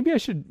I maybe I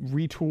should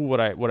retool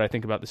what I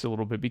think about this a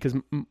little bit, because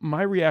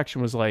my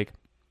reaction was like,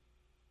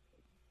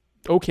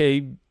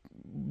 okay,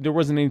 there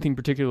wasn't anything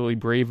particularly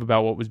brave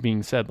about what was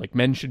being said. Like,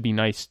 men should be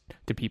nice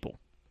to people.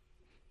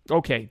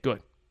 Okay,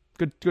 good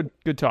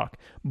talk.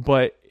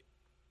 But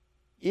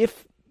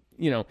if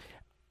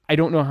I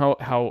don't know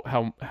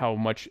how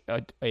much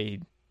a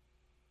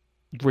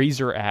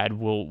razor ad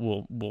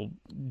will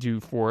do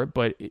for it,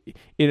 but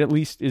it at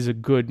least is a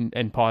good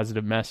and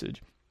positive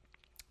message.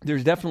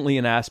 There's definitely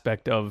an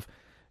aspect of,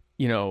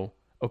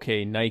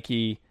 okay,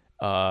 Nike,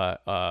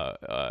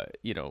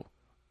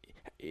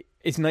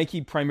 is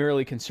Nike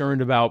primarily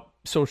concerned about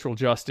social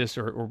justice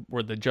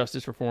or the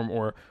justice reform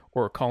or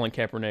Colin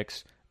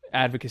Kaepernick's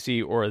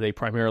advocacy, or are they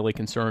primarily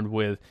concerned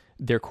with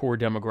their core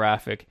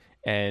demographic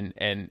and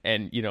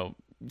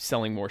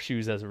selling more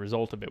shoes as a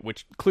result of it,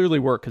 which clearly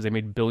worked because they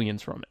made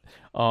billions from it.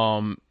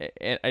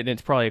 And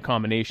it's probably a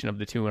combination of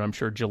the two. And I'm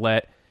sure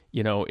Gillette,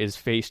 is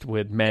faced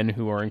with men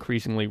who are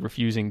increasingly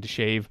refusing to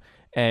shave,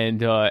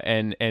 and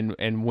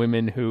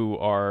women who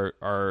are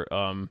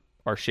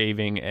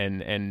shaving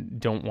and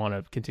don't want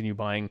to continue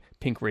buying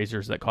pink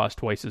razors that cost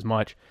twice as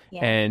much,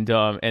 and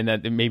that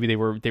maybe they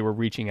were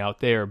reaching out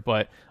there,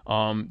 but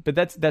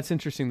that's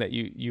interesting that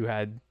you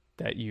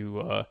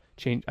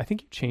changed. I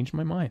think you changed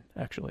my mind,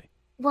 actually.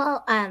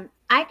 Well, there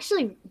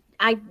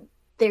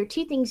are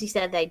two things you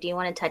said that I do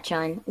want to touch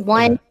on.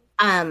 One,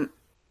 am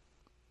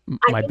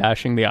I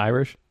bashing the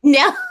Irish?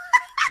 No.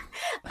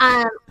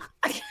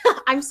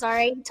 I'm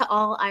sorry to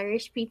all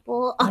Irish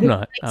people. I'm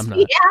not.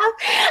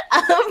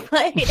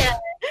 But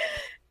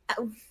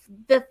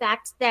the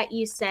fact that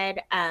you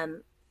said,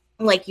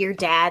 like your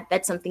dad,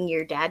 that's something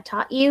your dad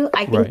taught you,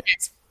 I think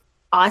that's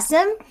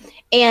awesome.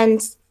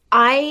 And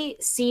I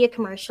see a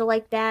commercial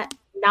like that,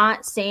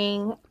 not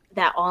saying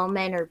that all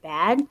men are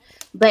bad,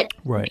 but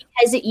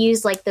because it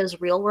used like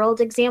those real world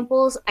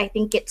examples, I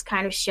think it's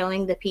kind of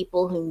showing the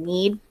people who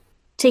need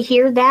to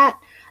hear that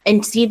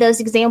and see those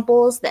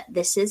examples that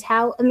this is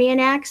how a man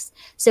acts.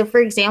 So for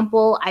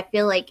example, I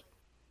feel like,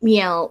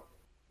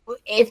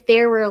 if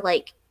there were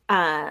like,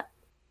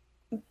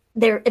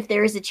 if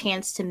there is a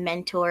chance to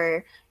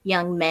mentor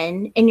young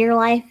men in your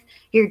life,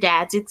 your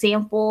dad's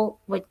example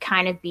would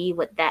kind of be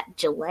what that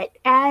Gillette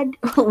ad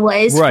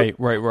was. Right.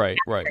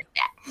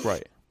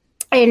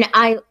 And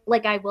I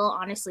will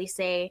honestly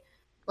say,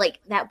 like,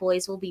 that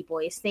boys will be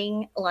boys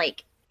thing,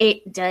 like,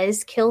 it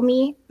does kill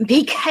me,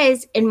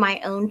 because in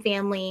my own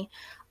family,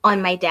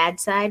 on my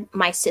dad's side,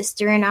 my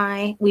sister and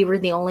I, we were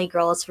the only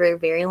girls for a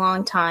very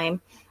long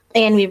time,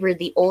 and we were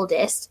the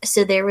oldest.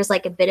 So there was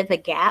like a bit of a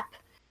gap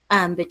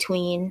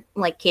between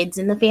like kids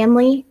in the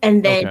family.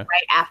 And then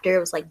right after, it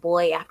was like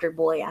boy after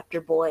boy after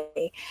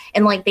boy.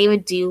 And like they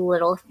would do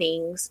little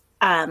things.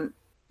 They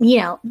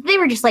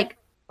were just like,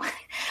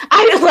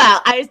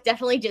 I was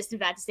definitely just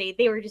about to say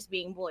they were just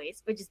being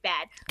boys, which is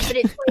bad. But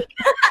it's like,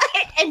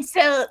 and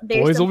so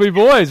there's boys will be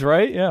boys,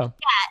 right? Yeah.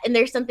 And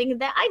there's something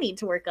that I need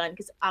to work on,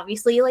 because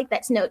obviously, like,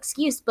 that's no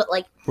excuse. But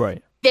like,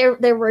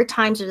 there were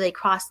times where they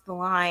crossed the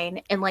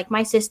line, and like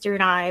my sister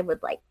and I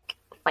would like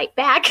fight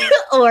back,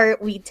 or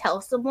we'd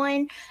tell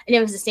someone, and it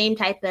was the same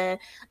type of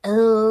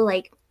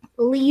like,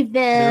 leave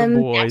them,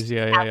 they're boys,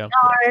 yeah.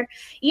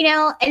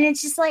 And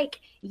it's just like,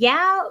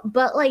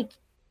 but like,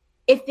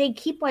 if they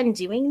keep on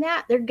doing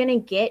that, they're going to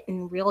get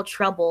in real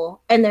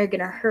trouble, and they're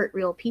going to hurt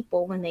real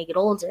people when they get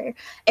older.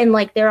 And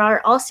like, there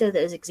are also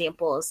those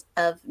examples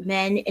of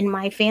men in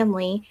my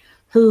family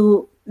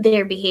who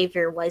their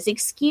behavior was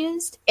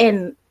excused,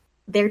 and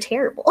they're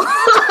terrible.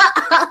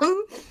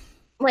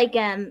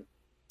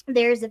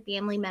 There's a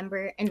family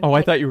member. And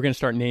I thought you were going to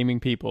start naming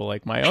people,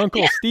 like my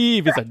uncle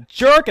Steve is a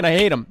jerk and I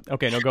hate him.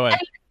 Okay, no, go ahead.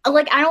 I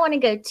don't want to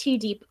go too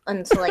deep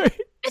into like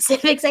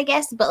specifics, I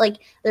guess, but like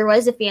there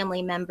was a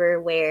family member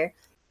where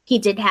he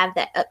did have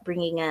that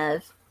upbringing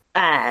of,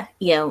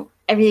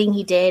 everything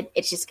he did,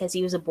 it's just because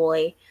he was a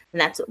boy, and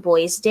that's what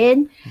boys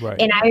did.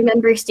 Right. And I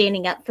remember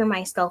standing up for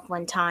myself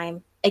one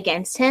time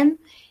against him,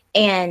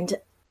 and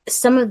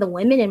some of the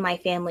women in my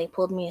family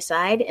pulled me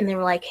aside, and they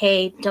were like,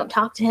 "Hey, don't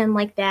talk to him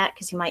like that,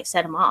 because you might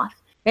set him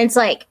off." And it's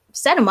like,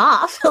 set him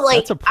off? Like,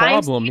 that's a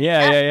problem.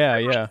 Yeah.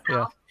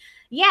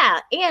 Yeah,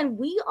 and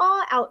we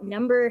all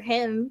outnumber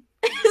him.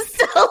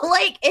 So,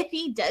 like, if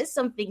he does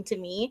something to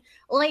me,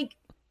 like,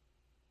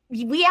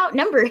 we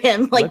outnumber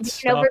him. Like, we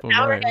can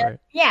overpower him. Right.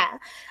 Yeah.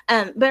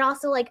 But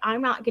also, like,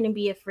 I'm not going to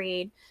be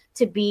afraid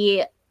to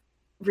be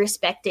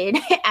respected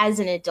as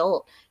an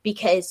adult,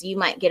 because you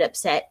might get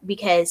upset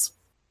because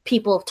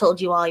people have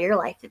told you all your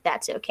life that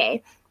that's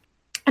okay.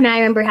 And I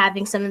remember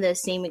having some of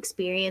those same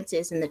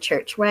experiences in the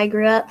church where I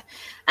grew up.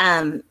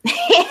 And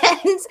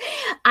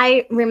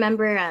I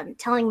remember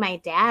telling my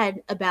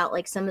dad about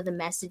like some of the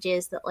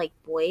messages that like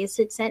boys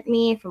had sent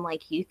me from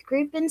like youth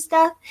group and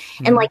stuff.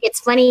 Mm-hmm. And like, it's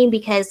funny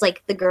because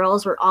like the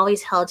girls were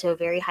always held to a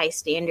very high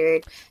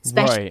standard,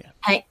 especially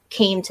when it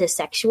came to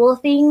sexual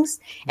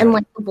things. And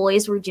like the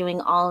boys were doing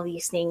all of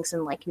these things,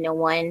 and like no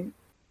one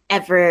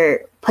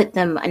ever put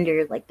them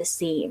under like the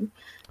same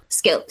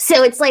scope.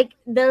 So it's like,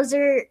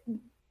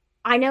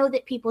 I know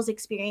that people's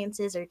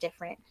experiences are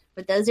different,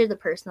 but those are the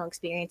personal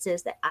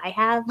experiences that I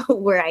have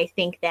where I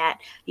think that,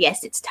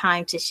 yes, it's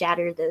time to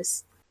shatter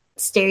those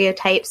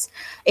stereotypes.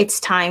 It's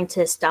time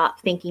to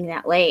stop thinking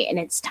that way, and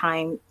it's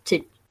time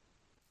to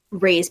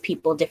raise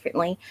people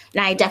differently.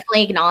 And I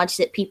definitely acknowledge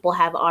that people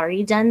have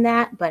already done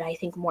that, but I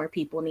think more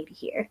people need to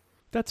hear.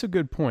 That's a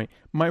good point.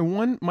 My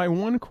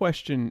one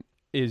question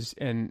is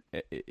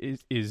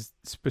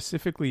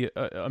specifically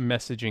a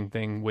messaging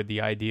thing with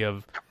the idea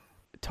of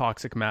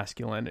toxic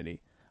masculinity.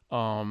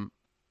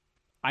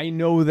 I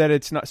know that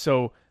it's not,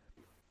 so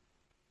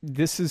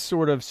this is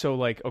sort of, so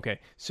like, okay,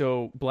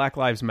 so Black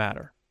Lives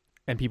Matter,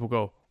 and people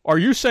go, are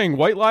you saying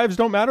white lives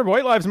don't matter?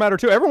 White lives matter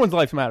too. Everyone's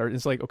life matters.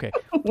 It's like, okay,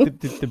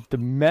 the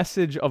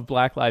message of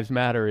Black Lives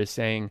Matter is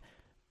saying,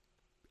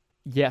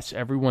 yes,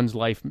 everyone's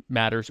life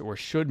matters or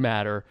should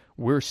matter.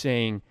 We're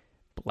saying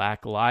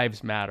Black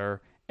Lives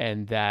Matter,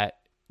 and that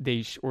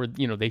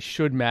they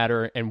should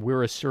matter, and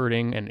we're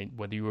asserting, and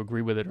whether you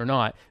agree with it or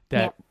not,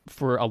 that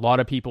for a lot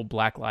of people,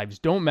 Black lives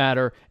don't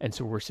matter, and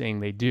so we're saying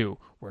they do.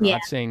 We're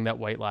not saying that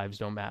white lives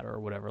don't matter or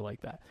whatever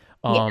like that.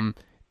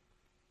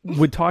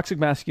 With toxic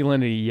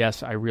masculinity,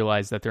 yes, I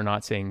realize that they're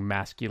not saying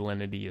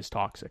masculinity is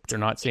toxic. They're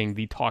not saying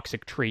the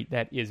toxic trait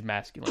that is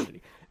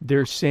masculinity.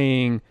 They're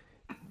saying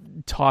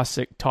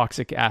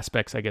toxic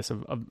aspects, I guess,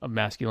 of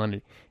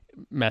masculinity.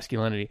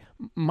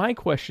 My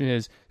question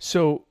is,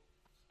 so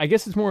I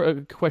guess it's more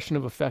a question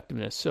of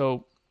effectiveness.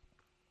 So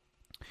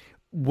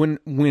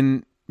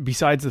when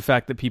besides the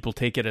fact that people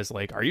take it as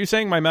like, are you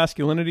saying my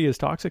masculinity is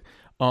toxic?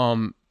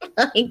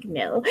 Like,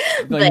 no.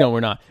 No, we're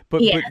not.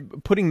 But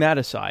putting that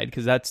aside,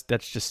 because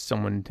that's just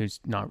someone who's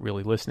not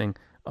really listening,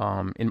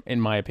 in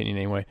my opinion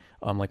anyway.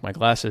 Like my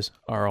glasses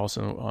are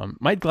also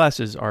my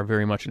glasses are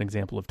very much an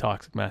example of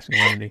toxic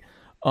masculinity.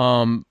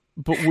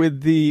 But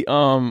with the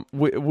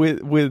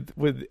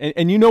with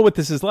and you know what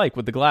this is like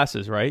with the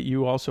glasses, right?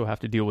 You also have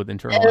to deal with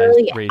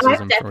internalized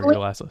racism from your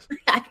glasses.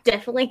 I've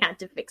definitely had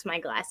to fix my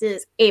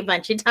glasses a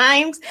bunch of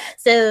times.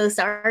 So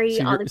sorry.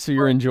 So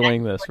you're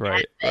enjoying this,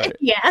 right?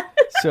 Yeah.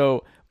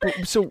 So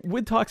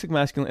with toxic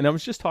masculinity, and I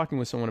was just talking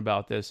with someone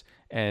about this,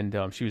 and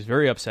she was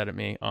very upset at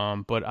me.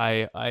 But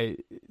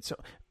so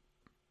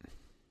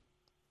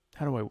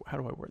how do I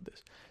word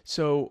this?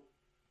 So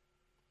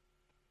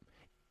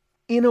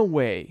in a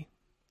way,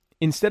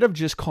 instead of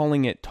just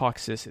calling it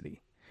toxicity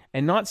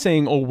and not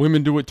saying, "Oh,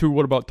 women do it too.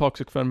 What about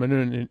toxic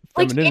femininity?"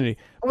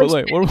 But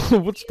like,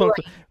 what's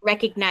toxic?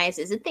 Recognize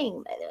as a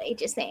thing, by the way.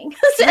 Just saying.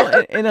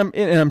 Well, and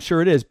I'm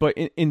sure it is, but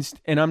and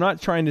I'm not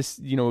trying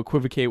to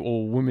equivocate.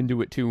 Well, women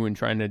do it too, and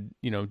trying to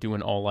do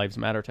an all lives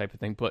matter type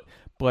of thing.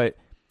 But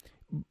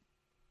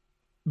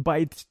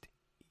by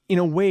in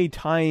a way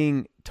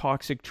tying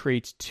toxic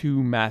traits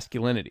to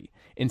masculinity,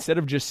 instead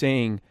of just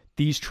saying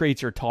these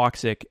traits are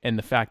toxic, and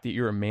the fact that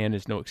you're a man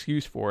is no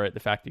excuse for it. The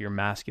fact that you're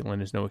masculine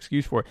is no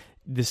excuse for it.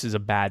 This is a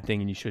bad thing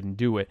and you shouldn't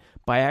do it.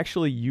 By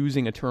actually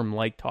using a term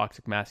like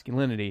toxic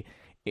masculinity,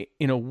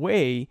 in a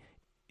way,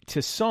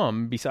 to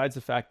some, besides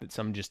the fact that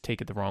some just take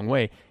it the wrong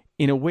way,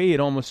 in a way it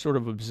almost sort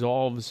of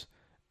absolves,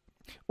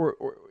 or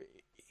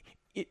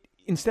it,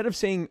 instead of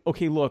saying,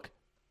 okay, look,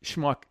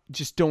 schmuck,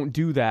 just don't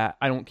do that.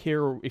 I don't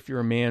care if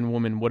you're a man,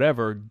 woman,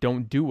 whatever,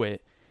 don't do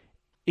it.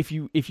 If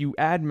you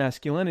add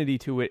masculinity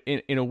to it,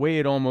 in a way,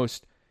 it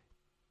almost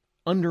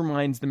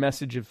undermines the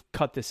message of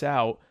cut this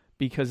out,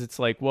 because it's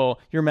like, well,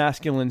 you're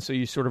masculine, so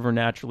you sort of are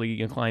naturally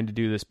inclined to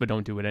do this, but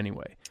don't do it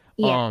anyway.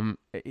 Yeah.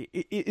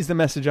 It is the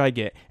message I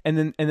get.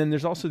 And then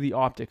there's also the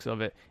optics of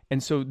it.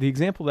 And so the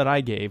example that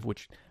I gave,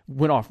 which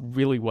went off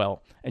really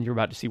well, and you're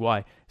about to see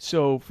why.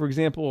 So, for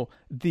example,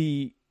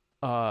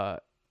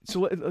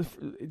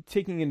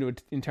 taking into an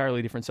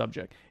entirely different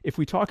subject, if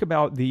we talk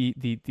about the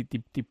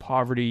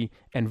poverty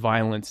and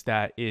violence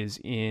that is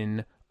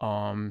in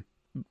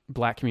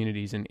Black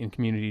communities and in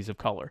communities of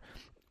color,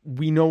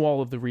 we know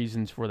all of the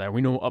reasons for that.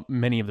 We know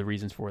many of the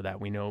reasons for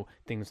that. We know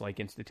things like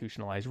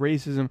institutionalized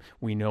racism.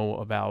 We know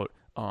about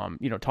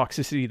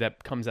toxicity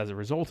that comes as a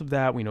result of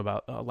that. We know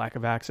about lack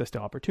of access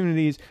to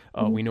opportunities.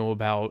 We know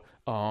about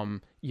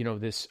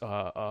this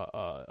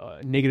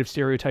negative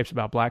stereotypes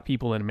about Black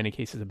people, and in many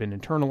cases have been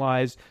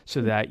internalized,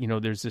 so that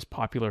there's this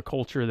popular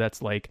culture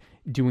that's like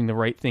doing the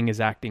right thing is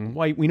acting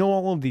white. We know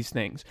all of these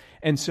things,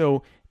 and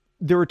so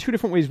there are two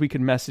different ways we could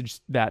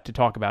message that to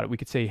talk about it. We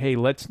could say, hey,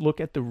 let's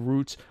look at the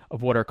roots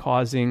of what are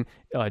causing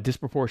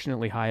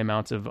disproportionately high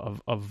amounts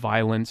of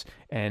violence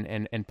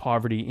and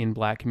poverty in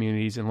Black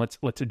communities, and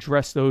let's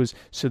address those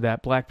so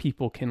that Black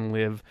people can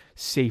live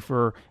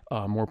safer,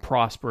 more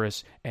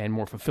prosperous, and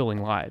more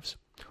fulfilling lives.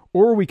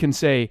 Or we can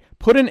say,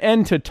 put an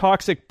end to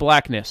toxic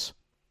Blackness.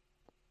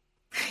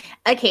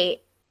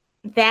 Okay,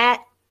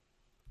 that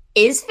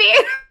is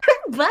fair,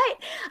 but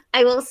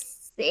I will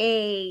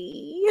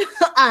say,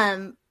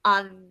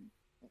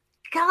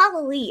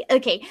 golly,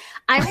 okay,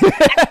 I'm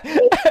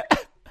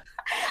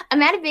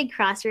at a big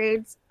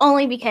crossroads,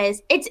 only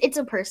because it's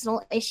a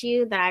personal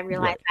issue that I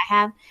realize I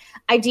have.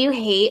 I do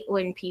hate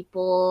when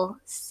people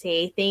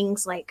say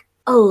things like,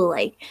 oh,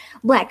 like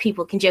Black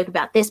people can joke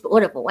about this, but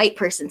what if a white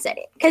person said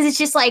it? Because it's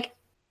just like,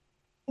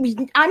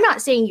 I'm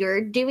not saying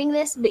you're doing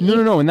this, but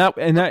no,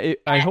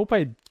 I hope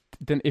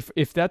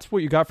if that's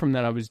what you got from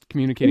that, I was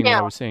communicating what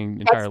I was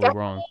saying entirely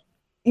wrong.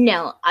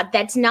 No,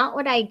 that's not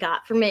what I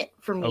got from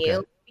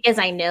you, because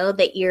I know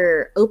that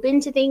you're open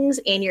to things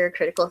and you're a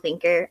critical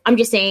thinker. I'm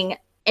just saying,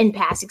 in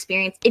past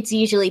experience, it's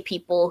usually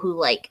people who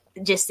like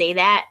just say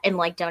that and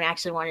like don't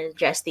actually want to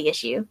address the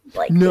issue.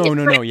 Like, no,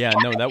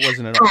 that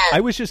wasn't at all. I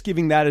was just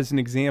giving that as an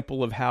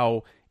example of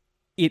how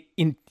it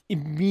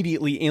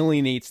immediately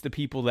alienates the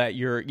people that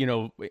you're,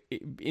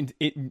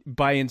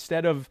 by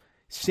instead of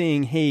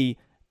saying, hey,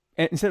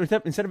 instead of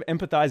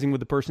empathizing with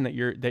the person that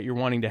you're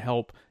wanting to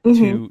help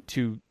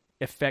to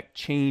affect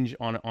change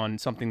on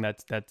something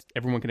that's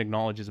everyone can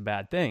acknowledge is a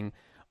bad thing,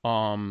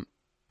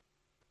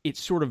 it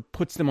sort of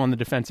puts them on the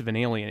defensive and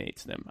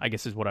alienates them, I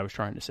guess is what I was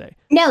trying to say.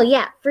 No,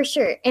 yeah, for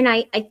sure. And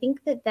I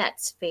think that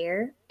that's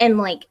fair. And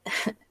like,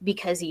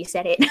 because you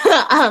said it,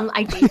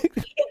 I do.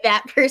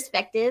 that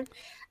perspective.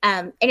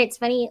 And it's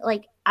funny,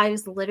 like I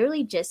was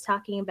literally just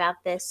talking about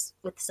this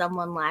with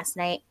someone last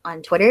night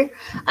on Twitter,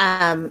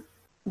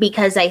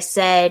 because I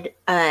said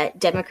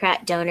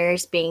Democrat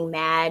donors being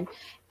mad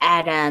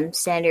at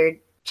Senator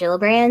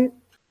Gillibrand.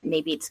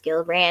 Maybe it's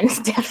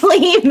Gillibrand.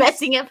 Definitely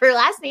messing up her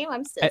last name.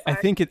 I'm so sorry.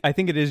 I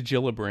think it is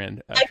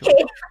Gillibrand. Actually.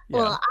 Okay. Yeah.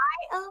 Well,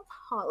 I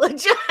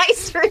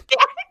apologize for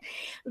that.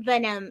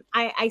 But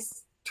I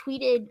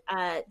tweeted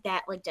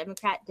that like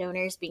Democrat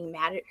donors being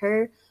mad at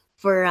her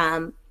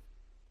for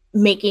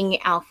making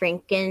Al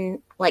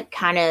Franken like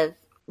kind of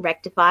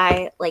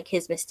rectify like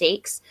his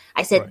mistakes.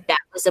 I said that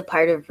was a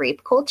part of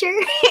rape culture.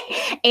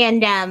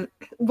 And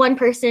one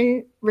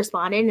person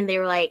responded and they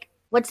were like,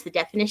 what's the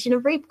definition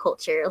of rape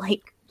culture?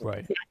 Like,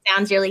 that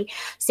sounds really.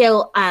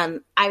 So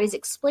I was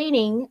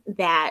explaining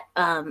that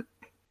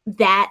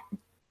that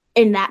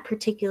in that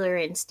particular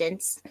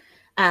instance,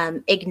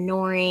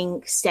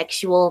 ignoring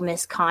sexual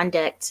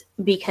misconduct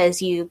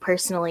because you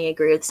personally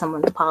agree with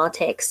someone's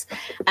politics,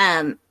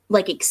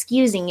 like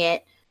excusing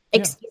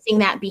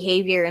that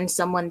behavior in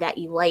someone that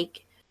you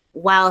like,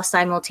 while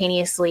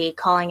simultaneously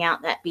calling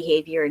out that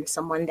behavior in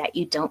someone that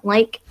you don't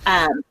like,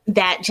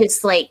 that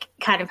just like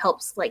kind of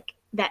helps, like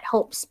that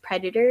helps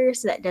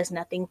predators, that does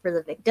nothing for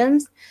the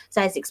victims. So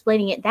I was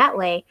explaining it that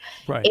way.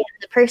 Right. And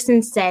the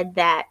person said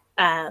that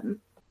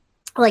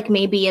like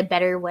maybe a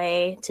better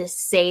way to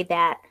say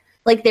that,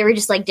 like there were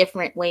just like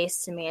different ways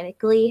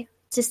semantically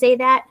to say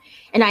that.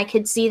 And I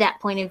could see that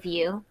point of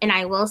view. And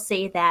I will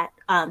say that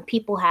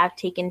people have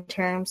taken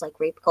terms like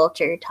rape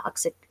culture,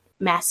 toxic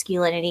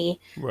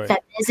masculinity,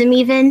 feminism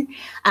even,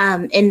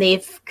 and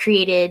they've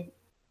created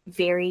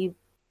very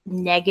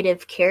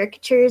negative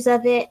caricatures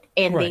of it.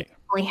 And they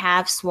definitely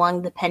have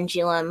swung the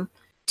pendulum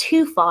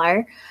too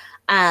far.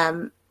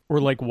 Or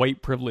like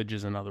white privilege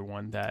is another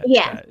one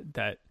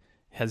that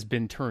has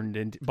been turned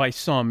into by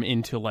some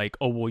into like,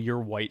 oh, well, you're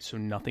white, so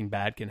nothing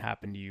bad can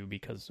happen to you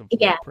because of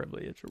white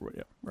privilege.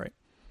 Right.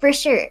 For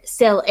sure.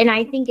 So, and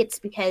I think it's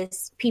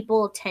because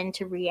people tend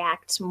to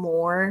react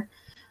more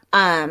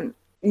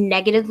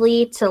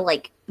negatively to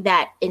like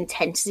that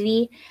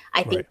intensity.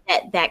 I think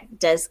that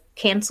does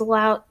cancel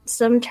out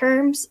some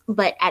terms,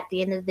 but at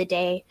the end of the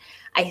day,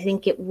 I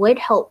think it would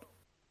help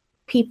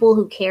people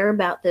who care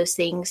about those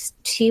things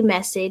to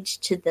message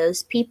to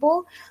those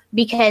people,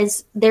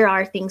 because there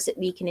are things that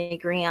we can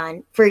agree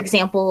on. For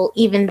example,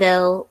 even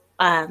though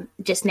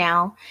just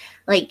now,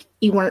 like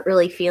you weren't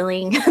really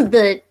feeling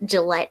the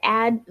Gillette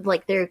ad,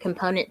 like there are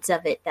components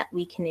of it that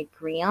we can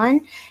agree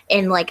on.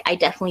 And like, I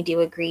definitely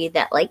do agree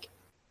that like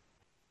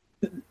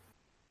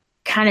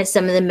kind of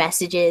some of the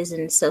messages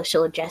and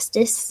social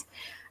justice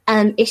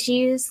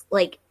issues,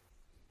 like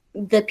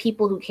the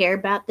people who care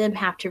about them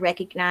have to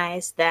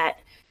recognize that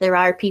there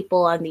are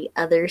people on the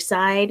other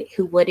side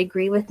who would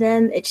agree with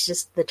them. It's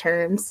just the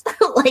terms,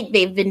 like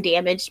they've been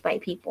damaged by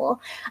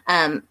people.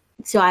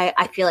 So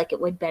I feel like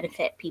it would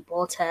benefit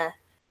people to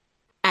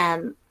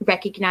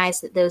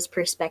recognize that those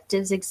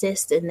perspectives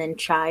exist and then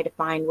try to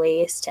find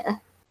ways to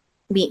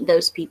meet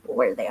those people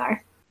where they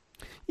are.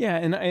 Yeah,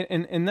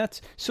 and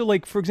that's so.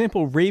 Like for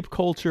example, rape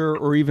culture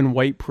or even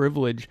white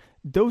privilege.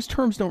 Those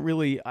terms don't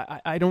really.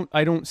 I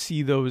don't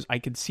see those. I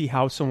could see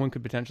how someone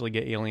could potentially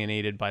get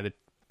alienated by the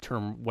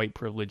term white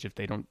privilege if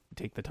they don't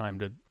take the time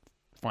to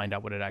find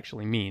out what it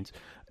actually means,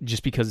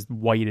 just because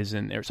white is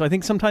in there. So I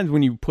think sometimes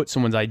when you put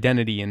someone's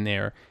identity in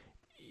there,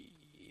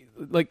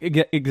 like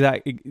the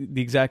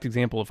exact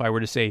example, if I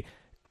were to say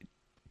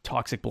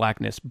toxic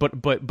blackness,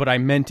 but I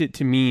meant it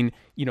to mean,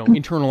 you know,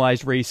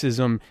 internalized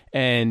racism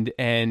and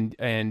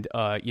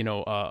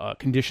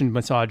conditioned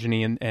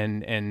misogyny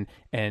and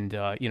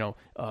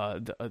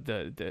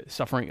the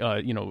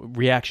suffering,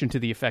 reaction to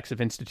the effects of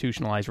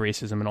institutionalized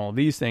racism and all of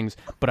these things.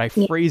 But I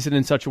phrase it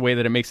in such a way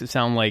that it makes it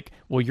sound like,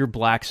 well, you're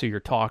black, so you're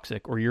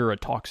toxic, or you're a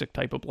toxic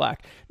type of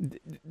black.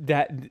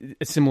 That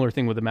a similar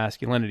thing with the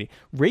masculinity.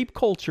 Rape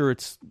culture,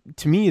 it's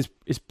to me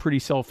is pretty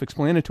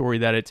self-explanatory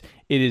that it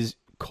is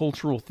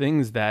cultural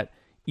things that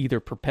either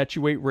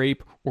perpetuate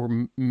rape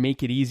or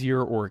make it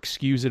easier or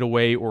excuse it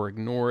away or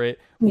ignore it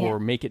or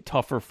make it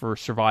tougher for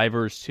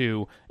survivors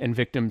to and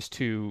victims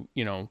to,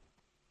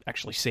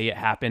 actually say it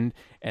happened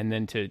and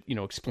then to,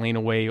 explain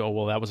away, oh,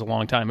 well, that was a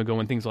long time ago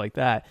and things like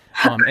that.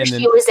 And then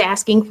she was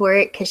asking for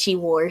it because she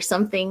wore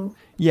something.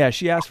 Yeah,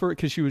 she asked for it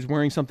because she was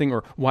wearing something,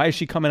 or why is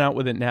she coming out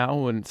with it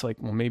now? And it's like,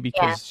 well, maybe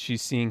because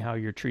she's seeing how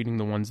you're treating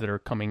the ones that are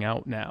coming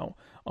out now.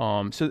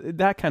 So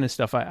that kind of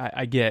stuff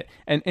I get.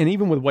 And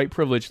even with white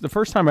privilege, the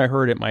first time I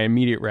heard it, my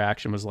immediate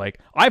reaction was like,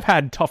 I've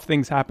had tough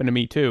things happen to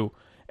me too.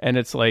 And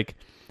it's like,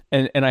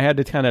 and I had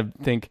to kind of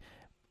think,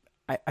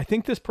 I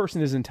think this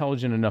person is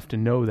intelligent enough to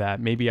know that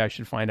maybe I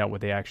should find out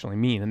what they actually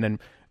mean. And then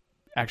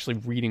actually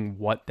reading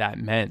what that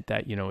meant,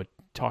 that,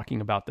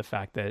 talking about the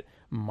fact that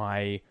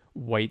my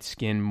white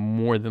skin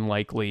more than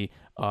likely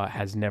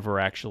has never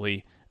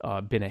actually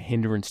been a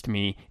hindrance to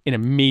me in a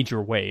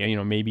major way. You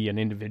know, maybe an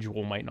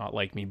individual might not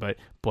like me, but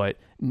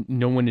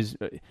no one is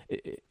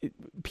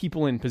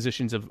people in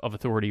positions of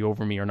authority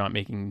over me are not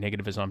making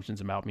negative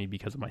assumptions about me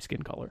because of my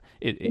skin color.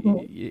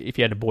 If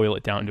you had to boil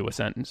it down to a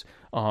sentence.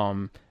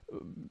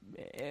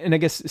 And I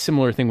guess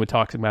similar thing with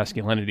toxic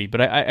masculinity,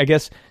 but I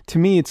guess to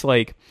me it's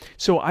like,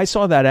 so I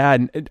saw that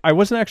ad and I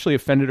wasn't actually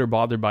offended or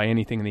bothered by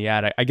anything in the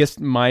ad. I guess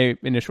my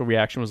initial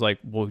reaction was like,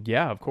 well,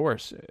 yeah, of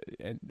course.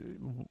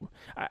 And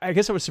I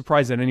guess I was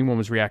surprised that anyone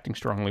was reacting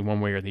strongly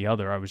one way or the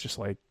other. I was just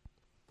like,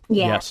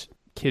 yes,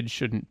 kids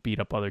shouldn't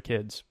beat up other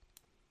kids,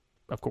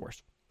 of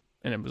course.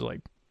 And it was like,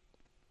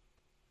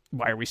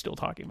 why are we still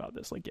talking about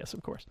this? Like, yes,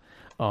 of course.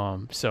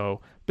 I'm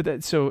glad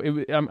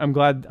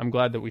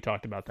that we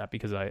talked about that,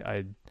 because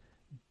I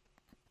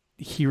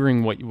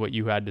hearing what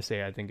you had to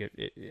say, I think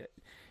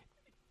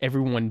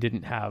everyone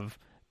didn't have,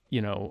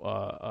 the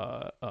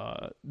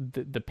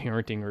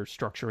parenting or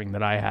structuring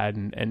that I had,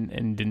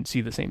 and didn't see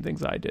the same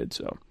things I did.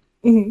 So,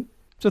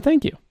 so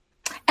thank you.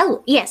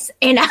 Oh, yes.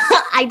 And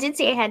I did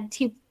say I had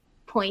 2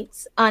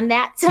 points on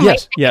that. So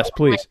yes,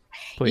 please.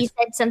 You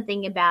said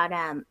something about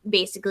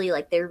basically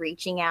like they're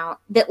reaching out,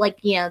 that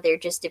like, they're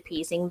just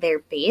appeasing their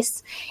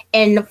base.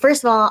 And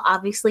first of all,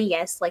 obviously,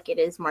 yes, like it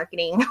is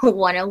marketing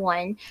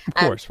 101. Of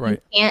course,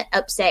 right. You can't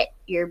upset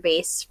your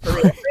base for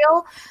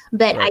real.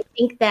 But right. I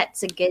think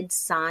that's a good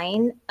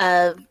sign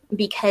of,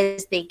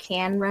 because they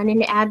can run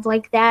an ad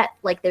like that,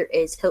 like there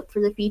is hope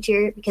for the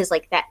future, because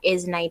like that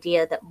is an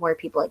idea that more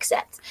people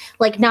accept.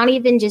 Like not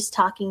even just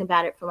talking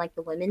about it from like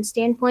the women's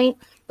standpoint,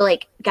 but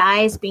like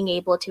guys being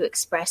able to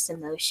express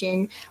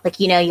emotion. Like,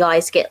 you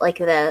always get like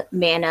the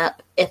man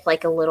up if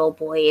like a little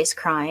boy is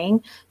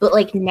crying, but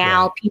like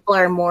now people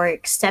are more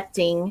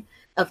accepting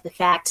of the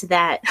fact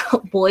that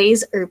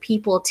boys are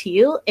people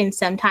too. And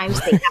sometimes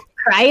they have to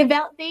cry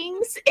about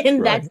things.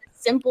 And that's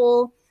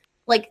simple.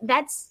 Like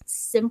that's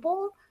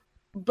simple,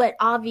 but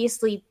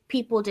obviously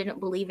people didn't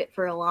believe it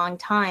for a long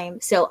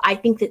time. So I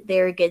think that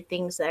there are good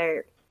things that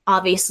are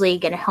obviously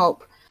going to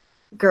help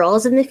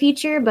girls in the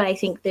future, but I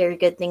think there are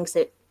good things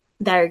that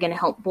are going to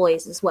help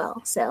boys as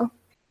well. So.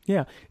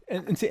 Yeah.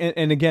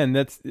 And again,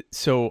 that's,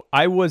 so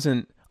I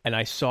wasn't, and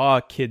I saw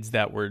kids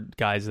that were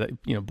guys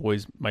that,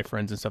 boys, my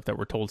friends and stuff, that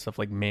were told stuff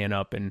like man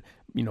up and,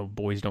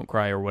 boys don't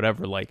cry or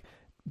whatever. Like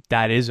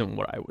that isn't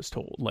what I was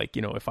told. Like,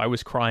 if I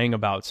was crying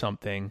about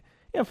something,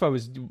 if I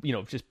was,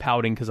 just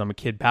pouting because I'm a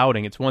kid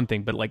pouting, it's one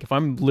thing. But like if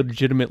I'm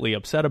legitimately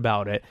upset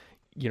about it,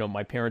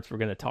 my parents were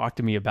going to talk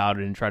to me about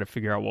it and try to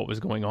figure out what was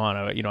going on.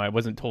 I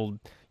wasn't told,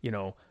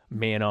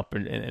 man up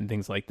and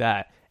things like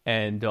that.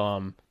 And,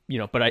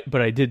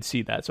 but I did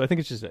see that. So I think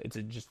it's just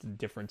a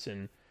difference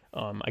in,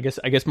 I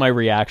guess my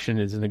reaction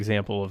is an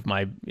example of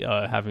my,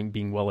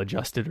 being well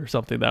adjusted or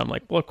something, that I'm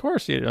like, well, of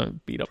course you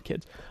don't beat up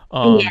kids.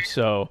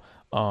 So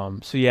I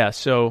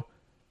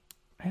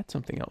had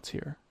something else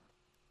here.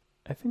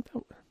 I think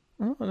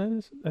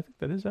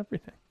that is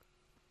everything.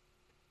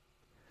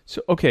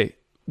 So, okay.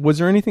 Was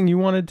there anything you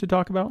wanted to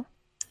talk about?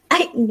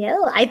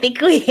 No, I think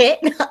we hit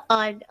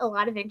on a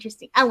lot of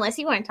interesting, unless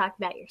you want to talk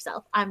about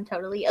yourself. I'm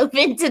totally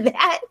open to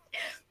that.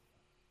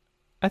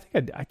 I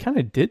think I kind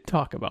of did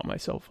talk about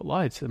myself a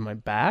lot. I said my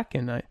back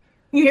and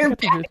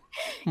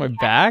my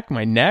back,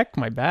 my neck,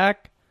 my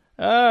back.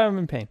 I'm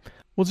in pain.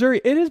 Well,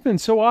 Zuri, it has been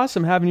so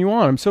awesome having you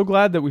on. I'm so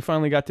glad that we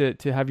finally got to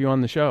have you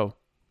on the show.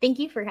 Thank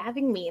you for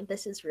having me.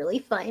 This is really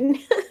fun.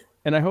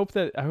 And I hope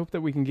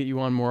that we can get you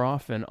on more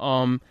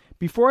often.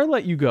 Before I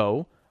let you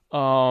go,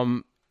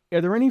 are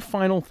there any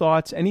final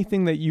thoughts?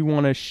 Anything that you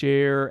want to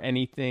share?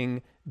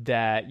 Anything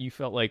that you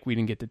felt like we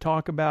didn't get to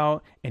talk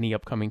about? Any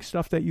upcoming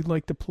stuff that you'd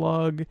like to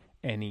plug?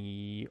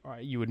 You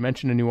would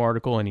mention a new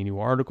article, any new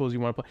articles you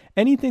want to plug,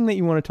 anything that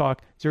you want to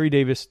talk. Zuri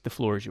Davis, the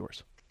floor is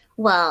yours.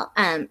 Well,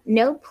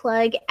 no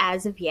plug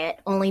as of yet,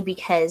 only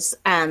because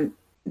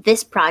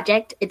this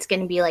project, it's going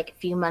to be like a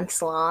few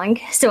months long.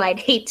 So I'd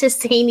hate to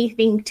say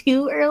anything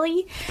too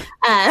early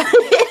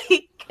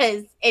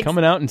because it's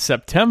coming out in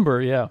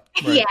September. Yeah.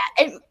 Right.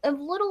 Yeah. A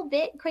little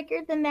bit quicker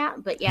than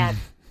that, but yeah,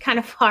 kind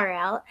of far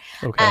out.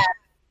 Okay.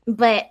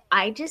 But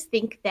I just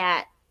think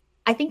that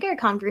our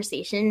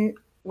conversation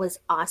was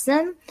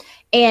awesome.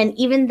 And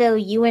even though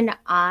you and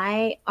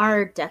I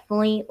are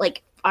definitely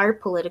like, our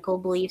political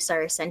beliefs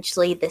are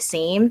essentially the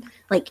same,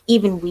 like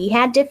even we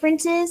had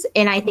differences.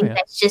 And I think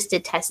that's just a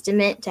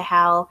testament to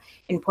how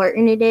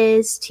important it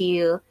is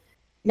to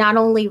not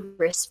only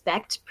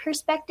respect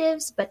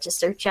perspectives, but to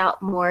search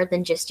out more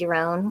than just your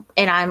own.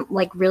 And I'm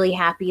like really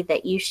happy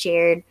that you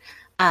shared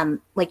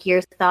like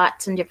your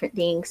thoughts on different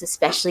things,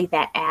 especially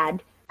that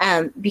ad,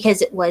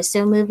 because it was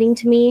so moving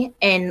to me.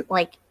 And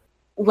like,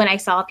 when I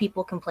saw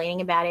people complaining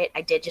about it,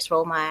 I did just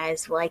roll my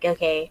eyes like,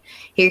 okay,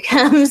 here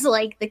comes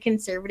like the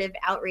conservative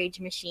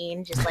outrage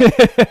machine, just like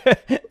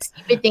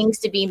stupid things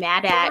to be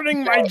mad at.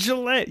 Burning my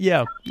Gillette.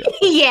 Yeah.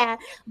 Yeah.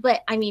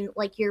 But I mean,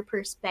 like your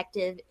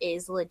perspective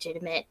is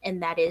legitimate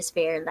and that is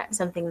fair. And that's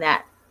something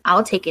that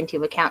I'll take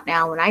into account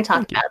now when I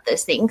talk about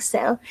those things.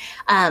 So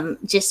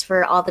just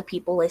for all the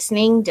people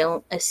listening,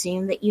 don't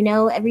assume that you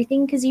know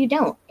everything because you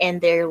don't. And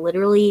they're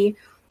literally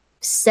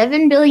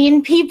 7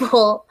 billion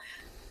people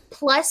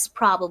plus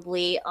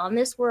probably on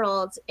this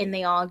world, and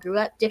they all grew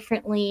up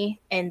differently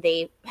and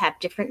they have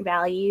different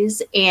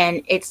values,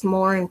 and it's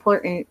more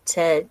important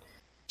to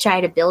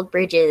try to build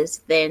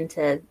bridges than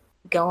to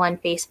go on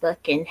Facebook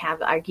and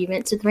have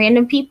arguments with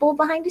random people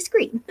behind a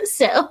screen.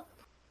 So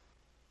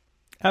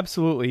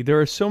absolutely,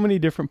 there are so many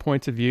different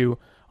points of view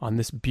on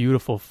this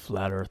beautiful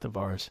flat earth of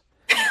ours.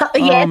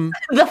 Yes,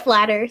 the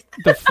flat earth.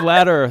 The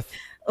flat earth.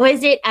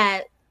 Was it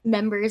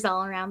members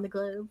all around the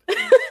globe?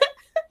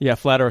 Yeah,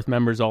 flat earth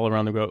members all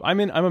around the globe. I'm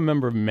a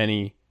member of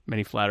many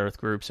flat earth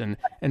groups, and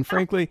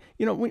frankly,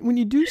 you know, when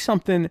you do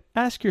something,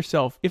 ask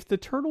yourself, if the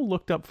turtle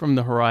looked up from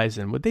the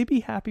horizon, would they be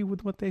happy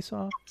with what they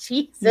saw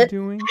Jesus. you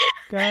doing,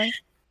 guy?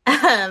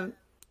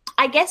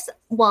 I guess,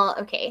 well,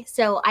 okay,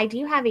 so I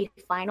do have a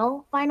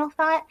final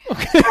thought.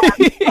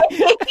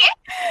 Okay.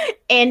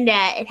 And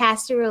it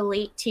has to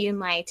relate to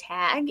my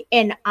tag,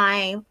 and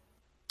I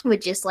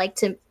would just like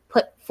to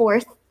put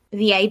forth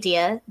the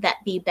idea that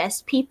the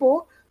best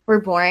people were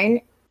born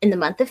in the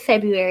month of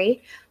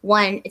February.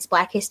 One, it's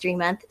Black History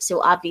Month,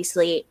 so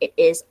obviously it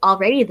is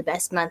already the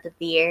best month of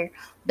the year,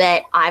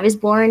 but I was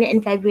born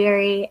in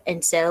February,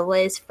 and so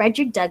was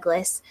Frederick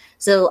Douglass,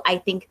 so I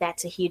think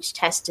that's a huge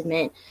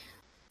testament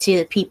to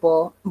the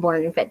people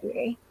born in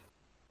February.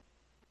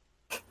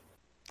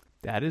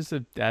 That is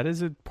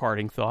a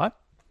parting thought.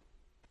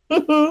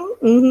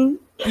 Mm-hmm.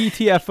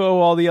 ETFO,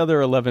 all the other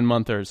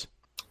 11-monthers.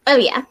 Oh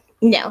yeah,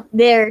 no,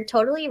 they're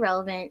totally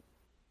irrelevant.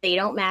 They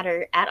don't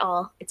matter at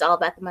all. It's all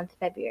about the month of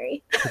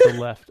February. To the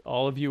left,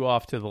 all of you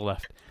off to the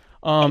left.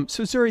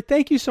 So Zuri,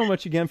 thank you so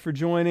much again for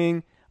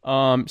joining.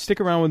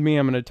 Stick around with me.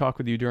 I'm going to talk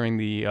with you during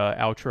the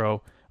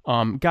outro.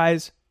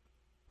 Guys,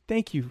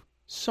 thank you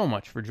so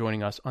much for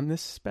joining us on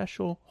this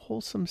special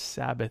Wholesome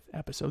Sabbath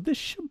episode, this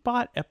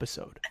Shabbat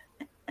episode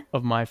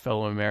of My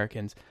Fellow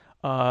Americans.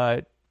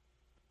 Oh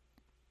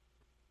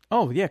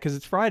yeah, because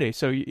it's Friday.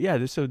 So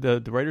yeah, so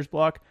the writer's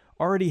block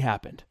already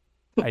happened.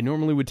 I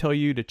normally would tell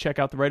you to check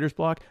out the writer's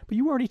block, but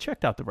you already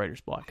checked out the writer's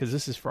block because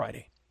this is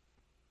Friday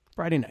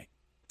night.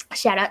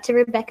 Shout out to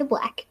Rebecca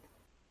Black.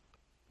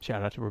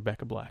 Shout out to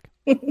Rebecca Black.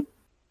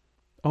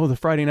 Oh, the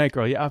Friday night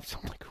girl. Yeah, I'm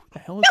like, who the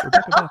hell is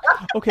Rebecca Black?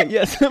 Okay,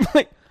 yes. I'm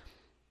like,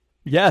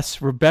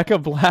 yes, Rebecca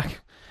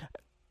Black.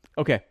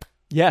 Okay,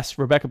 yes,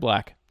 Rebecca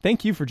Black.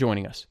 Thank you for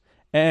joining us.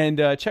 And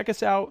check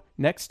us out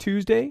next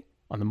Tuesday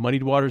on the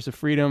Muddied Waters of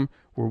Freedom,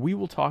 where we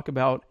will talk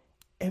about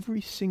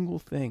every single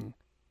thing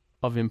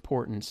of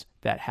importance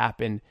that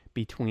happened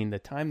between the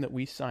time that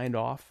we signed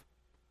off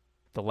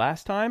the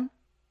last time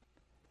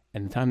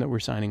and the time that we're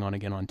signing on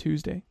again on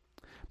Tuesday.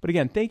 But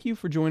again, thank you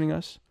for joining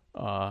us.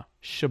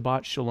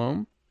 Shabbat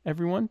Shalom,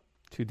 everyone,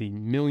 to the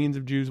millions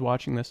of Jews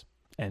watching this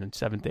and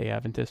Seventh-day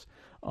Adventists.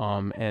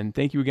 And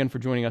thank you again for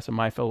joining us on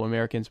My Fellow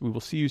Americans. We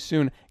will see you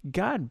soon.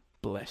 God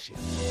bless you.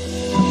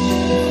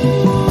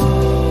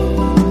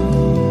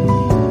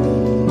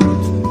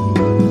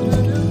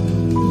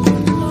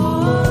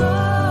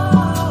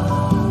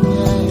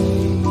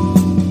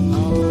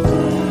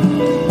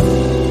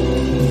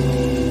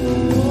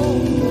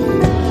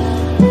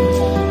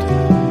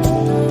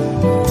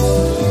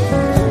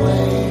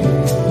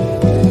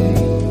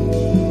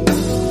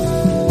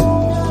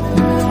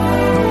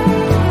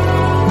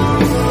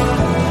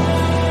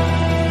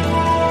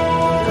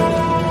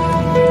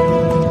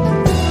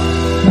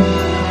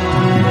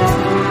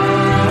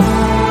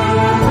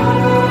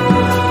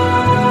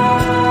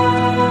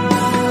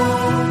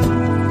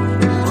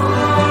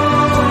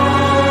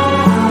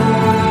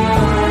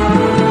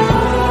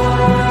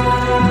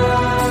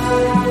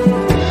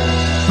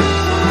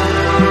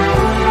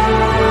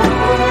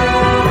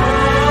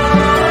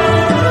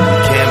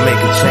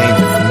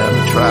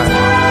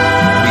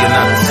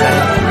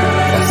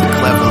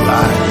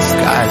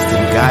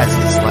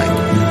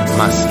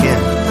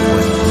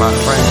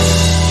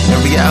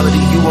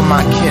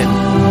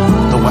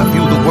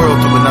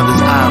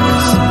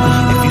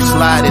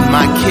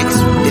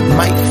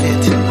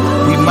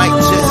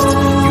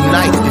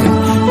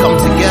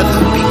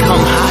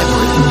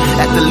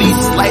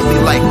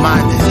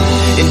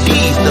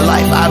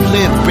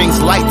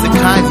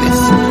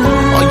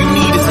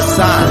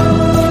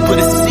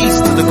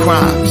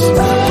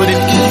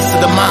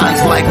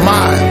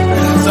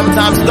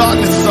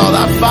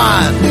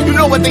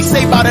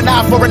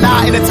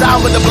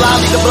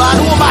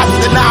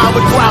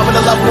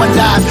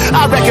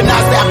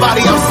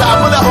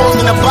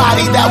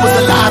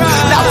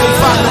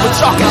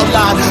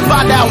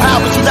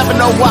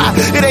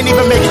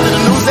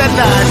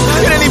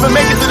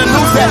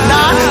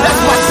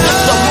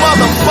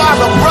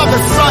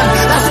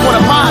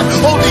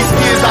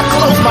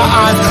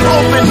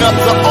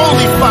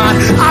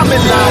 I'm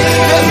in line.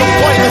 There's a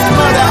pointless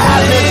murder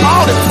happening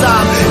all the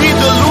time.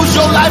 Either lose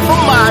your life or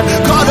mine.